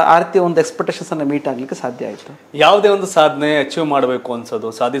ಆ ರೀತಿಯ ಒಂದು ಎಕ್ಸ್ಪೆಕ್ಟೇಷನ್ಸನ್ನು ಮೀಟ್ ಆಗಲಿಕ್ಕೆ ಸಾಧ್ಯ ಆಯಿತು. ಯಾವುದೇ ಒಂದು ಸಾಧನೆ ಅಚೀವ್ ಮಾಡಬೇಕು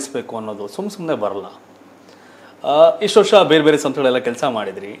ಅನ್ಸೋದು, ಸಾಧಿಸಬೇಕು ಅನ್ನೋದು ಸುಮ್ಮನೆ ಬರಲ್ಲ. ಇಷ್ಟು ವರ್ಷ ಬೇರೆ ಬೇರೆ ಸಂಸ್ಥೆಗಳೆಲ್ಲ ಕೆಲಸ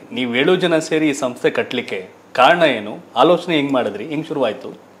ಮಾಡಿದ್ರಿ. ನೀವು 7 ಜನ ಸೇರಿ ಈ ಸಂಸ್ಥೆ ಕಟ್ಟಲಿಕ್ಕೆ ಕಾರಣ ಏನು? ಆಲೋಚನೆ ಹೆಂಗೆ ಮಾಡಿದ್ರಿ? ಹೆಂಗೆ ಶುರುವಾಯಿತು?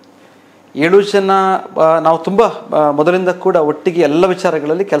 7 ಜನ ನಾವು ತುಂಬ ಮೊದಲಿಂದ ಕೂಡ ಒಟ್ಟಿಗೆ ಎಲ್ಲ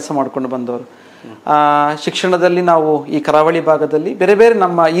ವಿಚಾರಗಳಲ್ಲಿ ಕೆಲಸ ಮಾಡಿಕೊಂಡು ಬಂದವರು. ಶಿಕ್ಷಣದಲ್ಲಿ ನಾವು ಈ ಕರಾವಳಿ ಭಾಗದಲ್ಲಿ ಬೇರೆ ಬೇರೆ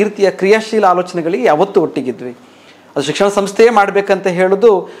ನಮ್ಮ ಈ ರೀತಿಯ ಕ್ರಿಯಾಶೀಲ ಆಲೋಚನೆಗಳಿಗೆ ಯಾವತ್ತೂ ಒಟ್ಟಿಗಿದ್ವಿ. ಅದು ಶಿಕ್ಷಣ ಸಂಸ್ಥೆಯೇ ಮಾಡಬೇಕಂತ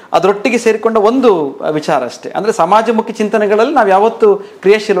ಹೇಳೋದು ಅದರೊಟ್ಟಿಗೆ ಸೇರಿಕೊಂಡ ಒಂದು ವಿಚಾರ ಅಷ್ಟೇ. ಅಂದರೆ ಸಮಾಜಮುಖಿ ಚಿಂತನೆಗಳಲ್ಲಿ ನಾವು ಯಾವತ್ತೂ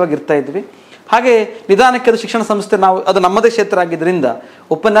ಕ್ರಿಯಾಶೀಲವಾಗಿ ಇರ್ತಾ ಇದ್ವಿ. ಹಾಗೆ ನಿಧಾನಕ್ಕೆ ಅದು ಶಿಕ್ಷಣ ಸಂಸ್ಥೆ ನಾವು ಅದು ನಮ್ಮದೇ ಕ್ಷೇತ್ರ ಆಗಿದ್ದರಿಂದ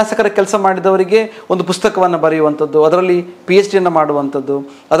ಉಪನ್ಯಾಸಕರ ಕೆಲಸ ಮಾಡಿದವರಿಗೆ ಒಂದು ಪುಸ್ತಕವನ್ನು ಬರೆಯುವಂಥದ್ದು, ಅದರಲ್ಲಿ PhDಯನ್ನು ಮಾಡುವಂಥದ್ದು,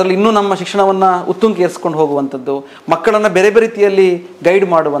 ಅದರಲ್ಲಿ ಇನ್ನೂ ನಮ್ಮ ಶಿಕ್ಷಣವನ್ನು ಉತ್ತುಂಗಕ್ಕೆ ಏರಿಸ್ಕೊಂಡು ಹೋಗುವಂಥದ್ದು, ಮಕ್ಕಳನ್ನು ಬೇರೆ ಬೇರೆ ರೀತಿಯಲ್ಲಿ ಗೈಡ್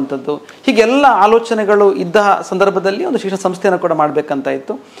ಮಾಡುವಂಥದ್ದು, ಹೀಗೆಲ್ಲ ಆಲೋಚನೆಗಳು ಇದ್ದ ಸಂದರ್ಭದಲ್ಲಿ ಒಂದು ಶಿಕ್ಷಣ ಸಂಸ್ಥೆಯನ್ನು ಕೂಡ ಮಾಡಬೇಕಂತ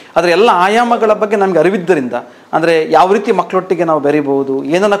ಇತ್ತು. ಅದರ ಎಲ್ಲ ಆಯಾಮಗಳ ಬಗ್ಗೆ ನಮಗೆ ಅರಿವಿದ್ದರಿಂದ, ಅಂದರೆ ಯಾವ ರೀತಿ ಮಕ್ಕಳೊಟ್ಟಿಗೆ ನಾವು ಬೆರೀಬಹುದು,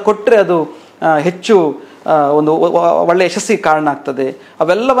 ಏನನ್ನು ಕೊಟ್ಟರೆ ಅದು ಹೆಚ್ಚು ಒಂದು ಒಳ್ಳೆಯ ಯಶಸ್ಸಿಗೆ ಕಾರಣ ಆಗ್ತದೆ,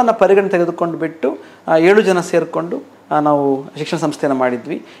 ಅವೆಲ್ಲವನ್ನು ಪರಿಗಣನೆ ತೆಗೆದುಕೊಂಡು ಬಿಟ್ಟು 7 ಜನ ಸೇರಿಕೊಂಡು ನಾವು ಶಿಕ್ಷಣ ಸಂಸ್ಥೆಯನ್ನು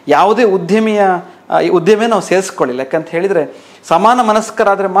ಮಾಡಿದ್ವಿ. ಯಾವುದೇ ಉದ್ಯಮೇ ನಾವು ಸೇರಿಸ್ಕೊಳ್ಳಿಲ್ಲ. ಯಾಕಂತ ಹೇಳಿದರೆ ಸಮಾನ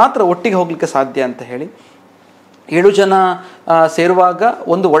ಮನಸ್ಕರಾದರೆ ಮಾತ್ರ ಒಟ್ಟಿಗೆ ಹೋಗಲಿಕ್ಕೆ ಸಾಧ್ಯ ಅಂತ ಹೇಳಿ 7 ಜನ ಸೇರುವಾಗ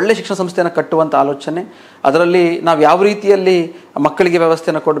ಒಂದು ಒಳ್ಳೆ ಶಿಕ್ಷಣ ಸಂಸ್ಥೆಯನ್ನು ಕಟ್ಟುವಂಥ ಆಲೋಚನೆ, ಅದರಲ್ಲಿ ನಾವು ಯಾವ ರೀತಿಯಲ್ಲಿ ಮಕ್ಕಳಿಗೆ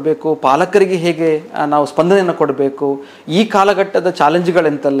ವ್ಯವಸ್ಥೆಯನ್ನು ಕೊಡಬೇಕು, ಪಾಲಕರಿಗೆ ಹೇಗೆ ನಾವು ಸ್ಪಂದನೆಯನ್ನು ಕೊಡಬೇಕು, ಈ ಕಾಲಘಟ್ಟದ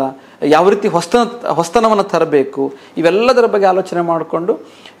ಚಾಲೆಂಜ್ಗಳೆಂತಲ್ಲ, ಯಾವ ರೀತಿ ಹೊಸ್ತನವನ್ನು ತರಬೇಕು, ಇವೆಲ್ಲದರ ಬಗ್ಗೆ ಆಲೋಚನೆ ಮಾಡಿಕೊಂಡು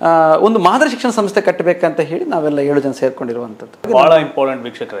ಒಂದು ಮಾದರಿ ಶಿಕ್ಷಣ ಸಂಸ್ಥೆ ಕಟ್ಟಬೇಕಂತ ಹೇಳಿ ನಾವೆಲ್ಲ 7 ಜನ ಸೇರ್ಕೊಂಡಿರುವಂಥದ್ದು. ಭಾಳ ಇಂಪಾರ್ಟೆಂಟ್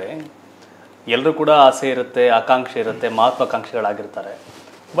ವೀಕ್ಷಕರೇ, ಎಲ್ಲರೂ ಕೂಡ ಆಸೆ ಇರುತ್ತೆ, ಆಕಾಂಕ್ಷೆ ಇರುತ್ತೆ, ಮಹತ್ವಾಕಾಂಕ್ಷೆಗಳಾಗಿರ್ತಾರೆ.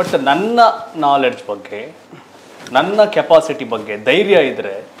 ಬಟ್ ನನ್ನ ನಾಲೆಡ್ಜ್ ಬಗ್ಗೆ, ನನ್ನ ಕೆಪಾಸಿಟಿ ಬಗ್ಗೆ ಧೈರ್ಯ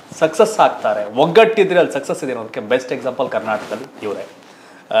ಇದ್ದರೆ ಸಕ್ಸಸ್ ಆಗ್ತಾರೆ, ಒಗ್ಗಟ್ಟಿದ್ರೆ ಅಲ್ಲಿ ಸಕ್ಸಸ್ ಇದೆ ಅನ್ನೋದಕ್ಕೆ ಬೆಸ್ಟ್ ಎಕ್ಸಾಂಪಲ್ ಕರ್ನಾಟಕದಲ್ಲಿ ಇವರೇ.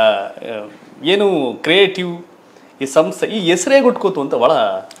 ಏನು ಕ್ರಿಯೇಟಿವ್ ಈ ಸಂಸ್ಥೆ, ಈ ಹೆಸರೇ ಗುಟ್ಕೋತು ಅಂತ ಭಾಳ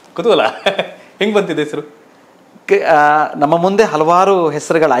ಕುತೂಹಲ. ಹೆಂಗೆ ಬಂತಿದೆ ಹೆಸರು? ನಮ್ಮ ಮುಂದೆ ಹಲವಾರು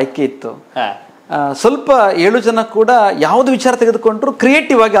ಹೆಸರುಗಳ ಆಯ್ಕೆ ಇತ್ತು. ಸ್ವಲ್ಪ 7 ಜನ ಕೂಡ ಯಾವ್ದು ವಿಚಾರ ತೆಗೆದುಕೊಂಡ್ರು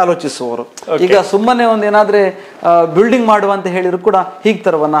ಕ್ರಿಯೇಟಿವ್ ಆಗಿ ಆಲೋಚಿಸುವವರು. ಈಗ ಸುಮ್ಮನೆ ಒಂದು ಏನಾದ್ರೆ ಬಿಲ್ಡಿಂಗ್ ಮಾಡುವ ಅಂತ ಹೇಳಿದ್ರು ಕೂಡ ಹೀಗೆ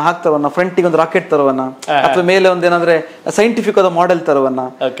ತರುವನ್ನ, ಹಾಗೆ ತರುವನ್ನ, ಫ್ರಂಟಿಗೆ ಒಂದು ರಾಕೆಟ್ ತರುವನ್ನ, ಅಥವಾ ಮೇಲೆ ಒಂದೇನಾದ್ರೆ ಸೈಂಟಿಫಿಕ್ ಆದ ಮಾಡೆಲ್ ತರುವನ್ನ,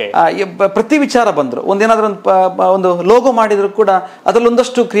 ಪ್ರತಿ ವಿಚಾರ ಬಂದ್ರು. ಒಂದೇನಾದ್ರೂ ಒಂದು ಲೋಗೋ ಮಾಡಿದ್ರು ಕೂಡ ಅದರಲ್ಲಿ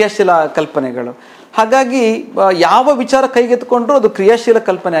ಒಂದಷ್ಟು ಕ್ರಿಯಾಶೀಲ ಕಲ್ಪನೆಗಳು. ಹಾಗಾಗಿ ಯಾವ ವಿಚಾರ ಕೈಗೆತ್ಕೊಂಡ್ರು ಅದು ಕ್ರಿಯಾಶೀಲ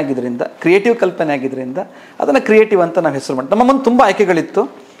ಕಲ್ಪನೆ ಆಗಿದ್ರಿಂದ, ಕ್ರಿಯೇಟಿವ್ ಕಲ್ಪನೆ ಆಗಿದ್ರಿಂದ ಅದನ್ನ ಕ್ರಿಯೇಟಿವ್ ಅಂತ ನಾವು ಹೆಸರು ಮಾಡಿ, ನಮ್ಮ ಮುಂದೆ ತುಂಬಾ ಆಯ್ಕೆಗಳಿತ್ತು.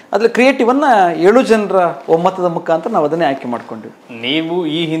 ಅದ್ರಲ್ಲಿ ಕ್ರಿಯೇಟಿವ್ ಅನ್ನ 7 ಜನರ ಒಮ್ಮತದ ಮುಖಾಂತರ ನಾವು ಅದನ್ನೇ ಆಯ್ಕೆ ಮಾಡ್ಕೊಂಡ್ವಿ. ನೀವು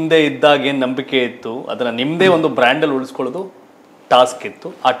ಈ ಹಿಂದೆ ಇದ್ದಾಗ ಏನು ನಂಬಿಕೆ ಇತ್ತು ಅದನ್ನ ನಿಮ್ಮದೇ ಒಂದು ಬ್ರ್ಯಾಂಡಲ್ಲಿ ಉಳಿಸ್ಕೊಳ್ಳೋದು ಟಾಸ್ಕ್ ಇತ್ತು.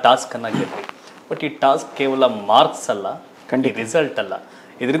 ಆ ಟಾಸ್ಕ್ ಅನ್ನ ಗೆದ್ರಿ. ಬಟ್ ಈ ಟಾಸ್ಕ್ ಕೇವಲ ಮಾರ್ಕ್ಸ್ ಅಲ್ಲ, ಖಂಡಿತ ರಿಸಲ್ಟ್ ಅಲ್ಲ.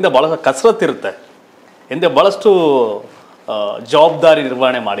 ಇದರಿಂದ ಬಹಳ ಕಸರತ್ತು ಇರುತ್ತೆ, ಹಿಂದೆ ಬಹಳಷ್ಟು ಜವಾಬ್ದಾರಿ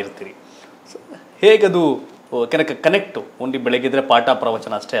ನಿರ್ವಹಣೆ ಮಾಡಿರ್ತೀರಿ. ಹೇಗದು ಕನೆಕ್ಟು ಓನ್ಲಿ ಬೆಳಗ್ಗಿದ್ರೆ ಪಾಠ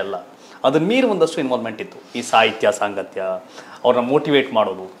ಪ್ರವಚನ ಅಷ್ಟೇ ಅಲ್ಲ, ಅದನ್ನ ಮೀರಿ ಒಂದಷ್ಟು ಇನ್ವಾಲ್ವ್ಮೆಂಟ್ ಇತ್ತು. ಈ ಸಾಹಿತ್ಯ, ಸಾಂಗತ್ಯ, ಅವ್ರನ್ನ ಮೋಟಿವೇಟ್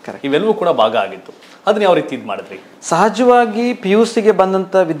ಮಾಡೋದು, ಇವೆಲ್ಲವೂ ಕೂಡ ಭಾಗ ಆಗಿತ್ತು. ಅದನ್ನ ಯಾವ ರೀತಿ ಇದು ಮಾಡಿದ್ರಿ? ಸಹಜವಾಗಿ PUCಗೆ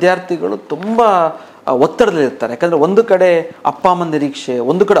ಬಂದಂಥ ವಿದ್ಯಾರ್ಥಿಗಳು ತುಂಬ ಒತ್ತಡದಲ್ಲಿರ್ತಾರೆ. ಯಾಕಂದರೆ ಒಂದು ಕಡೆ ಅಪ್ಪ ಅಮ್ಮನ ನಿರೀಕ್ಷೆ,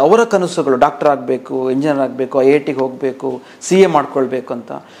 ಒಂದು ಕಡೆ ಅವರ ಕನಸುಗಳು, ಡಾಕ್ಟರ್ ಆಗಬೇಕು, ಇಂಜಿನಿಯರ್ ಆಗಬೇಕು, IITಗೆ ಹೋಗಬೇಕು, CA ಮಾಡ್ಕೊಳ್ಬೇಕು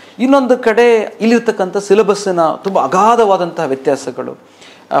ಅಂತ. ಇನ್ನೊಂದು ಕಡೆ ಇಲ್ಲಿರ್ತಕ್ಕಂಥ ಸಿಲೆಬಸ್ಸಿನ ತುಂಬ ಅಗಾಧವಾದಂತಹ ವ್ಯತ್ಯಾಸಗಳು,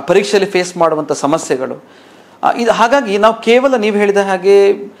 ಪರೀಕ್ಷೆಯಲ್ಲಿ ಫೇಸ್ ಮಾಡುವಂಥ ಸಮಸ್ಯೆಗಳು. ಇದು ಹಾಗಾಗಿ ನಾವು ಕೇವಲ ನೀವು ಹೇಳಿದ ಹಾಗೆ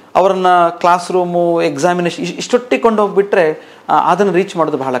ಅವರನ್ನ ಕ್ಲಾಸ್ ರೂಮು, ಎಕ್ಸಾಮಿನೇಷನ್ ಇಷ್ಟೊಟ್ಟಿಗೆ ಕೊಂಡು ಹೋಗ್ಬಿಟ್ರೆ ಅದನ್ನು ರೀಚ್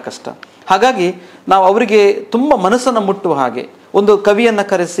ಮಾಡೋದು ಬಹಳ ಕಷ್ಟ. ಹಾಗಾಗಿ ನಾವು ಅವರಿಗೆ ತುಂಬ ಮನಸ್ಸನ್ನು ಮುಟ್ಟುವ ಹಾಗೆ ಒಂದು ಕವಿಯನ್ನು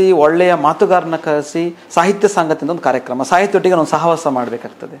ಕರೆಸಿ, ಒಳ್ಳೆಯ ಮಾತುಗಾರನ ಕರೆಸಿ, ಸಾಹಿತ್ಯ ಸಾಂಗತ್ಯದ ಒಂದು ಕಾರ್ಯಕ್ರಮ, ಸಾಹಿತ್ಯೊಟ್ಟಿಗೆ ನಾವು ಸಹವಾಸ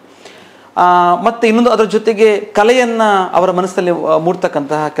ಮಾಡಬೇಕಾಗ್ತದೆ. ಮತ್ತು ಇನ್ನೊಂದು ಅದರ ಜೊತೆಗೆ ಕಲೆಯನ್ನು ಅವರ ಮನಸ್ಸಲ್ಲಿ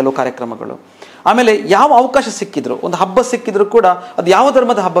ಮೂಡ್ತಕ್ಕಂತಹ ಕೆಲವು ಕಾರ್ಯಕ್ರಮಗಳು. ಆಮೇಲೆ ಯಾವ ಅವಕಾಶ ಸಿಕ್ಕಿದ್ರು, ಒಂದು ಹಬ್ಬ ಸಿಕ್ಕಿದ್ರು ಕೂಡ ಅದು ಯಾವ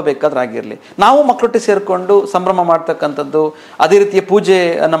ಧರ್ಮದ ಹಬ್ಬ ಬೇಕಾದ್ರೂ ಆಗಿರಲಿ, ನಾವು ಮಕ್ಕಳೊಟ್ಟಿಗೆ ಸೇರಿಕೊಂಡು ಸಂಭ್ರಮ ಮಾಡ್ತಕ್ಕಂಥದ್ದು, ಅದೇ ರೀತಿಯ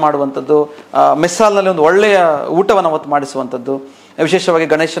ಪೂಜೆಯನ್ನು ಮಾಡುವಂಥದ್ದು, ಮೆಸ್ಸಾಲ್ನಲ್ಲಿ ಒಂದು ಒಳ್ಳೆಯ ಊಟವನ್ನು ಅವತ್ತು ಮಾಡಿಸುವಂಥದ್ದು. ವಿಶೇಷವಾಗಿ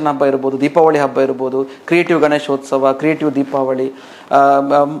ಗಣೇಶನ ಹಬ್ಬ ಇರ್ಬೋದು, ದೀಪಾವಳಿ ಹಬ್ಬ ಇರ್ಬೋದು, ಕ್ರಿಯೇಟಿವ್ ಗಣೇಶೋತ್ಸವ, ಕ್ರಿಯೇಟಿವ್ ದೀಪಾವಳಿ,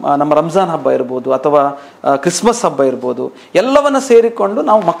 ನಮ್ಮ ರಂಜಾನ್ ಹಬ್ಬ ಇರ್ಬೋದು, ಅಥವಾ ಕ್ರಿಸ್ಮಸ್ ಹಬ್ಬ ಇರ್ಬೋದು, ಎಲ್ಲವನ್ನ ಸೇರಿಕೊಂಡು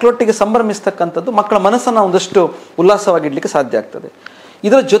ನಾವು ಮಕ್ಕಳೊಟ್ಟಿಗೆ ಸಂಭ್ರಮಿಸ್ತಕ್ಕಂಥದ್ದು ಮಕ್ಕಳ ಮನಸ್ಸನ್ನು ಒಂದಷ್ಟು ಉಲ್ಲಾಸವಾಗಿಡ್ಲಿಕ್ಕೆ ಸಾಧ್ಯ ಆಗ್ತದೆ.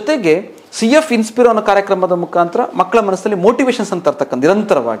 ಇದರ ಜೊತೆಗೆ CF ಇನ್ಸ್ಪಿರೋ ಅನ್ನೋ ಕಾರ್ಯಕ್ರಮದ ಮುಖಾಂತರ ಮಕ್ಕಳ ಮನಸ್ಸಲ್ಲಿ ಮೋಟಿವೇಶನ್ಸ್ ಅಂತ ತರ್ತಕ್ಕಂಥ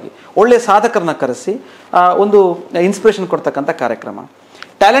ನಿರಂತರವಾಗಿ ಒಳ್ಳೆಯ ಸಾಧಕರನ್ನ ಕರೆಸಿ ಒಂದು ಇನ್ಸ್ಪಿರೇಷನ್ ಕೊಡ್ತಕ್ಕಂಥ ಕಾರ್ಯಕ್ರಮ.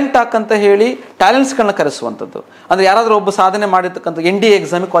 ಟ್ಯಾಲೆಂಟ್ ಟಾಕ್ ಅಂತ ಹೇಳಿ ಟ್ಯಾಲೆಂಟ್ಸ್ಗಳನ್ನ ಕರೆಸುವಂಥದ್ದು. ಅಂದರೆ ಯಾರಾದರೂ ಒಬ್ಬ ಸಾಧನೆ ಮಾಡಿರ್ತಕ್ಕಂಥ NDA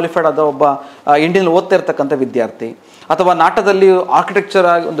ಎಕ್ಸಾಮಿಗೆ ಕ್ವಾಲಿಫೈಡ್ ಆದ ಒಬ್ಬ ಇಂಡಿಯಲ್ಲಿ ಓದ್ತಾ ಇರ್ತಕ್ಕಂಥ ವಿದ್ಯಾರ್ಥಿ, ಅಥವಾ ನಾಟದಲ್ಲಿ ಆರ್ಕಿಟೆಕ್ಚರ್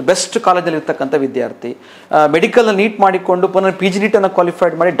ಆಗಿ ಒಂದು ಬೆಸ್ಟ್ ಕಾಲೇಜಲ್ಲಿ ಇರ್ತಕ್ಕಂಥ ವಿದ್ಯಾರ್ಥಿ, ಮೆಡಿಕಲ್ನ ನೀಟ್ ಮಾಡಿಕೊಂಡು ಪುನಃ PG ನೀಟನ್ನು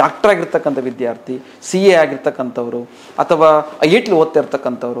ಕ್ವಾಲಿಫೈಡ್ ಮಾಡಿ ಡಾಕ್ಟರ್ ಆಗಿರ್ತಕ್ಕಂಥ ವಿದ್ಯಾರ್ಥಿ, CA ಆಗಿರ್ತಕ್ಕಂಥವ್ರು, ಅಥವಾ IIT ಓದ್ತಾ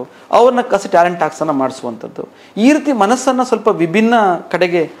ಇರ್ತಕ್ಕಂಥವ್ರು, ಅವ್ರನ್ನ ಕಸಿ ಟ್ಯಾಲೆಂಟ್ ಟಾಕ್ಸನ್ನು ಮಾಡಿಸುವಂಥದ್ದು. ಈ ರೀತಿ ಮನಸ್ಸನ್ನು ಸ್ವಲ್ಪ ವಿಭಿನ್ನ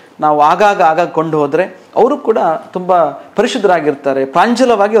ಕಡೆಗೆ ನಾವು ಆಗಾಗ ಕೊಂಡು ಹೋದರೆ ಅವರು ಕೂಡ ತುಂಬ ಪರಿಶುದ್ಧರಾಗಿರ್ತಾರೆ,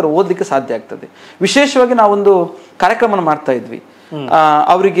 ಪ್ರಾಂಜಲವಾಗಿ ಅವರು ಓದಲಿಕ್ಕೆ ಸಾಧ್ಯ ಆಗ್ತದೆ. ವಿಶೇಷವಾಗಿ ನಾವೊಂದು ಕಾರ್ಯಕ್ರಮ ಮಾಡ್ತಾ ಇದ್ವಿ.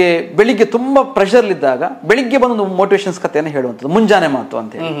 ಅವರಿಗೆ ಬೆಳಿಗ್ಗೆ ತುಂಬಾ ಪ್ರೆಷರ್ಲಿದ್ದಾಗ ಬೆಳಿಗ್ಗೆ ಬಂದು ಮೋಟಿವೇಶನ್ಸ್ ಕಥೆಯನ್ನು ಹೇಳುವಂಥದ್ದು, ಮುಂಜಾನೆ ಮಾತು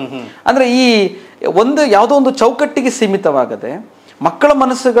ಅಂತ ಹೇಳಿ. ಅಂದ್ರೆ ಈ ಒಂದು ಯಾವುದೋ ಒಂದು ಚೌಕಟ್ಟಿಗೆ ಸೀಮಿತವಾಗದೆ ಮಕ್ಕಳ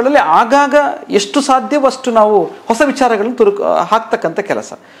ಮನಸ್ಸುಗಳಲ್ಲಿ ಆಗಾಗ ಎಷ್ಟು ಸಾಧ್ಯವೋ ಅಷ್ಟು ನಾವು ಹೊಸ ವಿಚಾರಗಳನ್ನು ಹಾಕ್ತಕ್ಕಂಥ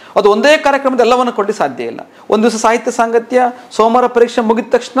ಕೆಲಸ. ಅದು ಒಂದೇ ಕಾರ್ಯಕ್ರಮದ ಎಲ್ಲವನ್ನು ಕೊಡಲಿ ಸಾಧ್ಯ ಇಲ್ಲ. ಒಂದು ದಿವಸ ಸಾಹಿತ್ಯ ಸಾಂಗತ್ಯ, ಸೋಮವಾರ ಪರೀಕ್ಷೆ ಮುಗಿದ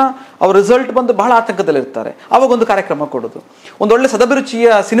ತಕ್ಷಣ ಅವ್ರ ರಿಸಲ್ಟ್ ಬಂದು ಬಹಳ ಆತಂಕದಲ್ಲಿರ್ತಾರೆ, ಅವಾಗ ಒಂದು ಕಾರ್ಯಕ್ರಮ ಕೊಡೋದು, ಒಂದೊಳ್ಳೆ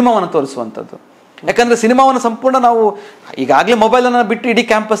ಸದಭಿರುಚಿಯ ಸಿನಿಮಾವನ್ನು ತೋರಿಸುವಂಥದ್ದು. ಯಾಕಂದ್ರೆ ಸಿನಿಮಾವನ್ನು ಸಂಪೂರ್ಣ ನಾವು ಈಗಾಗಲೇ ಮೊಬೈಲನ್ನು ಬಿಟ್ಟು ಇಡೀ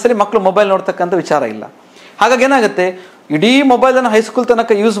ಕ್ಯಾಂಪಸ್ಸಲ್ಲಿ ಮಕ್ಕಳು ಮೊಬೈಲ್ ನೋಡ್ತಕ್ಕಂಥ ವಿಚಾರ ಇಲ್ಲ. ಹಾಗಾಗಿ ಏನಾಗುತ್ತೆ, ಇಡೀ ಮೊಬೈಲನ್ನು ಹೈಸ್ಕೂಲ್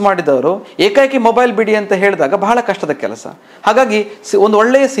ತನಕ ಯೂಸ್ ಮಾಡಿದವರು ಏಕಾಏಕಿ ಮೊಬೈಲ್ ಬಿಡಿ ಅಂತ ಹೇಳಿದಾಗ ಬಹಳ ಕಷ್ಟದ ಕೆಲಸ. ಹಾಗಾಗಿ ಒಂದು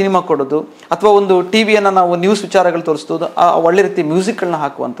ಒಳ್ಳೆಯ ಸಿನಿಮಾ ಕೊಡೋದು, ಅಥವಾ ಒಂದು ಟಿವಿಯನ್ನು ನಾವು ನ್ಯೂಸ್ ವಿಚಾರಗಳು ತೋರಿಸೋದು, ಒಳ್ಳೆ ರೀತಿ ಮ್ಯೂಸಿಕ್ಗಳನ್ನ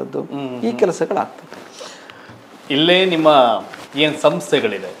ಹಾಕುವಂಥದ್ದು, ಈ ಕೆಲಸಗಳಾಗ್ತದೆ. ಇಲ್ಲೇ ನಿಮ್ಮ ಏನು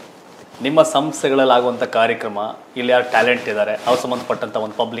ಸಂಸ್ಥೆಗಳಿದೆ, ನಿಮ್ಮ ಸಂಸ್ಥೆಗಳಲ್ಲಿ ಆಗುವಂಥ ಕಾರ್ಯಕ್ರಮ, ಇಲ್ಲಿ ಯಾರು ಟ್ಯಾಲೆಂಟ್ ಇದ್ದಾರೆ ಅವ್ರು ಸಂಬಂಧಪಟ್ಟಂಥ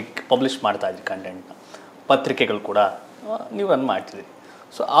ಒಂದು ಪಬ್ಲಿಷ್ ಮಾಡ್ತಾ ಇದ್ರಿ ಕಂಟೆಂಟ್ನ, ಪತ್ರಿಕೆಗಳು ಕೂಡ ನೀವು ರನ್ ಮಾಡ್ತಿದ್ದೀರಿ.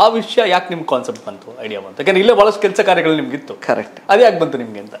 ಸೊ ಆ ವಿಷಯ ಯಾಕೆ ನಿಮ್ಗೆ ಕಾನ್ಸೆಪ್ಟ್ ಬಂತು, ಐಡಿಯಾ ಬಂತು? ಯಾಕಂದ್ರೆ ಇಲ್ಲೇ ಭಾಳಷ್ಟು ಕೆಲಸ ಕಾರ್ಯಗಳು ನಿಮ್ಗಿತ್ತು. ಕರೆಕ್ಟ್. ಅದೇ ಯಾಕೆ ಬಂತು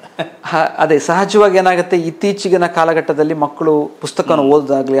ನಿಮ್ಗೆ ಅಂತ? ಅದೇ ಸಹಜವಾಗಿ ಏನಾಗುತ್ತೆ, ಇತ್ತೀಚಿನ ಕಾಲಘಟ್ಟದಲ್ಲಿ ಮಕ್ಕಳು ಪುಸ್ತಕವನ್ನು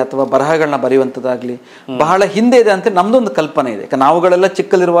ಓದೋದಾಗ್ಲಿ ಅಥವಾ ಬರಹಗಳನ್ನ ಬರೆಯುವಂಥದ್ದಾಗ್ಲಿ ಬಹಳ ಹಿಂದೆ ಇದೆ ಅಂತ ನಮ್ದೊಂದು ಕಲ್ಪನೆ ಇದೆ. ಯಾಕಂದ್ರೆ ನಾವುಗಳೆಲ್ಲ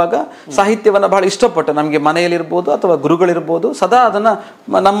ಚಿಕ್ಕಲಿರುವಾಗ ಸಾಹಿತ್ಯವನ್ನ ಬಹಳ ಇಷ್ಟಪಟ್ಟು ನಮಗೆ ಮನೆಯಲ್ಲಿರ್ಬೋದು ಅಥವಾ ಗುರುಗಳಿರ್ಬೋದು ಸದಾ ಅದನ್ನ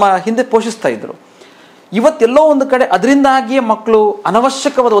ನಮ್ಮ ಹಿಂದೆ ಪೋಷಿಸ್ತಾ ಇದ್ರು. ಇವತ್ತೆಲ್ಲೋ ಒಂದು ಕಡೆ ಅದರಿಂದಾಗಿಯೇ ಮಕ್ಕಳು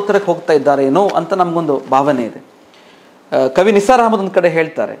ಅನವಶ್ಯಕವಾದ ಒತ್ತಡಕ್ಕೆ ಹೋಗ್ತಾ ಇದ್ದಾರೇನೋ ಅಂತ ನಮ್ಗೊಂದು ಭಾವನೆ ಇದೆ. ಕವಿ ನಿಸಾರ್ ಅಹಮದ್ ಒಂದು ಕಡೆ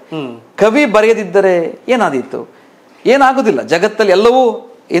ಹೇಳ್ತಾರೆ, ಕವಿ ಬರೆಯದಿದ್ದರೆ ಏನಾದೀತು, ಏನಾಗುದಿಲ್ಲ, ಜಗತ್ತಲ್ಲಿ ಎಲ್ಲವೂ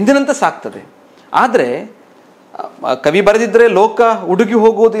ಎಂದಿನಂತೆ ಸಾಕ್ತದೆ. ಆದರೆ ಕವಿ ಬರೆದಿದ್ದರೆ ಲೋಕ ಉಡುಗಿ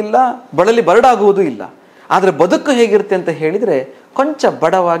ಹೋಗುವುದಿಲ್ಲ, ಬಳಲಿ ಬರಡಾಗುವುದೂ ಇಲ್ಲ. ಆದರೆ ಬದುಕು ಹೇಗಿರುತ್ತೆ ಅಂತ ಹೇಳಿದರೆ ಕೊಂಚ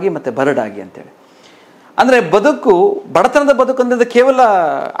ಬಡವಾಗಿ ಮತ್ತೆ ಬರಡಾಗಿ ಅಂತೇಳಿ. ಅಂದರೆ ಬದುಕು, ಬಡತನದ ಬದುಕು ಅಂದರೆ ಕೇವಲ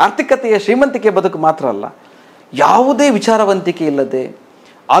ಆರ್ಥಿಕತೆಯ ಶ್ರೀಮಂತಿಕೆ ಬದುಕು ಮಾತ್ರ ಅಲ್ಲ, ಯಾವುದೇ ವಿಚಾರವಂತಿಕೆ ಇಲ್ಲದೆ,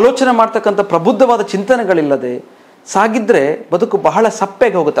 ಆಲೋಚನೆ ಮಾಡ್ತಕ್ಕಂಥ ಪ್ರಬುದ್ಧವಾದ ಚಿಂತನೆಗಳಿಲ್ಲದೆ ಸಾಗಿದ್ರೆ ಬದುಕು ಬಹಳ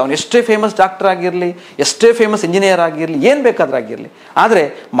ಸಪ್ಪೆಗೆ ಹೋಗುತ್ತೆ. ಅವನು ಎಷ್ಟೇ ಫೇಮಸ್ ಡಾಕ್ಟರ್ ಆಗಿರಲಿ, ಎಷ್ಟೇ ಫೇಮಸ್ ಇಂಜಿನಿಯರ್ ಆಗಿರಲಿ, ಏನು ಬೇಕಾದ್ರೂ ಆಗಿರಲಿ, ಆದರೆ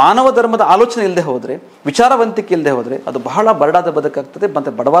ಮಾನವ ಧರ್ಮದ ಆಲೋಚನೆ ಇಲ್ಲದೆ ಹೋದರೆ, ವಿಚಾರವಂತಿಕೆ ಇಲ್ಲದೆ ಹೋದರೆ ಅದು ಬಹಳ ಬರಡಾದ ಬದುಕಾಗ್ತದೆ,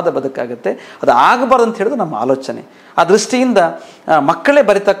 ಮತ್ತು ಬಡವಾದ ಬದುಕಾಗುತ್ತೆ. ಅದು ಆಗಬಾರ್ದು ಅಂತ ಹೇಳಿದ್ರೆ ನಮ್ಮ ಆಲೋಚನೆ. ಆ ದೃಷ್ಟಿಯಿಂದ ಮಕ್ಕಳೇ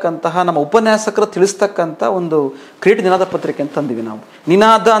ಬರಿತಕ್ಕಂತಹ, ನಮ್ಮ ಉಪನ್ಯಾಸಕರು ತಿಳಿಸ್ತಕ್ಕಂಥ ಒಂದು ಕ್ರಿಯೇಟಿವ್ ನಿನಾದ ಪತ್ರಿಕೆ ಅಂತ ತಂದಿವಿ ನಾವು.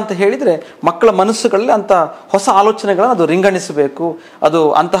 ನಿನಾದ ಅಂತ ಹೇಳಿದರೆ ಮಕ್ಕಳ ಮನಸ್ಸುಗಳಲ್ಲಿ ಅಂಥ ಹೊಸ ಆಲೋಚನೆಗಳನ್ನು ಅದು ರಿಂಗಣಿಸಬೇಕು, ಅದು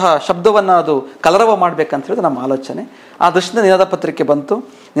ಅಂತಹ ಶಬ್ದವನ್ನು ಅದು ಕಲರವ ಮಾಡಬೇಕಂತ ಹೇಳಿದ್ರೆ ನಮ್ಮ ಆಲೋಚನೆ. ಆ ದೃಷ್ಟಿಯಿಂದ ನಿನಾದ ಪತ್ರಿಕೆ ಬಂತು.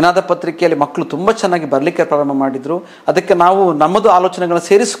 ನಿನಾದ ಪತ್ರಿಕೆಯಲ್ಲಿ ಮಕ್ಕಳು ತುಂಬ ಚೆನ್ನಾಗಿ ಬರಲಿಕ್ಕೆ ಪ್ರಾರಂಭ ಮಾಡಿದರು. ಅದಕ್ಕೆ ನಾವು ನಮ್ಮದು ಆಲೋಚನೆಗಳನ್ನು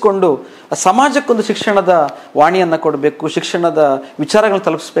ಸೇರಿಸಿಕೊಂಡು ಸಮಾಜಕ್ಕೊಂದು ಶಿಕ್ಷಣದ ವಾಣಿಯನ್ನು ಕೊಡಬೇಕು, ಶಿಕ್ಷಣದ ವಿಚಾರಗಳನ್ನು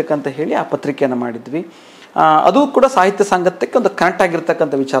ತಲುಪಿಸ್ಬೇಕಂತ ಹೇಳಿ ಆ ಪತ್ರಿಕೆಯನ್ನು ಮಾಡಿದ್ವಿ. ಅದು ಕೂಡ ಸಾಹಿತ್ಯ ಸಂಗತಕ್ಕೆ ಒಂದು ಕನೆಕ್ಟ್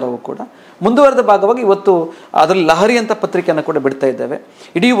ಆಗಿರ್ತಕ್ಕಂಥ ವಿಚಾರವೂ ಕೂಡ. ಮುಂದುವರೆದ ಭಾಗವಾಗಿ ಇವತ್ತು ಅದರಲ್ಲಿ ಲಹರಿ ಅಂತ ಪತ್ರಿಕೆಯನ್ನು ಕೂಡ ಬಿಡ್ತಾ ಇದ್ದೇವೆ.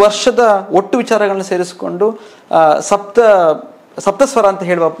 ಇಡೀ ವರ್ಷದ ಒಟ್ಟು ವಿಚಾರಗಳನ್ನ ಸೇರಿಸಿಕೊಂಡು ಸಪ್ತಸ್ವರ ಅಂತ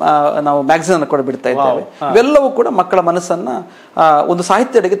ಹೇಳುವ ನಾವು ಮ್ಯಾಗಝಿನ್ ಅನ್ನು ಕೂಡ ಬಿಡ್ತಾ ಇದ್ದೇವೆ. ಇವೆಲ್ಲವೂ ಕೂಡ ಮಕ್ಕಳ ಮನಸ್ಸನ್ನ ಒಂದು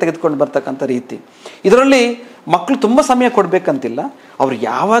ಸಾಹಿತ್ಯಡೆಗೆ ತೆಗೆದುಕೊಂಡು ಬರ್ತಕ್ಕಂಥ ರೀತಿ. ಇದರಲ್ಲಿ ಮಕ್ಕಳು ತುಂಬ ಸಮಯ ಕೊಡ್ಬೇಕಂತಿಲ್ಲ. ಅವ್ರು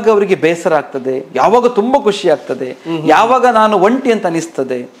ಯಾವಾಗ ಅವರಿಗೆ ಬೇಸರ ಆಗ್ತದೆ, ಯಾವಾಗ ತುಂಬ ಖುಷಿ ಆಗ್ತದೆ, ಯಾವಾಗ ನಾನು ಒಂಟಿ ಅಂತ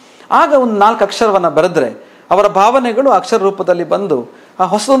ಅನಿಸ್ತದೆ, ಆಗ ಒಂದು 4 ಅಕ್ಷರವನ್ನ ಬರೆದ್ರೆ ಅವರ ಭಾವನೆಗಳು ಅಕ್ಷರ ರೂಪದಲ್ಲಿ ಬಂದು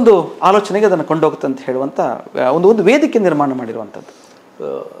ಹೊಸದೊಂದು ಆಲೋಚನೆಗೆ ಅದನ್ನು ಕೊಂಡೋಗುತ್ತೆ ಅಂತ ಹೇಳುವಂಥ ಒಂದು ವೇದಿಕೆ ನಿರ್ಮಾಣ ಮಾಡಿರುವಂಥದ್ದು.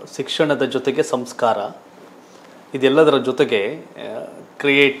 ಶಿಕ್ಷಣದ ಜೊತೆಗೆ ಸಂಸ್ಕಾರ, ಇದೆಲ್ಲದರ ಜೊತೆಗೆ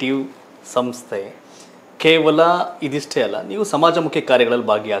ಕ್ರಿಯೇಟಿವ್ ಸಂಸ್ಥೆ, ಕೇವಲ ಇದಿಷ್ಟೇ ಅಲ್ಲ, ನೀವು ಸಮಾಜಮುಖಿ ಕಾರ್ಯಗಳಲ್ಲಿ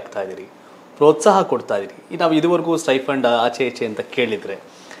ಭಾಗಿಯಾಗ್ತಾ ಇದ್ದೀರಿ, ಪ್ರೋತ್ಸಾಹ ಕೊಡ್ತಾ ಇದ್ದೀರಿ. ನಾವು ಇದುವರೆಗೂ ಸ್ಟೈಫಂಡ್ ಆಚೆ ಈಚೆ ಅಂತ ಕೇಳಿದರೆ,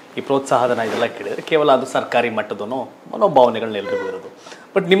 ಈ ಪ್ರೋತ್ಸಾಹನ ಇದೆಲ್ಲ ಕೇಳಿದರೆ ಕೇವಲ ಅದು ಸರ್ಕಾರಿ ಮಟ್ಟದನೋ ಮನೋಭಾವನೆಗಳನ್ನ ಎಲ್ರಿಗೂ ಇರೋದು.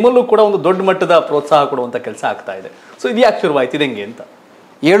 ಬಟ್ ನಿಮ್ಮಲ್ಲೂ ಕೂಡ ಒಂದು ದೊಡ್ಡ ಮಟ್ಟದ ಪ್ರೋತ್ಸಾಹ ಕೊಡುವಂಥ ಕೆಲಸ ಆಗ್ತಾ ಇದೆ. ಸೊ ಇದು ಯಾಕೆ ಶುರುವಾಯ್ತು, ಇದು ಹೆಂಗೆ ಅಂತ?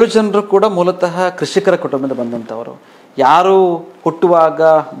 7 ಜನರು ಕೂಡ ಮೂಲತಃ ಕೃಷಿಕರ ಕುಟುಂಬದಿಂದ ಬಂದಂಥವರು. ಯಾರು ಹುಟ್ಟುವಾಗ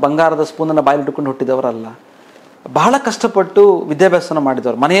ಬಂಗಾರದ ಸ್ಪೂನನ್ನು ಬಾಯಿಲಿಟ್ಟುಕೊಂಡು ಹುಟ್ಟಿದವರಲ್ಲ, ಬಹಳ ಕಷ್ಟಪಟ್ಟು ವಿದ್ಯಾಭ್ಯಾಸನ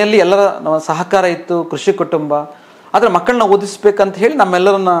ಮಾಡಿದವರು. ಮನೆಯಲ್ಲಿ ಎಲ್ಲರ ಸಹಕಾರ ಇತ್ತು, ಕೃಷಿ ಕುಟುಂಬ. ಆದರೆ ಮಕ್ಕಳನ್ನ ಓದಿಸ್ಬೇಕಂತ ಹೇಳಿ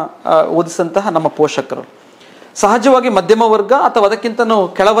ನಮ್ಮೆಲ್ಲರನ್ನ ಓದಿಸಂತಹ ನಮ್ಮ ಪೋಷಕರು. ಸಹಜವಾಗಿ ಮಧ್ಯಮ ವರ್ಗ ಅಥವಾ ಅದಕ್ಕಿಂತನೂ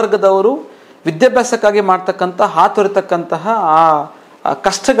ಕೆಳವರ್ಗದವರು ವಿದ್ಯಾಭ್ಯಾಸಕ್ಕಾಗಿ ಮಾಡ್ತಕ್ಕಂಥ ಹಾತೊರೆತಕ್ಕಂತಹ ಆ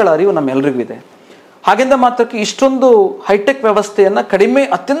ಕಷ್ಟಗಳ ಅರಿವು ನಮ್ಮೆಲ್ಲರಿಗೂ ಇದೆ. ಹಾಗೆಂದ ಮಾತ್ರಕ್ಕೆ ಇಷ್ಟೊಂದು ಹೈಟೆಕ್ ವ್ಯವಸ್ಥೆಯನ್ನು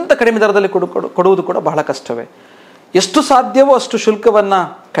ಅತ್ಯಂತ ಕಡಿಮೆ ದರದಲ್ಲಿ ಕೊಡುವುದು ಕೂಡ ಬಹಳ ಕಷ್ಟವೇ. ಎಷ್ಟು ಸಾಧ್ಯವೋ ಅಷ್ಟು ಶುಲ್ಕವನ್ನು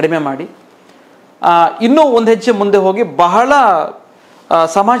ಕಡಿಮೆ ಮಾಡಿ ಇನ್ನೂ ಒಂದು ಹೆಜ್ಜೆ ಮುಂದೆ ಹೋಗಿ ಬಹಳ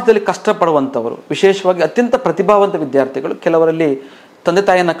ಸಮಾಜದಲ್ಲಿ ಕಷ್ಟಪಡುವಂಥವರು, ವಿಶೇಷವಾಗಿ ಅತ್ಯಂತ ಪ್ರತಿಭಾವಂತ ವಿದ್ಯಾರ್ಥಿಗಳು, ಕೆಲವರಲ್ಲಿ ತಂದೆ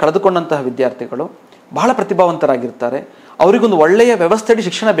ತಾಯಿಯನ್ನು ಕಳೆದುಕೊಂಡಂತಹ ವಿದ್ಯಾರ್ಥಿಗಳು ಬಹಳ ಪ್ರತಿಭಾವಂತರಾಗಿರ್ತಾರೆ. ಅವರಿಗೊಂದು ಒಳ್ಳೆಯ ವ್ಯವಸ್ಥೆಯಲ್ಲಿ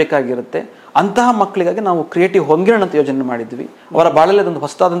ಶಿಕ್ಷಣ ಬೇಕಾಗಿರುತ್ತೆ. ಅಂತಹ ಮಕ್ಕಳಿಗಾಗಿ ನಾವು ಕ್ರಿಯೇಟಿವ್ ಹೊಂಗಿರಣ ಅಂತ ಯೋಜನೆ ಮಾಡಿದ್ವಿ. ಅವರ ಬಾಳಲ್ಲಿ ಅದೊಂದು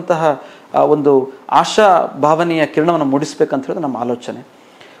ಹೊಸದಾದಂತಹ ಒಂದು ಆಶಾ ಭಾವನೆಯ ಕಿರಣವನ್ನು ಮೂಡಿಸ್ಬೇಕಂತ ಹೇಳೋದು ನಮ್ಮ ಆಲೋಚನೆ.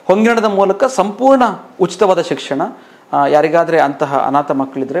 ಹೊಂಗಿರಣದ ಮೂಲಕ ಸಂಪೂರ್ಣ ಉಚಿತವಾದ ಶಿಕ್ಷಣ ಯಾರಿಗಾದರೆ ಅಂತಹ ಅನಾಥ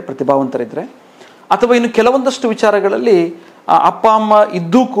ಮಕ್ಕಳಿದ್ರೆ, ಪ್ರತಿಭಾವಂತರಿದ್ರೆ, ಅಥವಾ ಇನ್ನು ಕೆಲವೊಂದಷ್ಟು ವಿಚಾರಗಳಲ್ಲಿ ಅಪ್ಪ ಅಮ್ಮ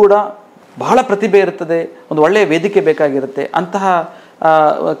ಇದ್ದೂ ಕೂಡ ಬಹಳ ಪ್ರತಿಭೆ ಇರ್ತದೆ, ಒಂದು ಒಳ್ಳೆಯ ವೇದಿಕೆ ಬೇಕಾಗಿರುತ್ತೆ. ಅಂತಹ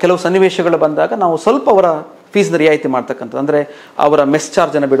ಕೆಲವು ಸನ್ನಿವೇಶಗಳು ಬಂದಾಗ ನಾವು ಸ್ವಲ್ಪ ಅವರ ಫೀಸ್ನ ರಿಯಾಯಿತಿ ಮಾಡ್ತಕ್ಕಂಥದ್ದು, ಅಂದರೆ ಅವರ ಮೆಸ್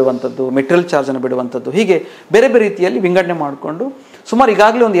ಚಾರ್ಜನ್ನು ಬಿಡುವಂಥದ್ದು, ಮೆಟೀರಿಯಲ್ ಚಾರ್ಜನ್ನು ಬಿಡುವಂಥದ್ದು, ಹೀಗೆ ಬೇರೆ ಬೇರೆ ರೀತಿಯಲ್ಲಿ ವಿಂಗಡಣೆ ಮಾಡಿಕೊಂಡು ಸುಮಾರು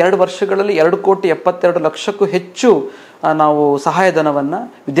ಈಗಾಗಲೇ ಒಂದು 2 ವರ್ಷಗಳಲ್ಲಿ 2,72,00,000ಕ್ಕೂ ಹೆಚ್ಚು ನಾವು ಸಹಾಯಧನವನ್ನು,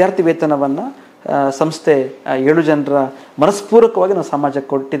 ವಿದ್ಯಾರ್ಥಿ ವೇತನವನ್ನು ಸಂಸ್ಥೆ 7 ಜನರ ಮನಸ್ಪೂರ್ವಕವಾಗಿ ನಾವು ಸಮಾಜಕ್ಕೆ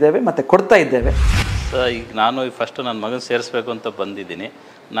ಕೊಟ್ಟಿದ್ದೇವೆ ಮತ್ತು ಕೊಡ್ತಾ ಇದ್ದೇವೆ. ಈಗ ನಾನು ಫಸ್ಟ್ ನನ್ನ ಮಗನ ಸೇರಿಸ್ಬೇಕು ಅಂತ ಬಂದಿದ್ದೀನಿ.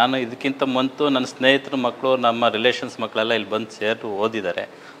 ನಾನು ಇದಕ್ಕಿಂತ ಮುಂಚೆ ನನ್ನ ಸ್ನೇಹಿತರ ಮಕ್ಕಳು, ನಮ್ಮ ರಿಲೇಷನ್ಸ್ ಮಕ್ಕಳೆಲ್ಲ ಇಲ್ಲಿ ಬಂದು ಸೇರಿ ಓದಿದ್ದಾರೆ.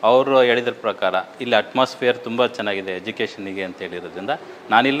 ಅವರು ಹೇಳಿದ್ರ ಪ್ರಕಾರ ಇಲ್ಲಿ ಅಟ್ಮಾಸ್ಫಿಯರ್ ತುಂಬ ಚೆನ್ನಾಗಿದೆ ಎಜುಕೇಷನಿಗೆ ಅಂತ ಹೇಳಿರೋದ್ರಿಂದ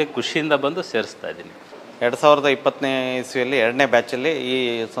ನಾನಿಲ್ಲಿ ಖುಷಿಯಿಂದ ಬಂದು ಸೇರಿಸ್ತಾ ಇದ್ದೀನಿ. 2020ನೇ ಇಸ್ವಿಯಲ್ಲಿ 2ನೇ ಬ್ಯಾಚಲ್ಲಿ ಈ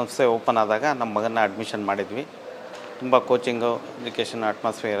ಸಂಸ್ಥೆ ಓಪನ್ ಆದಾಗ ನಮ್ಮ ಮಗನ ಅಡ್ಮಿಷನ್ ಮಾಡಿದ್ವಿ. ತುಂಬ ಕೋಚಿಂಗು, ಎಜುಕೇಷನ್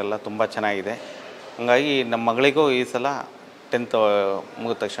ಅಟ್ಮಾಸ್ಫಿಯರ್ ಎಲ್ಲ ತುಂಬ ಚೆನ್ನಾಗಿದೆ. ಹಾಗಾಗಿ ನಮ್ಮ ಮಗಳಿಗೂ ಈ ಸಲ 10th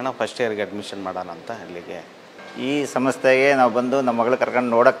ಮುಗಿದ ತಕ್ಷಣ ಫಸ್ಟ್ ಇಯರ್ಗೆ ಅಡ್ಮಿಷನ್ ಮಾಡೋಣ ಅಂತ ಇಲ್ಲಿಗೆ ಈ ಸಂಸ್ಥೆಗೆ ನಾವು ಬಂದು ನಮ್ಮ ಮಗಳು ಕರ್ಕೊಂಡು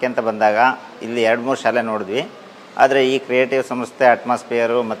ನೋಡೋಕ್ಕೆ ಅಂತ ಬಂದಾಗ ಇಲ್ಲಿ 2-3 ಶಾಲೆ ನೋಡಿದ್ವಿ. ಆದರೆ ಈ ಕ್ರಿಯೇಟಿವ್ ಸಂಸ್ಥೆ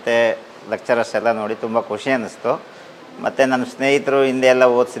ಅಟ್ಮಾಸ್ಫಿಯರು ಮತ್ತು ಲೆಕ್ಚರರ್ಸ್ ಎಲ್ಲ ನೋಡಿ ತುಂಬ ಖುಷಿ ಅನ್ನಿಸ್ತು. ಮತ್ತು ನನ್ನ ಸ್ನೇಹಿತರು ಹಿಂದೆ ಎಲ್ಲ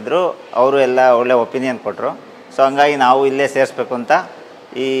ಓದಿಸಿದ್ರು, ಅವರು ಎಲ್ಲ ಒಳ್ಳೆ ಒಪಿನಿಯನ್ ಕೊಟ್ಟರು. ಸೊ ಹಂಗಾಗಿ ನಾವು ಇಲ್ಲೇ ಸೇರಿಸ್ಬೇಕು ಅಂತ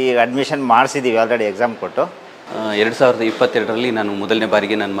ಈ ಅಡ್ಮಿಷನ್ ಮಾಡಿಸಿದ್ದೀವಿ, ಆಲ್ರೆಡಿ ಎಕ್ಸಾಮ್ ಕೊಟ್ಟು. 2022ರಲ್ಲಿ ನಾನು ಮೊದಲನೇ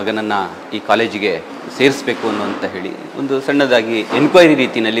ಬಾರಿಗೆ ನನ್ನ ಮಗನನ್ನು ಈ ಕಾಲೇಜಿಗೆ ಸೇರಿಸಬೇಕು ಅನ್ನೋಂತ ಹೇಳಿ ಒಂದು ಸಣ್ಣದಾಗಿ ಎನ್ಕ್ವೈರಿ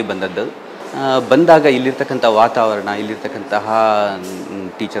ರೀತಿಯಲ್ಲಿ ಬಂದದ್ದು. ಬಂದಾಗ ಇಲ್ಲಿರ್ತಕ್ಕಂಥ ವಾತಾವರಣ, ಇಲ್ಲಿರ್ತಕ್ಕಂತಹ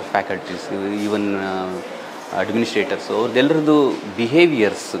ಟೀಚರ್ ಫ್ಯಾಕಲ್ಟೀಸ್, ಈವನ್ ಅಡ್ಮಿನಿಸ್ಟ್ರೇಟರ್ಸು, ಅವ್ರದ್ದೆಲ್ಲರದ್ದು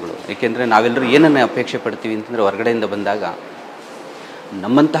ಬಿಹೇವಿಯರ್ಸ್ಗಳು. ಏಕೆಂದರೆ ನಾವೆಲ್ಲರೂ ಏನನ್ನು ಅಪೇಕ್ಷೆ ಪಡ್ತೀವಿ ಅಂತಂದರೆ ಹೊರಗಡೆಯಿಂದ ಬಂದಾಗ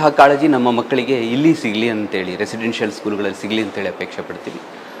ನಮ್ಮಂತಹ ಕಾಳಜಿ ನಮ್ಮ ಮಕ್ಕಳಿಗೆ ಇಲ್ಲಿ ಸಿಗಲಿ ಅಂತೇಳಿ, ರೆಸಿಡೆನ್ಷಿಯಲ್ ಸ್ಕೂಲ್ಗಳಲ್ಲಿ ಸಿಗಲಿ ಅಂತೇಳಿ ಅಪೇಕ್ಷೆ ಪಡ್ತೀವಿ.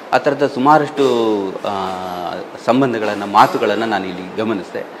 ಆ ಥರದ ಸುಮಾರಷ್ಟು ಸಂಬಂಧಗಳನ್ನು, ಮಾತುಗಳನ್ನು ನಾನು ಇಲ್ಲಿ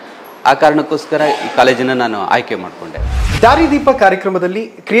ಗಮನಿಸಿದೆ. ಆ ಕಾರಣಕ್ಕೋಸ್ಕರ ಈ ಕಾಲೇಜನ್ನು ನಾನು ಆಯ್ಕೆ ಮಾಡಿಕೊಂಡೆ. ದಾರಿದೀಪ ಕಾರ್ಯಕ್ರಮದಲ್ಲಿ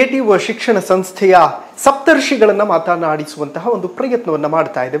ಕ್ರಿಯೇಟಿವ್ ಶಿಕ್ಷಣ ಸಂಸ್ಥೆಯ ಸಪ್ತರ್ಷಿಗಳನ್ನು ಮಾತನಾಡಿಸುವಂತಹ ಒಂದು ಪ್ರಯತ್ನವನ್ನು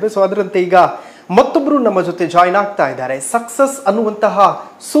ಮಾಡ್ತಾ ಇದ್ದೇವೆ. ಸೊ ಅದರಂತೆ ಈಗ ಮತ್ತೊಬ್ಬರು ನಮ್ಮ ಜೊತೆ ಜಾಯಿನ್ ಆಗ್ತಾ ಇದ್ದಾರೆ. ಸಕ್ಸಸ್ ಅನ್ನುವಂತಹ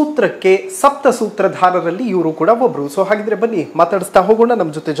ಸೂತ್ರಕ್ಕೆ ಸಪ್ತ ಸೂತ್ರಧಾರರಲ್ಲಿ ಇವರು ಕೂಡ ಒಬ್ರು. ಸೊ ಹಾಗಿದ್ರೆ ಬನ್ನಿ ಮಾತಾಡಿಸ್ತಾ ಹೋಗೋಣ.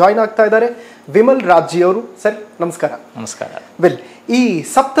 ನಮ್ಮ ಜೊತೆ ಜಾಯಿನ್ ಆಗ್ತಾ ಇದ್ದಾರೆ ವಿಮಲ್ ರಾಜ್ಜಿ ಅವರು. ಸರ್ ನಮಸ್ಕಾರ. ನಮಸ್ಕಾರ. ವೆಲ್, ಈ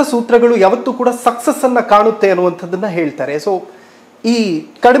ಸಪ್ತ ಸೂತ್ರಗಳು ಯಾವತ್ತೂ ಕೂಡ ಸಕ್ಸಸ್ ಅನ್ನ ಕಾಣುತ್ತೆ ಅನ್ನುವಂಥದ್ದನ್ನ ಹೇಳ್ತಾರೆ. ಸೊ ಈ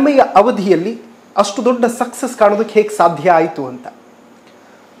ಕಡಿಮೆಯ ಅವಧಿಯಲ್ಲಿ ಅಷ್ಟು ದೊಡ್ಡ ಸಕ್ಸಸ್ ಕಾಣೋದಕ್ಕೆ ಹೇಗೆ ಸಾಧ್ಯ ಆಯಿತು ಅಂತ?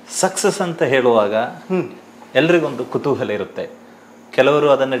 ಸಕ್ಸಸ್ ಅಂತ ಹೇಳುವಾಗ ಎಲ್ರಿಗೊಂದು ಕುತೂಹಲ ಇರುತ್ತೆ. ಕೆಲವರು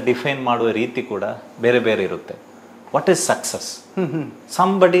ಅದನ್ನು ಡಿಫೈನ್ ಮಾಡುವ ರೀತಿ ಕೂಡ ಬೇರೆ ಬೇರೆ ಇರುತ್ತೆ. What is success?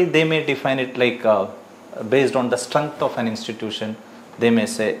 Somebody they may define it like based on the strength of an institution, they may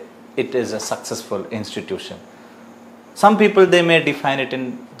say it is a successful institution. Some people, they may define it in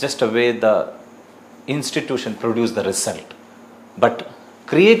just a way the institution produced the result. But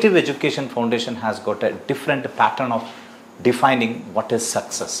Creative Education Foundation has got a different pattern of defining what is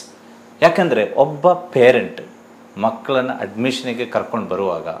success. ಯಾಕಂದರೆ ಒಬ್ಬ parent ಮಕ್ಕಳನ್ನು ಅಡ್ಮಿಷನಿಗೆ ಕರ್ಕೊಂಡು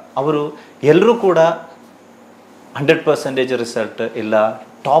ಬರುವಾಗ ಅವರು ಎಲ್ಲರೂ ಕೂಡ 100% result ಇಲ್ಲ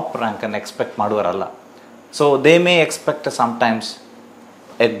top ರ್ಯಾಂಕನ್ನು expect ಮಾಡುವರಲ್ಲ. So they may expect sometimes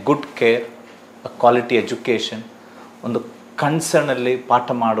A good care, a quality education, ಒಂದು ಕನ್ಸರ್ನಲ್ಲಿ ಪಾಠ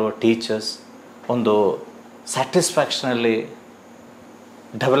ಮಾಡುವ ಟೀಚರ್ಸ್, ಒಂದು ಸ್ಯಾಟಿಸ್ಫ್ಯಾಕ್ಷನಲ್ಲಿ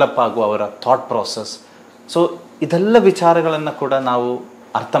ಡೆವಲಪ್ ಆಗುವ ಅವರ ಥಾಟ್ ಪ್ರಾಸೆಸ್. ಸೊ ಇದೆಲ್ಲ ವಿಚಾರಗಳನ್ನು ಕೂಡ ನಾವು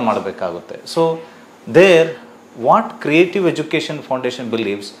ಅರ್ಥ ಮಾಡಬೇಕಾಗುತ್ತೆ. So there what creative education foundation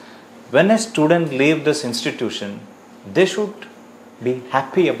believes, when A student leave this institution, they should be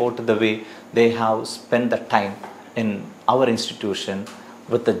happy about the way they have spend the time in our institution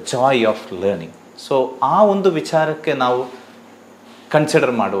with the joy of learning. So ಆ ಒಂದು ವಿಚಾರಕ್ಕೆ ನಾವು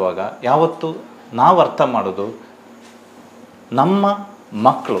consider ಮಾಡುವಾಗ ಯಾವತ್ತು ನಾವು ಅರ್ಥ ಮಾಡೋದು, ನಮ್ಮ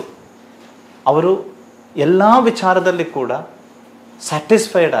ಮಕ್ಕಳು ಅವರು ಎಲ್ಲ ವಿಚಾರದಲ್ಲಿ ಕೂಡ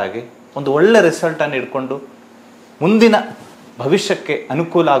ಸ್ಯಾಟಿಸ್ಫೈಡ್ ಆಗಿ ಒಂದು ಒಳ್ಳೆ ರಿಸಲ್ಟನ್ನು ಇಟ್ಕೊಂಡು ಮುಂದಿನ ಭವಿಷ್ಯಕ್ಕೆ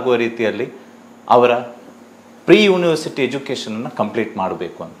ಅನುಕೂಲ ಆಗುವ ರೀತಿಯಲ್ಲಿ ಅವರ ಪ್ರೀ ಯೂನಿವರ್ಸಿಟಿ ಎಜುಕೇಷನನ್ನು ಕಂಪ್ಲೀಟ್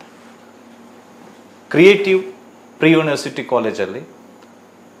ಮಾಡಬೇಕು ಅಂತ. ಕ್ರಿಯೇಟಿವ್ ಪ್ರೀ ಯೂನಿವರ್ಸಿಟಿ ಕಾಲೇಜಲ್ಲಿ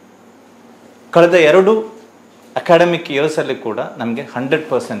ಕಳೆದ 2 ಅಕಾಡೆಮಿಕ್ ಇಯರ್ಸಲ್ಲಿ ಕೂಡ ನಮಗೆ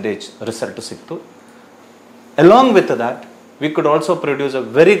 100% ರಿಸಲ್ಟು ಸಿಕ್ತು. Along with that we could also produce a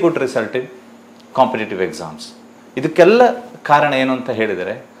very good result in competitive exams. ಇದಕ್ಕೆಲ್ಲ ಕಾರಣ ಏನು ಅಂತ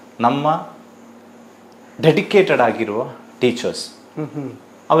ಹೇಳಿದರೆ ನಮ್ಮ ಡೆಡಿಕೇಟೆಡ್ ಆಗಿರುವ ಟೀಚರ್ಸ್.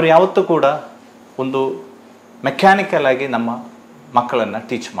 ಅವರು ಯಾವತ್ತೂ ಕೂಡ ಒಂದು ಮೆಕ್ಯಾನಿಕಲ್ ಆಗಿ ನಮ್ಮ ಮಕ್ಕಳನ್ನು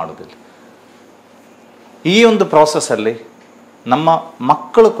ಟೀಚ್ ಮಾಡೋದಿಲ್ಲ. ಈ ಒಂದು ಪ್ರಾಸೆಸ್ಸಲ್ಲಿ ನಮ್ಮ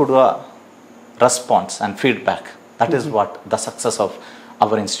ಮಕ್ಕಳು ಕೊಡುವ response and feedback, that is what the success of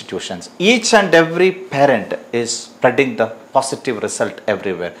our institutions. Each and every parent is spreading the positive result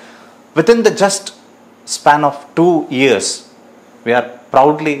everywhere. Within the just span of 2 years, we are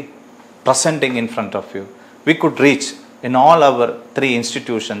proudly presenting in front of you. We could reach in all our 3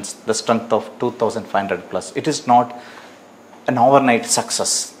 institutions the strength of 2,500 plus. It is not an overnight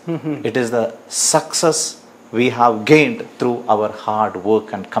success. It is the success we have gained through our hard work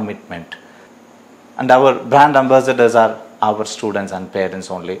and commitment. And our brand ambassadors are our students and parents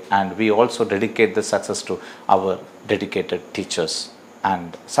only, and we also dedicate the success to our dedicated teachers. And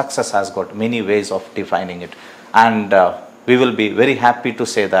success has got many ways of defining it, and we will be very happy to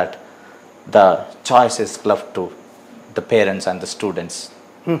say that the choice is left to the parents and the students.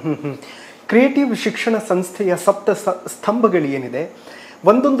 Creative ಶಿಕ್ಷಣ ಸಂಸ್ಥೆಯ ಸಪ್ತ ಸ್ತಂಭಗಳು ಏನಿದೆ,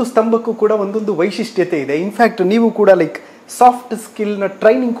 ಒಂದೊಂದು ಸ್ತಂಭಕ್ಕೂ ಕೂಡ ಒಂದೊಂದು ವೈಶಿಷ್ಟ್ಯತೆ ಇದೆ. ಇನ್ಫ್ಯಾಕ್ಟ್ ನೀವು ಕೂಡ ಲೈಕ್ ಸಾಫ್ಟ್ ಸ್ಕಿಲ್ನ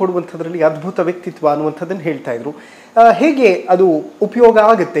ಟ್ರೈನಿಂಗ್ ಕೊಡುವಂಥದ್ರಲ್ಲಿ ಅದ್ಭುತ ವ್ಯಕ್ತಿತ್ವ ಅನ್ನುವಂಥದ್ದನ್ನು ಹೇಳ್ತಾ ಇದ್ರು. ಹೇಗೆ ಅದು ಉಪಯೋಗ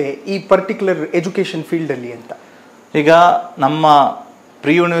ಆಗುತ್ತೆ ಈ ಪರ್ಟಿಕ್ಯುಲರ್ ಎಜುಕೇಷನ್ ಫೀಲ್ಡಲ್ಲಿ ಅಂತ? ಈಗ ನಮ್ಮ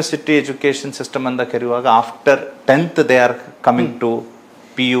ಪ್ರೀ ಯೂನಿವರ್ಸಿಟಿ ಎಜುಕೇಷನ್ ಸಿಸ್ಟಮ್ ಅಂತ ಕರೆಯುವಾಗ after 10th they are coming to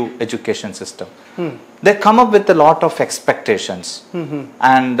PU education system. They come up with a lot of expectations,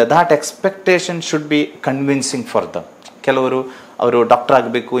 and that expectation should be convincing for them. ಕೆಲವರು ಅವರು doctor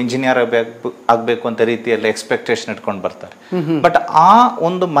ಆಗಬೇಕು, engineer ಆಗಬೇಕು ಅಂತ ರೀತಿಯಲ್ಲಿ expectation ಇಟ್ಕೊಂಡು ಬರ್ತಾರೆ. But ಆ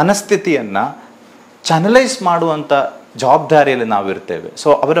ಒಂದು ಮನಸ್ಥಿತಿಯನ್ನ ಚಾನಲೈಸ್ ಮಾಡುವಂತ ಜವಾಬ್ದಾರಿಯಲ್ಲಿ ನಾವು ಇರ್ತೇವೆ. ಸೊ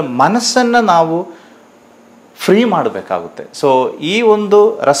ಅವರ ಮನಸ್ಸನ್ನ ನಾವು ಫ್ರೀ ಮಾಡಬೇಕಾಗುತ್ತೆ. ಸೊ ಈ ಒಂದು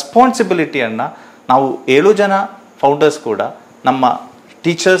ರೆಸ್ಪಾನ್ಸಿಬಿಲಿಟಿಯನ್ನ ನಾವು 7 ಜನ ಫೌಂಡರ್ಸ್ ಕೂಡ ನಮ್ಮ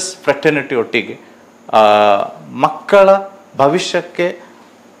ಟೀಚರ್ಸ್ ಫ್ರೆಟರ್ನಿಟಿ ಒಟ್ಟಿಗೆ ಮಕ್ಕಳ ಭವಿಷ್ಯಕ್ಕೆ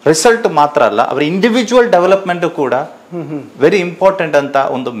ರಿಸಲ್ಟ್ ಮಾತ್ರ ಅಲ್ಲ, ಅವರ ಇಂಡಿವಿಜುವಲ್ ಡೆವಲಪ್ಮೆಂಟ್ ಕೂಡ ವೆರಿ ಇಂಪಾರ್ಟೆಂಟ್ ಅಂತ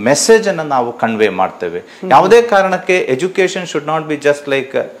ಒಂದು ಮೆಸೇಜ್ ಅನ್ನು ನಾವು ಕನ್ವೆ ಮಾಡ್ತೇವೆ. ಯಾವುದೇ ಕಾರಣಕ್ಕೆ education should not be just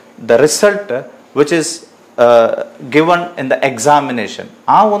like the result which is given in the examination.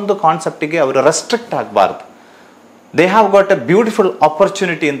 ಆ ಒಂದು ಕಾನ್ಸೆಪ್ಟಿಗೆ ಅವರು ರೆಸ್ಟ್ರಿಕ್ಟ್ ಆಗಬಾರ್ದು. They have got A beautiful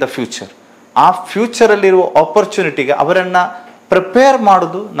opportunity in the future. ಆ ಫ್ಯೂಚರ್ ಅಲ್ಲಿರುವ ಆಪರ್ಚುನಿಟಿಗೆ ಅವರನ್ನ ಪ್ರಿಪೇರ್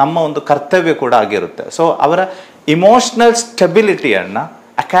ಮಾಡೋದು ನಮ್ಮ ಒಂದು ಕರ್ತವ್ಯ ಕೂಡ ಆಗಿರುತ್ತೆ. ಸೊ ಅವರ ಇಮೋಷನಲ್ ಸ್ಟೆಬಿಲಿಟಿಯನ್ನ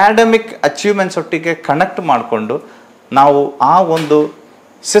ಅಕಾಡೆಮಿಕ್ ಅಚೀವ್ಮೆಂಟ್ಸ್ ಒಟ್ಟಿಗೆ ಕನೆಕ್ಟ್ ಮಾಡಿಕೊಂಡು ನಾವು ಆ ಒಂದು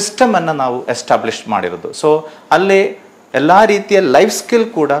ಸಿಸ್ಟಮ್ ಅನ್ನು ನಾವು ಎಸ್ಟಾಬ್ಲಿಷ್ ಮಾಡಿರೋದು. ಸೊ ಅಲ್ಲಿ ಎಲ್ಲ ರೀತಿಯ ಲೈಫ್ ಸ್ಕಿಲ್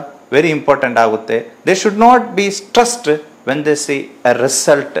ಕೂಡ ವೆರಿ ಇಂಪಾರ್ಟೆಂಟ್ ಆಗುತ್ತೆ. They should not be stressed when they see A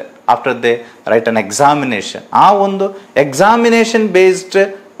result after they right an examination. ಆ ಒಂದು ಎಕ್ಸಾಮಿನೇಷನ್ ಬೇಸ್ಡ್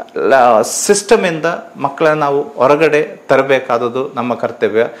ಸಿಸ್ಟಮ್ ಇಂದ ಮಕ್ಕಳನ್ನ ನಾವು ಹೊರಗಡೆ ತರಬೇಕಾದದ್ದು ನಮ್ಮ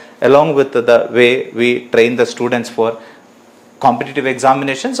ಕರ್ತವ್ಯ. Along with the way we train the students for competitive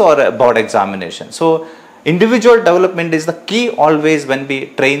examinations or board examination. So individual development is the key always when we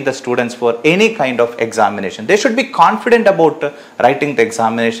train the students for any kind of examination. They should be confident about writing the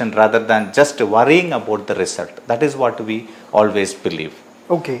examination rather than just worrying about the result. That is what we always believe.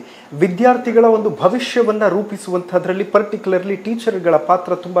 Okay, ವಿದ್ಯಾರ್ಥಿಗಳ ಒಂದು ಭವಿಷ್ಯವನ್ನು ರೂಪಿಸುವಂಥದ್ರಲ್ಲಿ particularly ಟೀಚರ್ಗಳ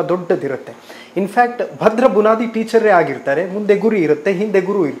ಪಾತ್ರ ತುಂಬ ದೊಡ್ಡದಿರುತ್ತೆ. In fact ಭದ್ರ ಬುನಾದಿ ಟೀಚರೇ ಆಗಿರ್ತಾರೆ, ಮುಂದೆ ಗುರು ಇರುತ್ತೆ, ಹಿಂದೆ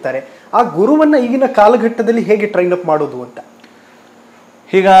ಗುರು ಇರ್ತಾರೆ. ಆ ಗುರುವನ್ನು ಈಗಿನ ಕಾಲಘಟ್ಟದಲ್ಲಿ ಹೇಗೆ ಟ್ರೈನ್ ಅಪ್ ಮಾಡೋದು ಅಂತ.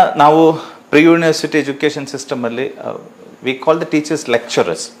 ಈಗ ನಾವು ಪ್ರಿ ಯೂನಿವರ್ಸಿಟಿ ಎಜುಕೇಶನ್ ಸಿಸ್ಟಮ್ ಅಲ್ಲಿ we call the teachers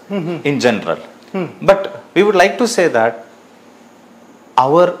lecturers in general, but we would like to say that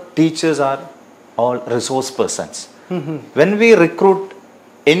our teachers are all resource persons. When we recruit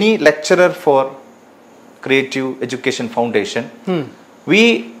any lecturer for Creative Education Foundation, we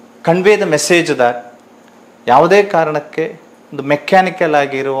convey the message that ಯಾವುದೇ ಕಾರಣಕ್ಕೆ ಒಂದು mechanical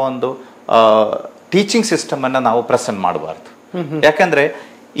ಆಗಿರುವ ಒಂದು teaching system ಅನ್ನ ನಾವು present ಮಾಡಬಾರ್ದು. ಯಾಕಂದ್ರೆ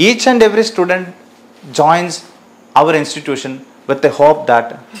each and every student joins hour institution with A hope that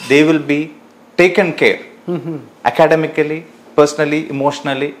they will be taken care academically, personally,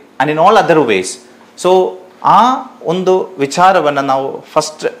 emotionally and in all other ways. So ಆ ಒಂದು ವಿಚಾರವನ್ನು ನಾವು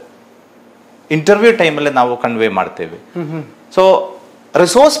ಫಸ್ಟ್ ಇಂಟರ್ವ್ಯೂ ಟೈಮಲ್ಲಿ ನಾವು ಕನ್ವೆ ಮಾಡ್ತೇವೆ. ಸೊ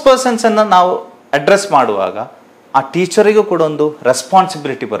ರಿಸೋರ್ಸ್ ಪರ್ಸನ್ಸ್ ಅನ್ನ ನಾವು address ಮಾಡುವಾಗ ಆ ಟೀಚರಿಗೂ ಕೂಡ ಒಂದು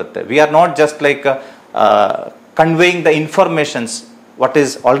ರೆಸ್ಪಾನ್ಸಿಬಿಲಿಟಿ ಬರುತ್ತೆ. We are not just like conveying the informations what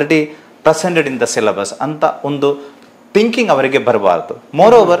is already presented in the syllabus ಅಂತ ಒಂದು ಥಿಂಕಿಂಗ್ ಅವರಿಗೆ ಬರಬಾರ್ದು.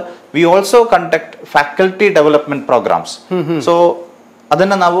 More over we also conduct faculty development programmes. So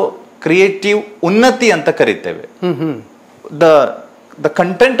ಅದನ್ನ ನಾವು ಕ್ರಿಯೇಟಿವ್ ಉನ್ನತಿ ಅಂತ ಕರೀತೇವೆ. The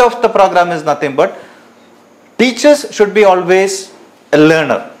content of the programme is nothing but teachers should be always A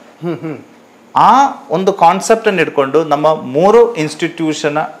learner. ಆ ಒಂದು ಕಾನ್ಸೆಪ್ಟ್ ಅನ್ನು ಇಟ್ಕೊಂಡು ನಮ್ಮ 3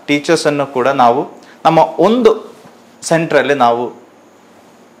 ಇನ್ಸ್ಟಿಟ್ಯೂಷನ್ ಟೀಚರ್ಸ್ ಅನ್ನು ಕೂಡ ನಾವು ನಮ್ಮ ಒಂದು ಸೆಂಟ್ರಲ್ಲಿ ನಾವು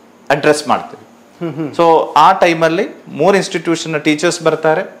ಅಡ್ರೆಸ್ ಮಾಡ್ತೇವೆ. ಸೊ ಆ ಟೈಮಲ್ಲಿ 3 ಇನ್ಸ್ಟಿಟ್ಯೂಷನ್ ಟೀಚರ್ಸ್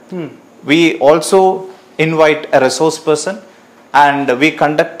ಬರ್ತಾರೆ. We also invite A resource person and we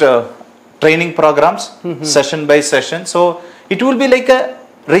conduct training programs session by session. So it will be like a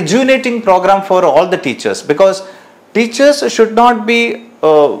rejuvenating program for all the teachers, because teachers should not be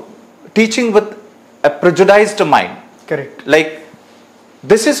teaching with a prejudiced mind. Correct. Like,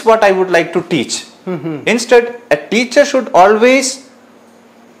 this is what I would like to teach. Instead, a teacher should always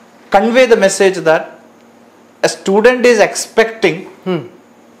convey the message that a student is expecting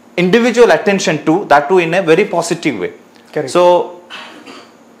individual attention to, that too in a very positive way. So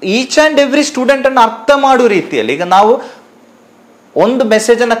each and every student ಅನ್ನು ಅರ್ಥ ಮಾಡುವ ರೀತಿಯಲ್ಲಿ ಈಗ ನಾವು ಒಂದು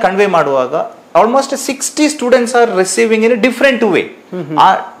message ಅನ್ನ convey ಮಾಡುವಾಗ almost 60 students R receiving in a different way. ಆ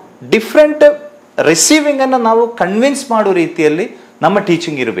ಡಿಫ್ರೆಂಟ್ ರಿಸೀವಿಂಗ್ ಅನ್ನ ನಾವು ಕನ್ವಿನ್ಸ್ ಮಾಡುವ ರೀತಿಯಲ್ಲಿ ನಮ್ಮ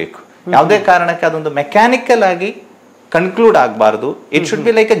ಟೀಚಿಂಗ್ ಇರಬೇಕು. ಯಾವುದೇ ಕಾರಣಕ್ಕೆ ಅದೊಂದು ಮೆಕ್ಯಾನಿಕಲ್ ಆಗಿ ಕನ್ಕ್ಲೂಡ್ ಆಗಬಾರ್ದು. It should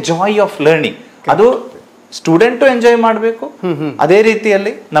be like A joy of learning. ಅದು ಸ್ಟೂಡೆಂಟು ಎಂಜಾಯ್ ಮಾಡಬೇಕು, ಅದೇ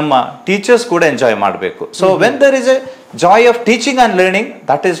ರೀತಿಯಲ್ಲಿ ನಮ್ಮ ಟೀಚರ್ಸ್ ಕೂಡ ಎಂಜಾಯ್ ಮಾಡಬೇಕು. So when there is A joy of teaching and learning,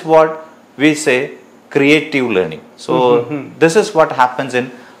 that is what we say creative learning. So this is what happens in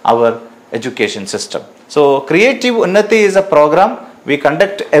our education system. So creative ಉನ್ನತಿ is a program V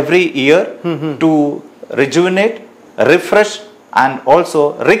conduct every year to rejuvenate, refresh and also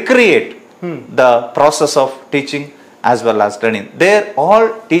recreate the process of teaching as well as learning. There all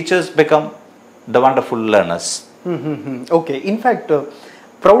teachers become the wonderful learners. Okay, in fact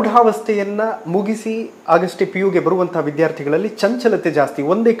ಪ್ರೌಢಾವಸ್ಥೆಯನ್ನು ಮುಗಿಸಿ ಆಗಷ್ಟೇ PUಗೆ ಬರುವಂತಹ ವಿದ್ಯಾರ್ಥಿಗಳಲ್ಲಿ ಚಂಚಲತೆ ಜಾಸ್ತಿ,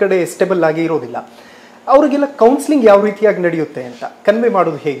 ಒಂದೇ ಕಡೆ stable ಆಗಿ ಇರೋದಿಲ್ಲ. ಅವರಿಗೆಲ್ಲ counselling ಯಾವ ರೀತಿಯಾಗಿ ನಡೆಯುತ್ತೆ ಅಂತ ಕನ್ವೆ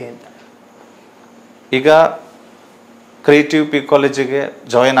ಮಾಡೋದು ಹೇಗೆ ಅಂತ? ಈಗ ಕ್ರಿಯೇಟಿವ್ PU ಕಾಲೇಜಿಗೆ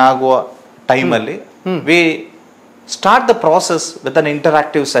ಜಾಯಿನ್ ಆಗುವ ಟೈಮಲ್ಲಿ V start the process with an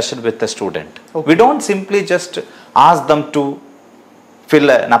interactive session with the student. Okay. We don't simply just ask them to fill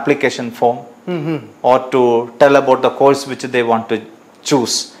an application form or to tell about the course which they want to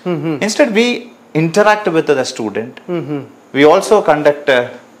choose. Instead, we interact with the student. We also conduct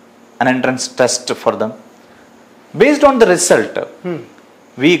an entrance test for them. Based on the result,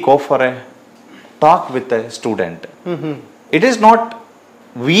 we go for a talk with the student. It is not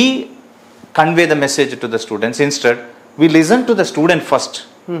we convey the message to the students. Instead, we listen to the student first,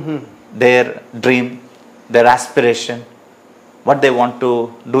 their dream, their aspiration, what they want to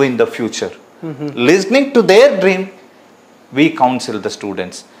do in the future. Listening to their dream, we counsel the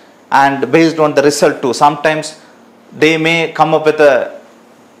students, and based on the result too, sometimes they may come up with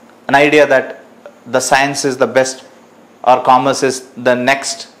an idea that the science is the best, or commerce is the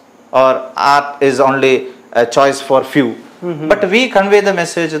next, or art is only a choice for few. But we convey the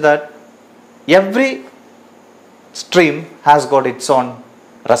message that every stream has got its own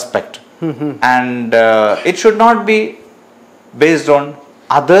respect, and it should not be based on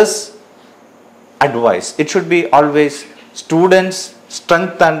others' advice. It should be always students'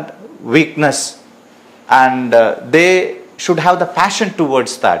 strength and weakness, and they should have the passion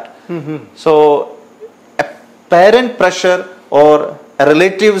towards that. So a parent pressure or a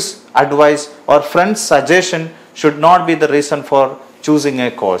relative's advice or friend's suggestion should not be the reason for choosing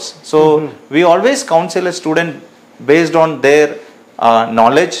a course. So we always counsel a student based on their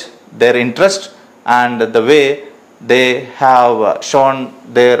knowledge, their interest, and the way they have shown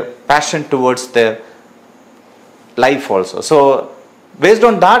their passion towards their life also. So based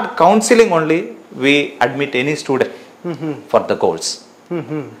on that counseling only, we admit any student for the course.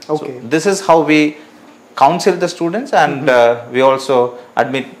 Okay. So this is how we counsel the students, and we also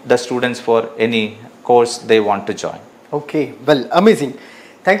admit the students for any course they want to join. Okay, well, amazing.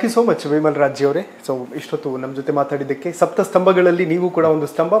 Thank you so much Vimal ರಾಜ್ಯ ಅವರೇ. So ಇಷ್ಟೊತ್ತು ನಮ್ಮ ಜೊತೆ ಮಾತಾಡಿದ್ದಕ್ಕೆ. ಸಪ್ತ ಸ್ತಂಭಗಳಲ್ಲಿ ನೀವು ಕೂಡ ಒಂದು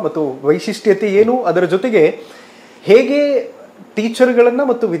ಸ್ತಂಭ, ಮತ್ತು ವೈಶಿಷ್ಟ್ಯತೆ ಏನು, ಅದರ ಜೊತೆಗೆ ಹೇಗೆ ಟೀಚರ್ಗಳನ್ನು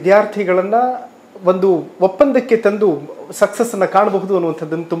ಮತ್ತು ವಿದ್ಯಾರ್ಥಿಗಳನ್ನು ಒಂದು ಒಪ್ಪಂದಕ್ಕೆ ತಂದು ಸಕ್ಸಸ್ಸನ್ನು ಕಾಣಬಹುದು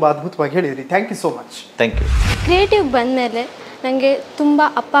ಅನ್ನುವಂಥದ್ದನ್ನು ತುಂಬ ಅದ್ಭುತವಾಗಿ ಹೇಳಿದ್ರಿ. Thank you so much. Thank you. Creative ಬಂದಮೇಲೆ ನನಗೆ ತುಂಬ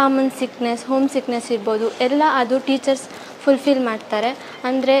ಅಪ್ಪ ಅಮ್ಮನ ಸಿಕ್ನೆಸ್, ಹೋಮ್ ಸಿಕ್ನೆಸ್ ಇರ್ಬೋದು, ಎಲ್ಲ ಅದು ಟೀಚರ್ಸ್ ಫುಲ್ಫಿಲ್ ಮಾಡ್ತಾರೆ.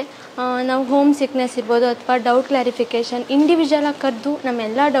 ಅಂದರೆ ನಾವು ಹೋಮ್ ಸಿಕ್ನೆಸ್ ಇರ್ಬೋದು ಅಥವಾ ಡೌಟ್ ಕ್ಲಾರಿಫಿಕೇಷನ್ ಇಂಡಿವಿಜುವಲಾಗಿ ಕರೆದು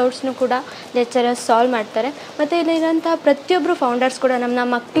ನಮ್ಮೆಲ್ಲ ಡೌಟ್ಸ್ನೂ ಕೂಡ ಲೆಕ್ಚರರ್ಸ್ ಸಾಲ್ವ್ ಮಾಡ್ತಾರೆ. ಮತ್ತು ಇಲ್ಲಿರೋಂಥ ಪ್ರತಿಯೊಬ್ಬರು ಫೌಂಡರ್ಸ್ ಕೂಡ ನಮ್ಮ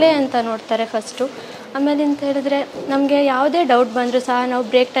ಮಕ್ಕಳೇ ಅಂತ ನೋಡ್ತಾರೆ ಫಸ್ಟು. ಆಮೇಲೆ ಅಂತ ಹೇಳಿದ್ರೆ ನಮಗೆ ಯಾವುದೇ ಡೌಟ್ ಬಂದರೂ ಸಹ ನಾವು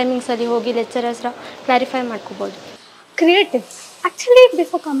ಬ್ರೇಕ್ ಟೈಮಿಂಗ್ಸಲ್ಲಿ ಹೋಗಿ ಲೆಕ್ಚರರ್ಸ್ರ ಕ್ಲಾರಿಫೈ ಮಾಡ್ಕೋಬೋದು. Creative. Actually,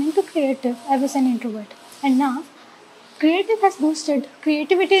 before coming to creative, I was an introvert. And now, creative has boosted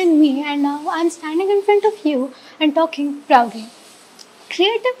creativity in me, and now I'm standing in front of you and talking proudly.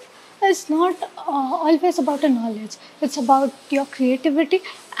 Creative is not always about a knowledge. It's about your creativity,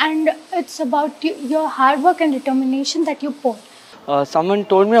 and it's about your hard work and determination that you pour. Someone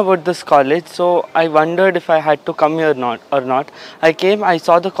told me about this college, so I wondered if I had to come here or not. I came, I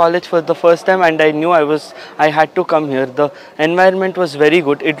saw the college for the first time, and I knew I had to come here. The environment was very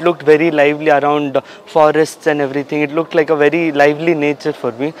good. It looked very lively around forests and everything. It looked like a very lively nature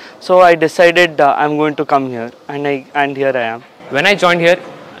for me. So I decided I'm going to come here, and here I am. When I joined here,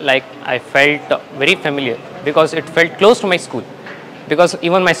 I felt very familiar because it felt close to my school. Because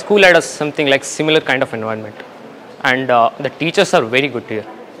even my school had something like similar kind of environment. And the teachers are very good here.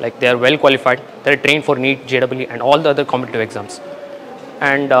 They are well qualified. They are trained for NEET, JEE and all the other competitive exams.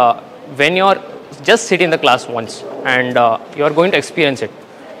 And when you are just sit in the class once and you are going to experience it,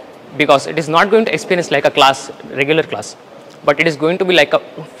 because it is not going to experience like a class, regular class, but it is going to be like a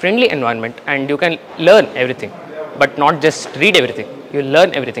friendly environment, and you can learn everything, but not just read everything. You will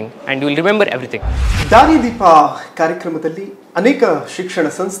learn everything and you will remember everything. ದಾರಿದೀಪ ಕಾರ್ಯಕ್ರಮದಲ್ಲಿ ಅನೇಕ ಶಿಕ್ಷಣ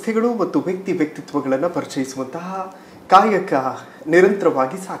ಸಂಸ್ಥೆಗಳು ಮತ್ತು ವ್ಯಕ್ತಿತ್ವಗಳನ್ನು ಪರಿಚಯಿಸುವಂತಹ ಕಾಯಕ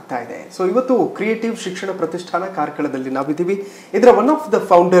ನಿರಂತರವಾಗಿ ಸಾಗ್ತಾ ಇದೆ. So ಇವತ್ತು ಕ್ರಿಯೇಟಿವ್ ಶಿಕ್ಷಣ ಪ್ರತಿಷ್ಠಾನ ಕಾರ್ಕಳದಲ್ಲಿ ನಾವಿದ್ದೀವಿ. ಇದರ one of the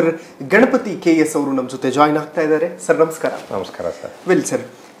founder Ganapati KS ಅವರು ನಮ್ಮ ಜೊತೆ ಜಾಯಿನ್ ಆಗ್ತಾ ಇದ್ದಾರೆ. ಸರ್ ನಮಸ್ಕಾರ. ನಮಸ್ಕಾರ ಸರ್. ವೆಲ್ ಸರ್,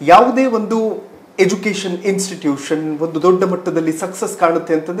 ಯಾವುದೇ ಒಂದು ಎಜುಕೇಷನ್ ಇನ್ಸ್ಟಿಟ್ಯೂಷನ್ ಒಂದು ದೊಡ್ಡ ಮಟ್ಟದಲ್ಲಿ ಸಕ್ಸಸ್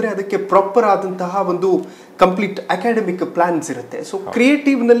ಕಾಣುತ್ತೆ ಅಂತಂದ್ರೆ ಅದಕ್ಕೆ ಪ್ರಾಪರ್ ಆದಂತಹ ಒಂದು ಕಂಪ್ಲೀಟ್ ಅಕಾಡೆಮಿಕ್ ಪ್ಲಾನ್ಸ್ ಇರುತ್ತೆ. ಸೊ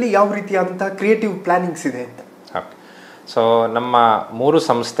ಕ್ರಿಯೇಟಿವ್ನಲ್ಲಿ ಯಾವ ರೀತಿಯಾದಂತಹ ಕ್ರಿಯೇಟಿವ್ ಪ್ಲಾನಿಂಗ್ಸ್ ಇದೆ ಅಂತ? ಸೊ ನಮ್ಮ 3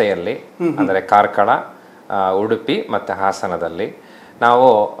 ಸಂಸ್ಥೆಯಲ್ಲಿ ಅಂದರೆ ಕಾರ್ಕಳ, ಉಡುಪಿ ಮತ್ತು ಹಾಸನದಲ್ಲಿ ನಾವು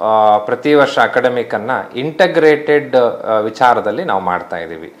ಪ್ರತಿ ವರ್ಷ ಅಕಾಡೆಮಿಕನ್ನು ಇಂಟಗ್ರೇಟೆಡ್ ವಿಚಾರದಲ್ಲಿ ನಾವು ಮಾಡ್ತಾ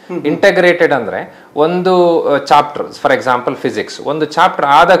ಇದ್ದೀವಿ. ಇಂಟಗ್ರೇಟೆಡ್ ಅಂದರೆ ಒಂದು ಚಾಪ್ಟರ್, ಫಾರ್ ಎಕ್ಸಾಂಪಲ್ ಫಿಸಿಕ್ಸ್, ಒಂದು ಚಾಪ್ಟರ್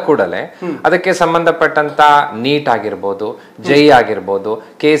ಆದ ಕೂಡಲೇ ಅದಕ್ಕೆ ಸಂಬಂಧಪಟ್ಟಂತ ನೀಟ್ ಆಗಿರ್ಬೋದು, ಜೈ ಆಗಿರ್ಬೋದು,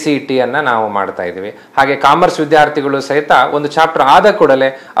 KCET ನಾವು ಮಾಡ್ತಾ ಇದ್ದೀವಿ. ಹಾಗೆ ಕಾಮರ್ಸ್ ವಿದ್ಯಾರ್ಥಿಗಳು ಸಹಿತ ಒಂದು ಚಾಪ್ಟರ್ ಆದ ಕೂಡಲೇ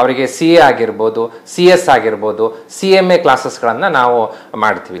ಅವರಿಗೆ CA ಆಗಿರ್ಬೋದು, CS ಆಗಿರ್ಬೋದು, CMA ಕ್ಲಾಸಸ್ಗಳನ್ನು ನಾವು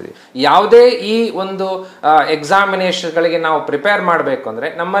ಮಾಡ್ತೀವಿ. ಯಾವುದೇ ಈ ಒಂದು ಎಕ್ಸಾಮಿನೇಷನ್ಗಳಿಗೆ ನಾವು ಪ್ರಿಪೇರ್ ಮಾಡಬೇಕು ಅಂದರೆ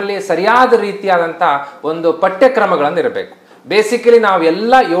ನಮ್ಮಲ್ಲಿ ಸರಿಯಾದ ರೀತಿಯಾದಂಥ ಒಂದು ಪಠ್ಯಕ್ರಮಗಳನ್ನು ಇರಬೇಕು. ಬೇಸಿಕಲಿ ನಾವು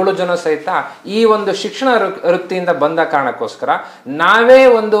ಎಲ್ಲ 7 ಜನ ಸಹಿತ ಈ ಒಂದು ಶಿಕ್ಷಣ ವೃತ್ತಿಯಿಂದ ಬಂದ ಕಾರಣಕ್ಕೋಸ್ಕರ ನಾವೇ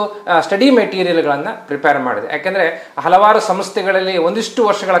ಒಂದು ಸ್ಟಡಿ ಮೆಟೀರಿಯಲ್ಗಳನ್ನು ಪ್ರಿಪೇರ್ ಮಾಡಿದೆ. ಯಾಕೆಂದರೆ ಹಲವಾರು ಸಂಸ್ಥೆಗಳಲ್ಲಿ ಒಂದಿಷ್ಟು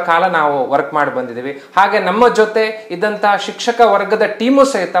ವರ್ಷಗಳ ಕಾಲ ನಾವು ವರ್ಕ್ ಮಾಡಿ ಬಂದಿದ್ದೀವಿ. ಹಾಗೆ ನಮ್ಮ ಜೊತೆ ಇದ್ದಂಥ ಶಿಕ್ಷಕ ವರ್ಗದ ಟೀಮು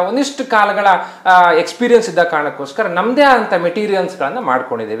ಸಹಿತ ಒಂದಿಷ್ಟು ಕಾಲಗಳ ಎಕ್ಸ್ಪೀರಿಯನ್ಸ್ ಇದ್ದ ಕಾರಣಕ್ಕೋಸ್ಕರ ನಮ್ಮದೇ ಆದಂಥ ಮೆಟೀರಿಯಲ್ಸ್ಗಳನ್ನು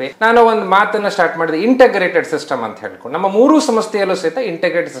ಮಾಡ್ಕೊಂಡಿದ್ದೀವಿ. ನಾನು ಒಂದು ಮಾತನ್ನು ಸ್ಟಾರ್ಟ್ ಮಾಡಿದೆ, ಇಂಟಗ್ರೇಟೆಡ್ ಸಿಸ್ಟಮ್ ಅಂತ ಹೇಳ್ಕೊಂಡು. ನಮ್ಮ 3 ಸಂಸ್ಥೆಯಲ್ಲೂ ಸಹಿತ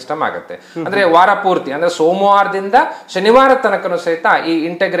ಇಂಟಗ್ರೇಟೆಡ್ ಸಿಸ್ಟಮ್ ಆಗುತ್ತೆ. ಅಂದರೆ ವಾರ ಪೂರ್ತಿ, ಅಂದರೆ ಸೋಮವಾರದಿಂದ ಶನಿವಾರ ತನಕನೂ ಸಹಿತ ಈ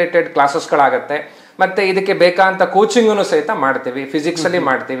ಇಂಟಗ್ರೇಟೆಡ್ ಕ್ಲಾಸಸ್ಗಳಾಗತ್ತೆ. ಮತ್ತೆ ಇದಕ್ಕೆ ಬೇಕಾದಂತ ಕೋಚಿಂಗನ್ನು ಸಹಿತ ಮಾಡ್ತೀವಿ. ಫಿಸಿಕ್ಸ್ ಅಲ್ಲಿ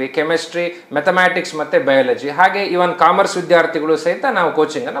ಮಾಡ್ತೀವಿ, ಕೆಮಿಸ್ಟ್ರಿ, ಮ್ಯಾಥಮ್ಯಾಟಿಕ್ಸ್ ಮತ್ತೆ ಬಯಾಲಜಿ, ಹಾಗೆ ಇವನ್ ಕಾಮರ್ಸ್ ವಿದ್ಯಾರ್ಥಿಗಳು ಸಹಿತ ನಾವು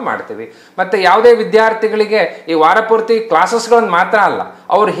ಕೋಚಿಂಗ್ ಅನ್ನ ಮಾಡ್ತೀವಿ. ಮತ್ತೆ ಯಾವುದೇ ವಿದ್ಯಾರ್ಥಿಗಳಿಗೆ ಈ ವಾರ ಪೂರ್ತಿ ಕ್ಲಾಸಸ್ಗಳನ್ನು ಮಾತ್ರ ಅಲ್ಲ,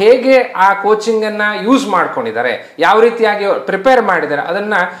 ಅವ್ರು ಹೇಗೆ ಆ ಕೋಚಿಂಗ್ ಅನ್ನ ಯೂಸ್ ಮಾಡ್ಕೊಂಡಿದ್ದಾರೆ, ಯಾವ ರೀತಿಯಾಗಿ ಪ್ರಿಪೇರ್ ಮಾಡಿದ್ದಾರೆ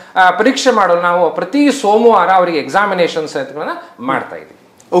ಅದನ್ನ ಪರೀಕ್ಷೆ ಮಾಡಲು ನಾವು ಪ್ರತಿ ಸೋಮವಾರ ಅವರಿಗೆ ಎಕ್ಸಾಮಿನೇಷನ್ಸ್ ಮಾಡ್ತಾ ಇದ್ದೀವಿ.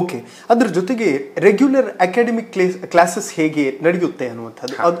 ಓಕೆ, ಅದ್ರ ಜೊತೆಗೆ ರೆಗ್ಯುಲರ್ ಅಕಾಡೆಮಿಕ್ ಕ್ಲಾಸಸ್ ಹೇಗೆ ನಡೆಯುತ್ತೆ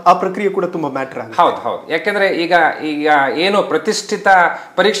ಅನ್ನುವಂಥದ್ದು, ಆ ಪ್ರಕ್ರಿಯೆ ಕೂಡ ತುಂಬಾ ಮ್ಯಾಟರ್ ಆಗುತ್ತೆ. ಹೌದು, ಯಾಕೆಂದ್ರೆ ಈಗ ಏನು ಪ್ರತಿಷ್ಠಿತ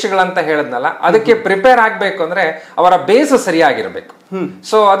ಪರೀಕ್ಷೆಗಳಂತ ಹೇಳಿದ್ನಲ್ಲ, ಅದಕ್ಕೆ ಪ್ರಿಪೇರ್ ಆಗ್ಬೇಕು ಅಂದ್ರೆ ಅವರ ಬೇಸ್ ಸರಿಯಾಗಿರ್ಬೇಕು.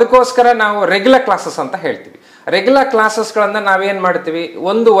 ಸೊ ಅದಕ್ಕೋಸ್ಕರ ನಾವು ರೆಗ್ಯುಲರ್ ಕ್ಲಾಸಸ್ ಅಂತ ಹೇಳ್ತೀವಿ. ರೆಗ್ಯುಲರ್ ಕ್ಲಾಸಸ್ಗಳನ್ನ ನಾವೇನ್ ಮಾಡ್ತೀವಿ,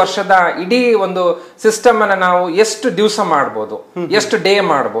 ಒಂದು ವರ್ಷದ ಇಡೀ ಒಂದು ಸಿಸ್ಟಮ್ ಅನ್ನ ನಾವು ಎಷ್ಟು ದಿವಸ ಮಾಡ್ಬೋದು, ಎಷ್ಟು ಡೇ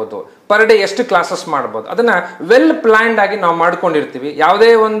ಮಾಡ್ಬೋದು, ಪರ್ ಡೇ ಎಷ್ಟು ಕ್ಲಾಸಸ್ ಮಾಡ್ಬೋದು, ಅದನ್ನ ವೆಲ್ ಪ್ಲಾನ್ಡ್ ಆಗಿ ನಾವು ಮಾಡ್ಕೊಂಡಿರ್ತೀವಿ. ಯಾವುದೇ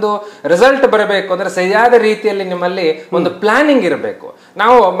ಒಂದು ರಿಸಲ್ಟ್ ಬರಬೇಕು ಅಂದ್ರೆ ಸರಿಯಾದ ರೀತಿಯಲ್ಲಿ ನಿಮ್ಮಲ್ಲಿ ಒಂದು ಪ್ಲಾನಿಂಗ್ ಇರಬೇಕು.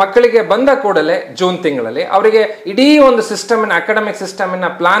 ನಾವು ಮಕ್ಕಳಿಗೆ ಬಂದ ಕೂಡಲೇ ಜೂನ್ ತಿಂಗಳಲ್ಲಿ ಅವರಿಗೆ ಇಡೀ ಒಂದು ಸಿಸ್ಟಮ್ ಅಕಾಡೆಮಿಕ್ ಸಿಸ್ಟಮ್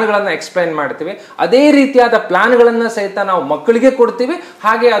ಪ್ಲಾನ್ಗಳನ್ನ ಎಕ್ಸ್ಪ್ಲೈನ್ ಮಾಡ್ತೀವಿ. ಅದೇ ರೀತಿಯಾದ ಪ್ಲಾನ್ಗಳನ್ನ ಸಹಿತ ನಾವು ಮಕ್ಕಳಿಗೆ ಕೊಡ್ತೀವಿ.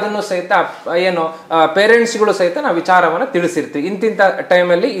 ಹಾಗೆ ಅದನ್ನು ಸಹಿತ ಏನು ಪೇರೆಂಟ್ಸ್ಗಳು ಸಹಿತ ನಾವು ವಿಚಾರವನ್ನು ತಿಳಿಸಿರ್ತೀವಿ. ಇಂತಿಂತ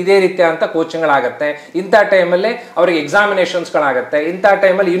ಟೈಮಲ್ಲಿ ಇದೇ ರೀತಿಯಾದಂಥ ಕೋಚಿಂಗ್ಗಳಾಗತ್ತೆ, ಇಂಥ ಟೈಮಲ್ಲಿ ಅವರಿಗೆ ಎಕ್ಸಾಮಿನೇಷನ್ಸ್ಗಳಾಗತ್ತೆ, ಇಂಥ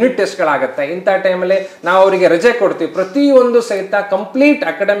ಟೈಮಲ್ಲಿ ಯೂನಿಟ್ ಟೆಸ್ಟ್ಗಳಾಗತ್ತೆ, ಇಂಥ ಟೈಮಲ್ಲಿ ನಾವು ಅವರಿಗೆ ರಜೆ ಕೊಡ್ತೀವಿ. ಪ್ರತಿಯೊಂದು ಸಹಿತ ಕಂಪ್ಲೀಟ್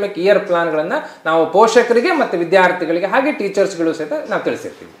ಅಕಾಡೆಮಿಕ್ ಇಯರ್ ಪ್ಲಾನ್ಗಳನ್ನ ನಾವು ಪೋಷಕರಿಗೆ ಮತ್ತು ವಿದ್ಯಾರ್ಥಿಗಳಿಗೆ ಹಾಗೆ ಟೀಚರ್ಸ್ಗಳು ಸಹಿತ ನಾವು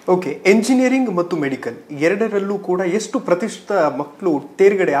ತಿಳಿಸಿರ್ತೀವಿ. ಓಕೆ, ಎಂಜಿನಿಯರಿಂಗ್ ಮತ್ತು ಮೆಡಿಕಲ್ ಎರಡರಲ್ಲೂ ಕೂಡ ಎಷ್ಟು ಪ್ರತಿಷ್ಠಿತ ಮಕ್ಕಳು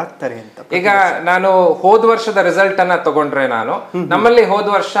ತೇರ್ಗಡೆ ಆಗ್ತಾರೆ ಅಂತ? ಈಗ ನಾನು ಹೋದ ವರ್ಷದ ರಿಸಲ್ಟ್ ಅನ್ನ ತಗೊಂಡ್ರೆ, ನಾನು ನಮ್ಮಲ್ಲಿ ಹೋದ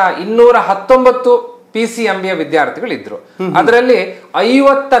ವರ್ಷ 219 PCMBA ವಿದ್ಯಾರ್ಥಿಗಳು ಇದ್ರು. ಅದರಲ್ಲಿ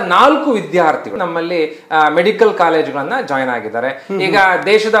 54 ವಿದ್ಯಾರ್ಥಿಗಳು ನಮ್ಮಲ್ಲಿ ಮೆಡಿಕಲ್ ಕಾಲೇಜ್ಗಳನ್ನ ಜಾಯ್ನ್ ಆಗಿದ್ದಾರೆ. ಈಗ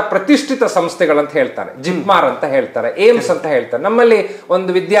ದೇಶದ ಪ್ರತಿಷ್ಠಿತ ಸಂಸ್ಥೆಗಳಂತ ಹೇಳ್ತಾರೆ, ಜಿಪ್ಮಾರ್ ಅಂತ ಹೇಳ್ತಾರೆ, ಏಮ್ಸ್ ಅಂತ ಹೇಳ್ತಾರೆ. ನಮ್ಮಲ್ಲಿ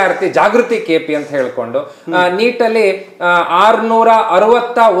ಒಂದು ವಿದ್ಯಾರ್ಥಿ ಜಾಗೃತಿ KP ಅಂತ ಹೇಳ್ಕೊಂಡು ನೀಟಲ್ಲಿ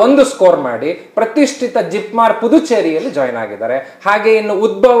 661 ಸ್ಕೋರ್ ಮಾಡಿ ಪ್ರತಿಷ್ಠಿತ ಜಿಪ್ಮಾರ್ ಪುದುಚೇರಿಯಲ್ಲಿ ಜಾಯ್ನ್ ಆಗಿದ್ದಾರೆ. ಹಾಗೆ ಇನ್ನು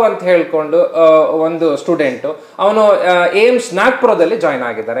ಉದ್ಭವ್ ಅಂತ ಹೇಳ್ಕೊಂಡು ಒಂದು ಸ್ಟೂಡೆಂಟ್, ಅವನು ಏಮ್ಸ್ ನಾಗ್ಪುರದಲ್ಲಿ ಜಾಯ್ನ್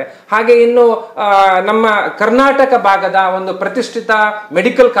ಆಗಿದ್ದಾರೆ. ಹಾಗೆ ಇನ್ನು ನಮ್ಮ ಕರ್ನಾಟಕ ಭಾಗದ ಒಂದು ಪ್ರತಿಷ್ಠಿತ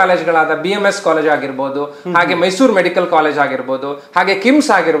ಮೆಡಿಕಲ್ ಕಾಲೇಜ್ಗಳಾದ BMS ಕಾಲೇಜ್ ಆಗಿರ್ಬೋದು, ಹಾಗೆ ಮೈಸೂರು ಮೆಡಿಕಲ್ ಕಾಲೇಜ್ ಆಗಿರ್ಬೋದು, ಹಾಗೆ ಕಿಮ್ಸ್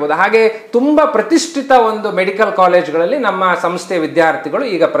ಆಗಿರ್ಬೋದು, ಹಾಗೆ ತುಂಬಾ ಪ್ರತಿಷ್ಠಿತ ಒಂದು ಮೆಡಿಕಲ್ ಕಾಲೇಜ್ಗಳಲ್ಲಿ ನಮ್ಮ ಸಂಸ್ಥೆಯ ವಿದ್ಯಾರ್ಥಿಗಳು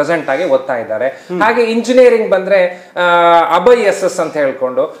ಈಗ ಪ್ರೆಸೆಂಟ್ ಆಗಿ ಓದ್ತಾ ಇದ್ದಾರೆ. ಹಾಗೆ ಇಂಜಿನಿಯರಿಂಗ್ ಬಂದ್ರೆ ಅಭಯ್ SS ಅಂತ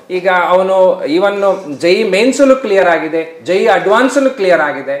ಹೇಳ್ಕೊಂಡು ಈಗ ಅವನು ಇವನ್ ಜೈ ಮೇನ್ಸ್ ಕ್ಲಿಯರ್ ಆಗಿದೆ, ಜೈ ಅಡ್ವಾನ್ಸ್ ಕ್ಲಿಯರ್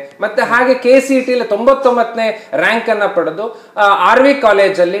ಆಗಿದೆ. ಮತ್ತೆ ಹಾಗೆ KCET 99ನೇ ರ್ಯಾಂಕ್ ಅನ್ನ ಪಡೆದು RV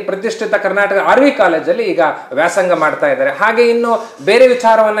ಕಾಲೇಜಲ್ಲಿ, ಪ್ರತಿಷ್ಠಿತ ಕರ್ನಾಟಕ RV ಕಾಲೇಜಲ್ಲಿ ಈಗ ವ್ಯಾಸಂಗ ಮಾಡ್ತಾ ಇದ್ದಾರೆ. ಹಾಗೆ ಇನ್ನು ಬೇರೆ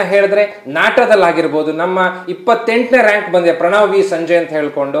ವಿಚಾರವನ್ನ ಹೇಳಿದ್ರೆ ನಾಟದಲ್ಲಾಗಿರ್ಬೋದು ನಮ್ಮ 28ನೇ ರ್ಯಾಂಕ್ ಬಂದಿದೆ, ಪ್ರಣವ್ V ಸಂಜಯ್ ಅಂತ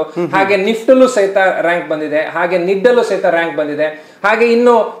ಹೇಳ್ಕೊಂಡು. ಹಾಗೆ ನಿಫ್ಟಲ್ಲೂ ಸಹಿತ ರ್ಯಾಂಕ್ ಬಂದಿದೆ, ಹಾಗೆ ನಿಡ್ಡಲ್ಲೂ ಸಹಿತ ರ್ಯಾಂಕ್ ಬಂದಿದೆ. ಹಾಗೆ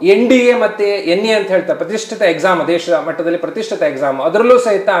ಇನ್ನು NDA ಮತ್ತೆ NA ಅಂತ ಹೇಳ್ತಾರೆ, ಪ್ರತಿಷ್ಠಿತ ಎಕ್ಸಾಮ್, ದೇಶದ ಮಟ್ಟದಲ್ಲಿ ಪ್ರತಿಷ್ಠಿತ ಎಕ್ಸಾಮ್, ಅದರಲ್ಲೂ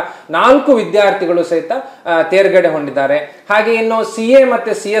ಸಹಿತ 4 ವಿದ್ಯಾರ್ಥಿಗಳು ಸಹಿತ ತೇರ್ಗಡೆ ಹೊಂದಿದ್ದಾರೆ. ಹಾಗೆ ಇನ್ನು CA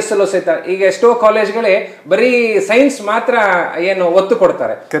ಮತ್ತೆ CS ಅಲ್ಲೂ ಸಹಿತ ಈಗ ಎಷ್ಟೋ ಕಾಲೇಜ್ಗಳೇ ಬರೀ ಸೈನ್ಸ್ ಮಾತ್ರ ಏನು ಒತ್ತು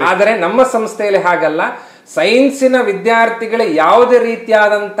ಕೊಡ್ತಾರೆ, ಆದರೆ ನಮ್ಮ ಸಂಸ್ಥೆಯಲ್ಲಿ ಹಾಗಲ್ಲ. ಸೈನ್ಸಿನ ವಿದ್ಯಾರ್ಥಿಗಳಿಗೆ ಯಾವುದೇ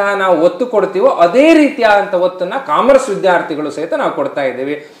ರೀತಿಯಾದಂತಹ ನಾವು ಒತ್ತು ಕೊಡ್ತೀವೋ ಅದೇ ರೀತಿಯಾದಂತಹ ಒತ್ತನ್ನ ಕಾಮರ್ಸ್ ವಿದ್ಯಾರ್ಥಿಗಳು ಸಹಿತ ನಾವು ಕೊಡ್ತಾ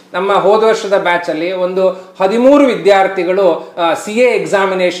ಇದ್ದೀವಿ. ನಮ್ಮ ಹೋದ ವರ್ಷದ ಬ್ಯಾಚ್ ಅಲ್ಲಿ ಒಂದು 13 ವಿದ್ಯಾರ್ಥಿಗಳು CA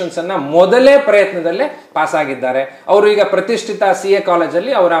ಎಕ್ಸಾಮಿನೇಷನ್ಸ್ ಅನ್ನ ಮೊದಲೇ ಪ್ರಯತ್ನದಲ್ಲೇ ಪಾಸ್ ಆಗಿದ್ದಾರೆ. ಅವರು ಈಗ ಪ್ರತಿಷ್ಠಿತ CA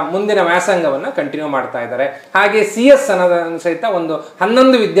ಕಾಲೇಜಲ್ಲಿ ಅವರ ಮುಂದಿನ ವ್ಯಾಸಂಗವನ್ನ ಕಂಟಿನ್ಯೂ ಮಾಡ್ತಾ ಇದ್ದಾರೆ. ಹಾಗೆ CS ಅನ್ನೋದನ್ನು ಸಹಿತ ಒಂದು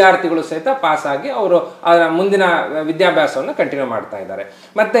 11 ವಿದ್ಯಾರ್ಥಿಗಳು ಸಹಿತ ಪಾಸ್ ಆಗಿ ಅವರು ಅವರ ಮುಂದಿನ ವಿದ್ಯಾಭ್ಯಾಸವನ್ನು ಕಂಟಿನ್ಯೂ ಮಾಡ್ತಾ ಇದ್ದಾರೆ.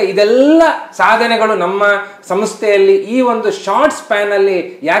 ಮತ್ತೆ ಇದೆಲ್ಲ ಸಾಧನೆಗಳು ನಮ್ಮ ಸಂಸ್ಥೆಯಲ್ಲಿ ಈ ಒಂದು ಶಾರ್ಟ್ ಸ್ಪ್ಯಾನ್ ಅಲ್ಲಿ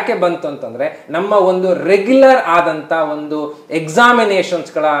ಯಾಕೆ ಬಂತು ಅಂತಂದ್ರೆ, ನಮ್ಮ ಒಂದು ರೆಗ್ಯುಲರ್ ಆದಂತ ಒಂದು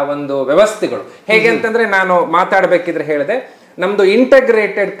ಎಕ್ಸಾಮಿನೇಷನ್ಸ್ಗಳ ಒಂದು ವ್ಯವಸ್ಥೆಗಳು ಹೇಗೆ ಅಂತಂದ್ರೆ, ನಾನು ಮಾತಾಡಬೇಕಿದ್ರೆ ಹೇಳಿದೆ, ನಮ್ದು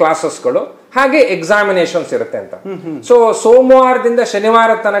ಇಂಟಗ್ರೇಟೆಡ್ ಕ್ಲಾಸಸ್ಗಳು ಹಾಗೆ ಎಕ್ಸಾಮಿನೇಷನ್ಸ್ ಇರುತ್ತೆ ಅಂತ. ಸೊ ಸೋಮವಾರದಿಂದ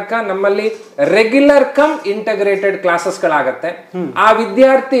ಶನಿವಾರ ತನಕ ನಮ್ಮಲ್ಲಿ ರೆಗ್ಯುಲರ್ ಕಮ್ ಇಂಟಗ್ರೇಟೆಡ್ ಕ್ಲಾಸಸ್ಗಳಾಗತ್ತೆ. ಆ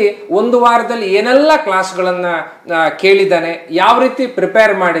ವಿದ್ಯಾರ್ಥಿ ಒಂದು ವಾರದಲ್ಲಿ ಏನೆಲ್ಲ ಕ್ಲಾಸ್ಗಳನ್ನ ಕೇಳಿದಾನೆ, ಯಾವ ರೀತಿ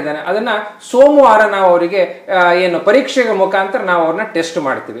ಪ್ರಿಪೇರ್ ಮಾಡಿದಾನೆ, ಅದನ್ನ ಸೋಮವಾರ ನಾವು ಅವರಿಗೆ ಏನು ಪರೀಕ್ಷೆಗೆ ಮುಖಾಂತರ ನಾವು ಅವ್ರನ್ನ ಟೆಸ್ಟ್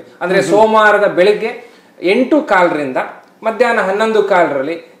ಮಾಡ್ತೀವಿ. ಅಂದ್ರೆ ಸೋಮವಾರದ ಬೆಳಿಗ್ಗೆ 8:15ರಿಂದ ಮಧ್ಯಾಹ್ನ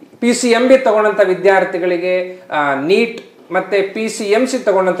 11:15ರಲ್ಲಿ PCMB ತಗೊಂಡಂತ ವಿದ್ಯಾರ್ಥಿಗಳಿಗೆ ನೀಟ್ ಮತ್ತೆ PCMC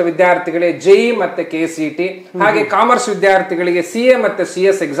ತಗೊಂಡಂತ ವಿದ್ಯಾರ್ಥಿಗಳಿಗೆ JEE ಮತ್ತೆ KCT, ಹಾಗೆ ಕಾಮರ್ಸ್ ವಿದ್ಯಾರ್ಥಿಗಳಿಗೆ CA ಮತ್ತೆ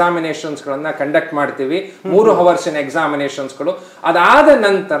CS ಎಕ್ಸಾಮಿನೇಷನ್ಸ್ ಗಳನ್ನ ಕಂಡಕ್ಟ್ ಮಾಡ್ತೀವಿ. 3 ಅವರ್ಸಿನ ಎಕ್ಸಾಮಿನೇಷನ್ಸ್ಗಳು. ಅದಾದ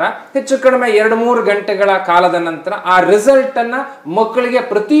ನಂತರ ಹೆಚ್ಚು ಕಡಿಮೆ 2-3 ಗಂಟೆಗಳ ಕಾಲದ ನಂತರ ಆ ರಿಸಲ್ಟ್ ಅನ್ನ ಮಕ್ಕಳಿಗೆ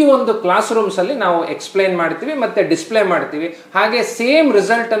ಪ್ರತಿಯೊಂದು ಕ್ಲಾಸ್ ರೂಮ್ಸ್ ಅಲ್ಲಿ ನಾವು ಎಕ್ಸ್ಪ್ಲೈನ್ ಮಾಡ್ತೀವಿ ಮತ್ತೆ ಡಿಸ್ಪ್ಲೇ ಮಾಡ್ತೀವಿ. ಹಾಗೆ ಸೇಮ್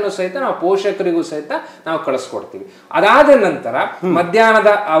ರಿಸಲ್ಟ್ ಅನ್ನು ಸಹಿತ ನಾವು ಪೋಷಕರಿಗೂ ಸಹಿತ ನಾವು ಕಳಿಸ್ಕೊಡ್ತೀವಿ. ಅದಾದ ನಂತರ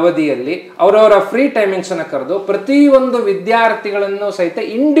ಮಧ್ಯಾಹ್ನದ ಅವಧಿಯಲ್ಲಿ ಅವರವರ ಫ್ರೀ ಟೈಮಿಂಗ್ಸ್ ಅನ್ನ ಕರೆದು ಪ್ರತಿಯೊಂದು ವಿದ್ಯಾರ್ಥಿಗಳನ್ನು ಸಹಿತ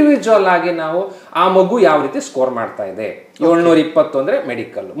ಇಂಡಿವಿಜುವಲ್ ಆಗಿ ನಾವು ಆ ಮಗು ಯಾವ ರೀತಿ ಸ್ಕೋರ್ ಮಾಡ್ತಾ ಇದೆ, 720 ಅಂದ್ರೆ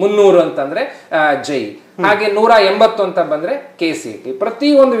ಮೆಡಿಕಲ್, 300 ಅಂತಂದ್ರೆ JEE, ಹಾಗೆ 180 ಅಂತ ಬಂದ್ರೆ KCT.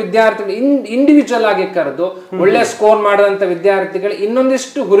 ಪ್ರತಿಯೊಂದು ವಿದ್ಯಾರ್ಥಿಗಳು ಇಂಡಿವಿಜುವಲ್ ಆಗಿ ಕರೆದು ಒಳ್ಳೆ ಸ್ಕೋರ್ ಮಾಡದಂತ ವಿದ್ಯಾರ್ಥಿಗಳು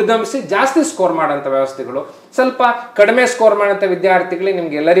ಇನ್ನೊಂದಿಷ್ಟು ಹುರಿದಂಬಿಸಿ ಜಾಸ್ತಿ ಸ್ಕೋರ್ ಮಾಡಂತ ವ್ಯವಸ್ಥೆಗಳು, ಸ್ವಲ್ಪ ಕಡಿಮೆ ಸ್ಕೋರ್ ಮಾಡಂತ ವಿದ್ಯಾರ್ಥಿಗಳಿಗೆ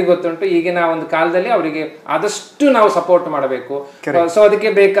ನಿಮ್ಗೆ ಎಲ್ಲರಿಗೂ ಗೊತ್ತುಂಟು ಈಗಿನ ಒಂದು ಕಾಲದಲ್ಲಿ ಅವರಿಗೆ ಆದಷ್ಟು ನಾವು ಸಪೋರ್ಟ್ ಮಾಡಬೇಕು. ಸೊ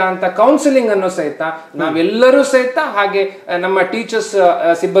ಅದಕ್ಕೆ ಬೇಕಾದಂತ ಕೌನ್ಸಿಲಿಂಗ್ ಅನ್ನು ಸಹಿತ ನಾವೆಲ್ಲರೂ ಸಹಿತ ಹಾಗೆ ನಮ್ಮ ಟೀಚರ್ಸ್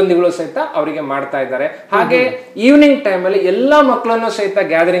ಸಿಬ್ಬಂದಿಗಳು ಸಹಿತ ಅವರಿಗೆ ಮಾಡ್ತಾ ಇದ್ದಾರೆ. ಹಾಗೆ ಈವ್ನಿಂಗ್ ಟೈಮ್ ಅಲ್ಲಿ ಎಲ್ಲಾ ಮಕ್ಕಳನ್ನು ಸಹಿತ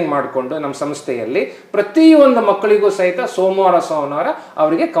ಗ್ಯಾದರಿಂಗ್ ಮಾಡಿಕೊಂಡು ನಮ್ಮ ಸಂಸ್ಥೆಯಲ್ಲಿ ಪ್ರತಿಯೊಂದು ಮಕ್ಕಳಿಗೂ ಸಹಿತ ಸೋಮವಾರ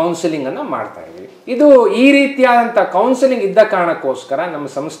ಅವರಿಗೆ ಕೌನ್ಸಿಲಿಂಗ್ ಅನ್ನ ಮಾಡ್ತಾ ಇದ್ದೀವಿ. ಇದು ಈ ರೀತಿಯಾದಂತ ಕೌನ್ಸಿಲಿಂಗ್ ಇದ್ದ ಕಾರಣಕ್ಕೋಸ್ಕರ ನಮ್ಮ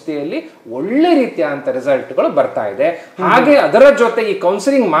ಸಂಸ್ಥೆಯಲ್ಲಿ ಒಳ್ಳೆ ರೀತಿಯಾದಂತ ರಿಸಲ್ಟ್ಗಳು ಬರ್ತಾ ಇದೆ. ಹಾಗೆ ಅದರ ಜೊತೆ ಈ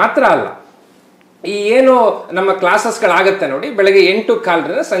ಕೌನ್ಸಿಲಿಂಗ್ ಮಾತ್ರ ಅಲ್ಲ, ಈ ಏನು ನಮ್ಮ ಕ್ಲಾಸಸ್ಗಳಾಗತ್ತೆ ನೋಡಿ, ಬೆಳಗ್ಗೆ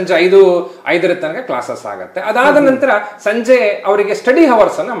 8:15ರಿಂದ ಸಂಜೆ 5:05 ತನಕ ಕ್ಲಾಸಸ್ ಆಗುತ್ತೆ. ಅದಾದ ನಂತರ ಸಂಜೆ ಅವರಿಗೆ ಸ್ಟಡಿ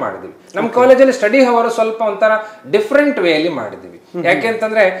ಅವರ್ಸ್ ಅನ್ನ ಮಾಡಿದ್ವಿ. ನಮ್ಮ ಕಾಲೇಜಲ್ಲಿ ಸ್ಟಡಿ ಅವರ್ ಸ್ವಲ್ಪ ಒಂಥರ ಡಿಫ್ರೆಂಟ್ ವೇ ಅಲ್ಲಿ ಮಾಡಿದ್ವಿ.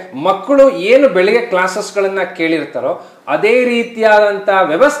 ಯಾಕೆಂತಂದ್ರೆ ಮಕ್ಕಳು ಏನು ಬೆಳಿಗ್ಗೆ ಕ್ಲಾಸಸ್ಗಳನ್ನ ಕೇಳಿರ್ತಾರೋ ಅದೇ ರೀತಿಯಾದಂತ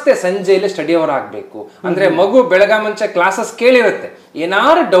ವ್ಯವಸ್ಥೆ ಸಂಜೆಯಲ್ಲಿ ಸ್ಟಡಿ ಅವರ್ ಆಗ್ಬೇಕು. ಅಂದ್ರೆ ಮಗು ಬೆಳಗ ಮುಂಚೆ ಕ್ಲಾಸಸ್ ಕೇಳಿರುತ್ತೆ,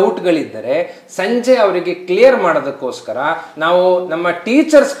 ಏನಾರು ಡೌಟ್ಗಳಿದ್ದರೆ ಸಂಜೆ ಅವರಿಗೆ ಕ್ಲಿಯರ್ ಮಾಡೋದಕ್ಕೋಸ್ಕರ ನಾವು ನಮ್ಮ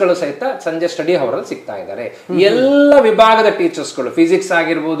ಟೀಚರ್ಸ್ಗಳು ಸಹಿತ ಸಂಜೆ ಸ್ಟಡಿ ಅವರ್ ಅಲ್ಲಿ ಸಿಗ್ತಾ ಇದ್ದಾರೆ. ಎಲ್ಲ ವಿಭಾಗದ ಟೀಚರ್ಸ್ಗಳು, ಫಿಸಿಕ್ಸ್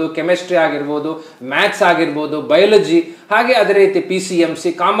ಆಗಿರ್ಬೋದು, ಕೆಮಿಸ್ಟ್ರಿ ಆಗಿರ್ಬೋದು, ಮ್ಯಾಥ್ಸ್ ಆಗಿರ್ಬೋದು, ಬಯಾಲಜಿ, ಹಾಗೆ ಅದೇ ರೀತಿ PCMC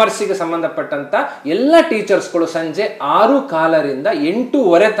ಕಾಮರ್ಸಿಗೆ ಸಂಬಂಧಪಟ್ಟಂತ ಎಲ್ಲ ಟೀಚರ್ಸ್ಗಳು ಸಂಜೆ 6:15ರಿಂದ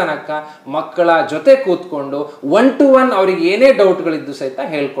 8:15 ತನಕ ಮಕ್ಕಳ ಜೊತೆ ಕೂತ್ಕೊಂಡು 1-to-1 ಅವರಿಗೆ ಏನೇ ಡೌಟ್ಗಳಿದ್ದು ಸಹಿತ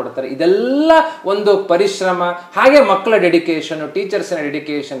ಹೇಳ್ಕೊಡ್ತಾರೆ. ಇದೆಲ್ಲ ಒಂದು ಪರಿಶ್ರಮ, ಹಾಗೆ ಮಕ್ಕಳ ಡೆಡಿಕೇಶನ್, ಟೀಚರ್ಸ್ನ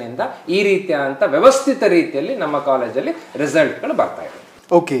ಡೆಡಿಕೇಶನ್ ಇಂದ ಈ ರೀತಿಯಾದಂತ ವ್ಯವಸ್ಥಿತ ರೀತಿಯಲ್ಲಿ ನಮ್ಮ ಕಾಲೇಜಲ್ಲಿ ರಿಸಲ್ಟ್ಗಳು ಬರ್ತಾ ಇದೆ.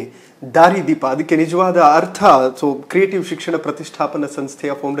 ಓಕೆ, ದಾರಿದೀಪ ಅದಕ್ಕೆ ನಿಜವಾದ ಅರ್ಥ. ಸೊ ಕ್ರಿಯೇಟಿವ್ ಶಿಕ್ಷಣ ಪ್ರತಿಷ್ಠಾಪನಾ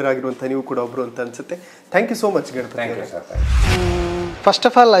ಸಂಸ್ಥೆಯ ಫೌಂಡರ್ ಆಗಿರುವಂತಹ ನೀವು ಕೂಡ ಒಬ್ರು ಅಂತ ಅನ್ಸುತ್ತೆ. Thank you so much Ganapati. First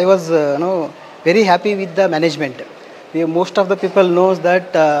of all, I was very happy with the management. Most of the people knows that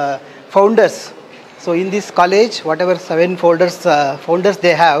founders. So in this college, whatever 7 founders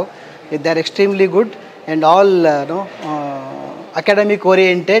they have, they are extremely good and all academic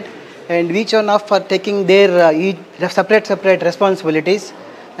oriented, and each one of are taking their separate responsibilities,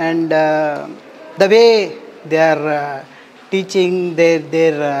 and the way they are teaching,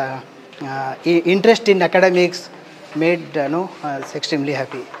 their interest in academics made us extremely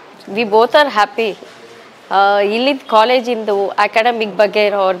happy. We both are happy. ಇಲ್ಲಿದ್ದ ಕಾಲೇಜಿಂದು academic ಬಗ್ಗೆ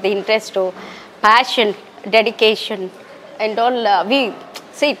ಅವ್ರದ್ದು interest, passion, dedication and all we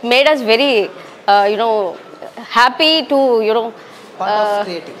C it made us very happy to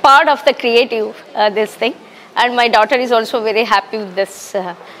part of the creative this thing, and my daughter is also very happy with this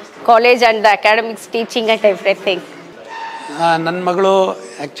college and the academics, teaching and everything. ನನ್ನ ಮಗಳು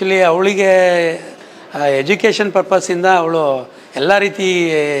actually ಅವಳಿಗೆ education ಪರ್ಪಸ್ಸಿಂದ ಅವಳು ಎಲ್ಲ ರೀತಿ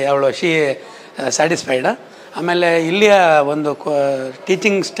satisfied. ಆಮೇಲೆ ಇಲ್ಲಿಯ ಒಂದು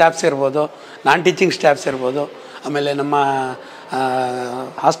teaching staffs ಇರ್ಬೋದು, ನಾನ್ ಟೀಚಿಂಗ್ ಸ್ಟಾಫ್ಸ್ ಇರ್ಬೋದು, ಆಮೇಲೆ ನಮ್ಮ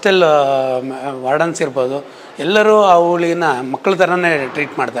ಹಾಸ್ಟೆಲ್ ವಾರ್ಡನ್ಸ್ ಇರ್ಬೋದು, ಎಲ್ಲರೂ ಅವಳಿನ ಮಕ್ಕಳ ಥರನೇ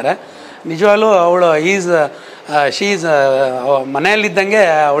ಟ್ರೀಟ್ ಮಾಡ್ತಾರೆ. ನಿಜವಾಗ್ಲೂ ಅವಳು ಶೀ ಈಸ್ ಮನೆಯಲ್ಲಿದ್ದಂಗೆ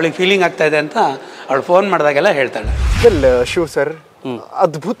ಅವಳಿಗೆ ಫೀಲಿಂಗ್ ಆಗ್ತಾ ಇದೆ ಅಂತ ಅವಳು ಫೋನ್ ಮಾಡಿದಾಗೆಲ್ಲ ಹೇಳ್ತಾಳೆ. ವೆಲ್ ಶಿವ್ ಸರ್,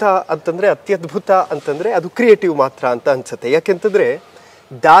 ಅದ್ಭುತ ಅಂತಂದರೆ, ಅತ್ಯದ್ಭುತ ಅಂತಂದರೆ ಅದು ಕ್ರಿಯೇಟಿವ್ ಮಾತ್ರ ಅಂತ ಅನ್ಸುತ್ತೆ. ಯಾಕೆಂತಂದರೆ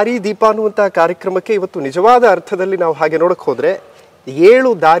ದಾರಿದೀಪ ಅನ್ನುವಂಥ ಕಾರ್ಯಕ್ರಮಕ್ಕೆ ಇವತ್ತು ನಿಜವಾದ ಅರ್ಥದಲ್ಲಿ ನಾವು ಹಾಗೆ ನೋಡಕ್ಕೆ ಹೋದರೆ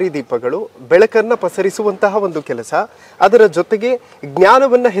 7 ದಾರಿದೀಪಗಳು ಬೆಳಕನ್ನು ಪಸರಿಸುವಂತಹ ಒಂದು ಕೆಲಸ, ಅದರ ಜೊತೆಗೆ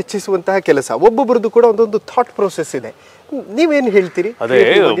ಜ್ಞಾನವನ್ನು ಹೆಚ್ಚಿಸುವಂತಹ ಕೆಲಸ. ಒಬ್ಬೊಬ್ಬರದ್ದು ಕೂಡ ಒಂದೊಂದು ಥಾಟ್ ಪ್ರೋಸೆಸ್ ಇದೆ. ನೀವೇನು ಹೇಳ್ತೀರಿ? ಅದೇ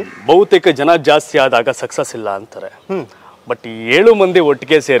ಬಹುತೇಕ ಜನ ಜಾಸ್ತಿ ಆದಾಗ ಸಕ್ಸಸ್ ಇಲ್ಲ ಅಂತಾರೆ, ಬಟ್ 7 ಮಂದಿ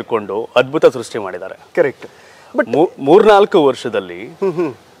ಒಟ್ಟಿಗೆ ಸೇರ್ಕೊಂಡು ಅದ್ಭುತ ಸೃಷ್ಟಿ ಮಾಡಿದ್ದಾರೆ. ಕರೆಕ್ಟ್. ಬಟ್ 3-4 ವರ್ಷದಲ್ಲಿ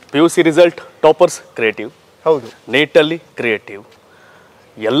PUC ರಿಸಲ್ಟ್ ಟಾಪರ್ಸ್ ಕ್ರಿಯೇಟಿವ್, ಹೌದು. ನೀಟಲ್ಲಿ ಕ್ರಿಯೇಟಿವ್,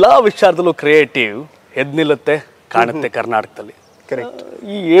 ಎಲ್ಲ ವಿಚಾರದಲ್ಲೂ ಕ್ರಿಯೇಟಿವ್ ಎದ್ದು ನಿಲ್ಲುತ್ತೆ ಕಾಣುತ್ತೆ ಕರ್ನಾಟಕದಲ್ಲಿ.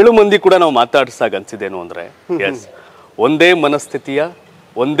 ಈ 7 ಮಂದಿ ಕೂಡ ನಾವು ಮಾತಾಡಿಸಾಗ ಅನ್ಸಿದ್ದೇನು ಅಂದ್ರೆ, ಎಸ್, ಒಂದೇ ಮನಸ್ಥಿತಿಯ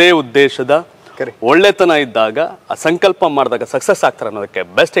ಒಂದೇ ಉದ್ದೇಶದ ಒಳ್ಳೆತನ ಇದ್ದಾಗ ಆ ಸಂಕಲ್ಪ ಮಾಡಿದಾಗ ಸಕ್ಸಸ್ ಆಗ್ತಾರೆ ಅನ್ನೋದಕ್ಕೆ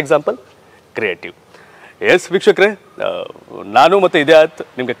ಬೆಸ್ಟ್ ಎಕ್ಸಾಂಪಲ್ ಕ್ರಿಯೇಟಿವ್. ಎಸ್ ವೀಕ್ಷಕರೇ, ನಾನು ಮತ್ತು ಇದ್ಯಾತ್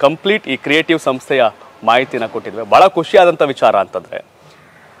ನಿಮಗೆ ಕಂಪ್ಲೀಟ್ ಈ ಕ್ರಿಯೇಟಿವ್ ಸಂಸ್ಥೆಯ ಮಾಹಿತಿನ ಕೊಟ್ಟಿದ್ವಿ. ಭಾಳ ಖುಷಿಯಾದಂಥ ವಿಚಾರ ಅಂತಂದರೆ,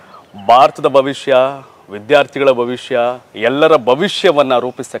 ಭಾರತದ ಭವಿಷ್ಯ, ವಿದ್ಯಾರ್ಥಿಗಳ ಭವಿಷ್ಯ, ಎಲ್ಲರ ಭವಿಷ್ಯವನ್ನು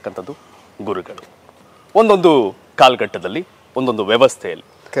ರೂಪಿಸ್ತಕ್ಕಂಥದ್ದು ಗುರುಗಳು. ಒಂದೊಂದು ಕಾಲಘಟ್ಟದಲ್ಲಿ ಒಂದೊಂದು ವ್ಯವಸ್ಥೆಯಲ್ಲಿ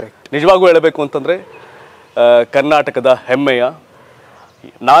ನಿಜವಾಗೂ ಹೇಳಬೇಕು ಅಂತಂದರೆ, ಕರ್ನಾಟಕದ ಹೆಮ್ಮೆಯ,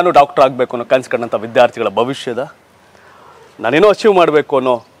 ನಾನು ಡಾಕ್ಟರ್ ಆಗಬೇಕು ಅನ್ನೋ ಕನಸು ಕಂಡಂಥ ವಿದ್ಯಾರ್ಥಿಗಳ ಭವಿಷ್ಯದ, ನಾನೇನೋ ಅಚೀವ್ ಮಾಡಬೇಕು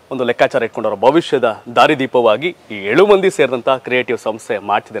ಅನ್ನೋ ಒಂದು ಲೆಕ್ಕಾಚಾರ ಇಟ್ಕೊಂಡವರ ಭವಿಷ್ಯದ ದಾರಿದೀಪವಾಗಿ ಈ 7 ಮಂದಿ ಸೇರಿದಂಥ ಕ್ರಿಯೇಟಿವ್ ಸಂಸ್ಥೆ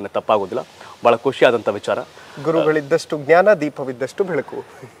ಮಾಡ್ತಿದ್ದೇನೆ, ತಪ್ಪಾಗೋದಿಲ್ಲ. ಭಾಳ ಖುಷಿಯಾದಂಥ ವಿಚಾರ. ಗುರುಗಳಿದ್ದಷ್ಟು ಜ್ಞಾನ, ದೀಪವಿದ್ದಷ್ಟು ಬೆಳಕು.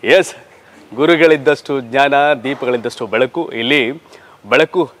 ಎಸ್, ಗುರುಗಳಿದ್ದಷ್ಟು ಜ್ಞಾನ, ದೀಪಗಳಿದ್ದಷ್ಟು ಬೆಳಕು. ಇಲ್ಲಿ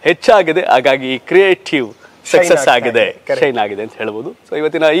ಬೆಳಕು ಹೆಚ್ಚಾಗಿದೆ, ಹಾಗಾಗಿ ಈ ಕ್ರಿಯೇಟಿವ್ ಸಕ್ಸಸ್ ಆಗಿದೆ, ಶೈನ್ ಆಗಿದೆ ಅಂತ ಹೇಳ್ಬೋದು. ಸೊ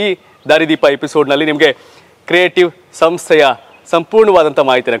ಇವತ್ತಿನ ಈ ದಾರಿದೀಪ ಎಪಿಸೋಡ್ನಲ್ಲಿ ನಿಮಗೆ ಕ್ರಿಯೇಟಿವ್ ಸಂಸ್ಥೆಯ ಸಂಪೂರ್ಣವಾದಂಥ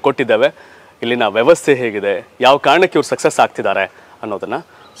ಮಾಹಿತಿನ ಕೊಟ್ಟಿದ್ದೇವೆ. ಇಲ್ಲಿನ ವ್ಯವಸ್ಥೆ ಹೇಗಿದೆ, ಯಾವ ಕಾರಣಕ್ಕೆ ಇವ್ರು ಸಕ್ಸಸ್ ಆಗ್ತಿದ್ದಾರೆ ಅನ್ನೋದನ್ನು.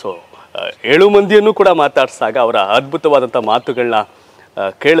 ಸೊ 7 ಮಂದಿಯನ್ನು ಕೂಡ ಮಾತಾಡಿಸಿದಾಗ ಅವರ ಅದ್ಭುತವಾದಂಥ ಮಾತುಗಳನ್ನ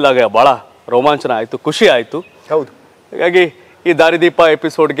ಕೇಳಿದಾಗ ಭಾಳ ರೋಮಾಂಚನ ಆಯಿತು, ಖುಷಿ ಆಯಿತು. ಹೌದು. ಹಾಗಾಗಿ ಈ ದಾರಿದೀಪ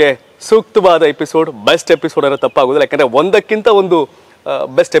ಎಪಿಸೋಡ್ಗೆ ಸೂಕ್ತವಾದ ಎಪಿಸೋಡ್, ಬೆಸ್ಟ್ ಎಪಿಸೋಡ್ ಅನ್ನೋ ತಪ್ಪಾಗೋದಿಲ್ಲ. ಯಾಕಂದರೆ ಒಂದಕ್ಕಿಂತ ಒಂದು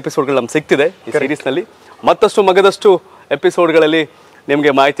ಬೆಸ್ಟ್ ಎಪಿಸೋಡ್ಗಳು ನಮ್ಗೆ ಸಿಗ್ತಿದೆ ಈ ಸೀರೀಸ್ನಲ್ಲಿ. ಮತ್ತಷ್ಟು ಮಗದಷ್ಟು ಎಪಿಸೋಡ್ಗಳಲ್ಲಿ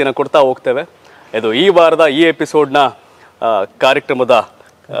ನಿಮಗೆ ಮಾಹಿತಿನ ಕೊಡ್ತಾ ಹೋಗ್ತೇವೆ. ಇದು ಈ ವಾರದ ಈ ಎಪಿಸೋಡ್ನ ಕಾರ್ಯಕ್ರಮದ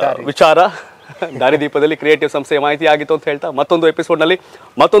ವಿಚಾರ. ದಾರಿದೀಪದಲ್ಲಿ ಕ್ರಿಯೇಟಿವ್ ಸಂಸ್ಥೆಯ ಮಾಹಿತಿ ಆಗಿತ್ತು ಅಂತ ಹೇಳ್ತಾ, ಮತ್ತೊಂದು ಎಪಿಸೋಡ್ನಲ್ಲಿ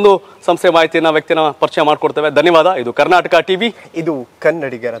ಮತ್ತೊಂದು ಸಂಸ್ಥೆಯ ಮಾಹಿತಿಯನ್ನು, ವ್ಯಕ್ತಿನ ಪರಿಚಯ ಮಾಡಿಕೊಡ್ತೇವೆ. ಧನ್ಯವಾದ. ಇದು ಕರ್ನಾಟಕ ಟಿವಿ, ಇದು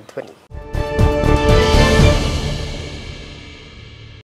ಕನ್ನಡಿಗರ ಧ್ವನಿ.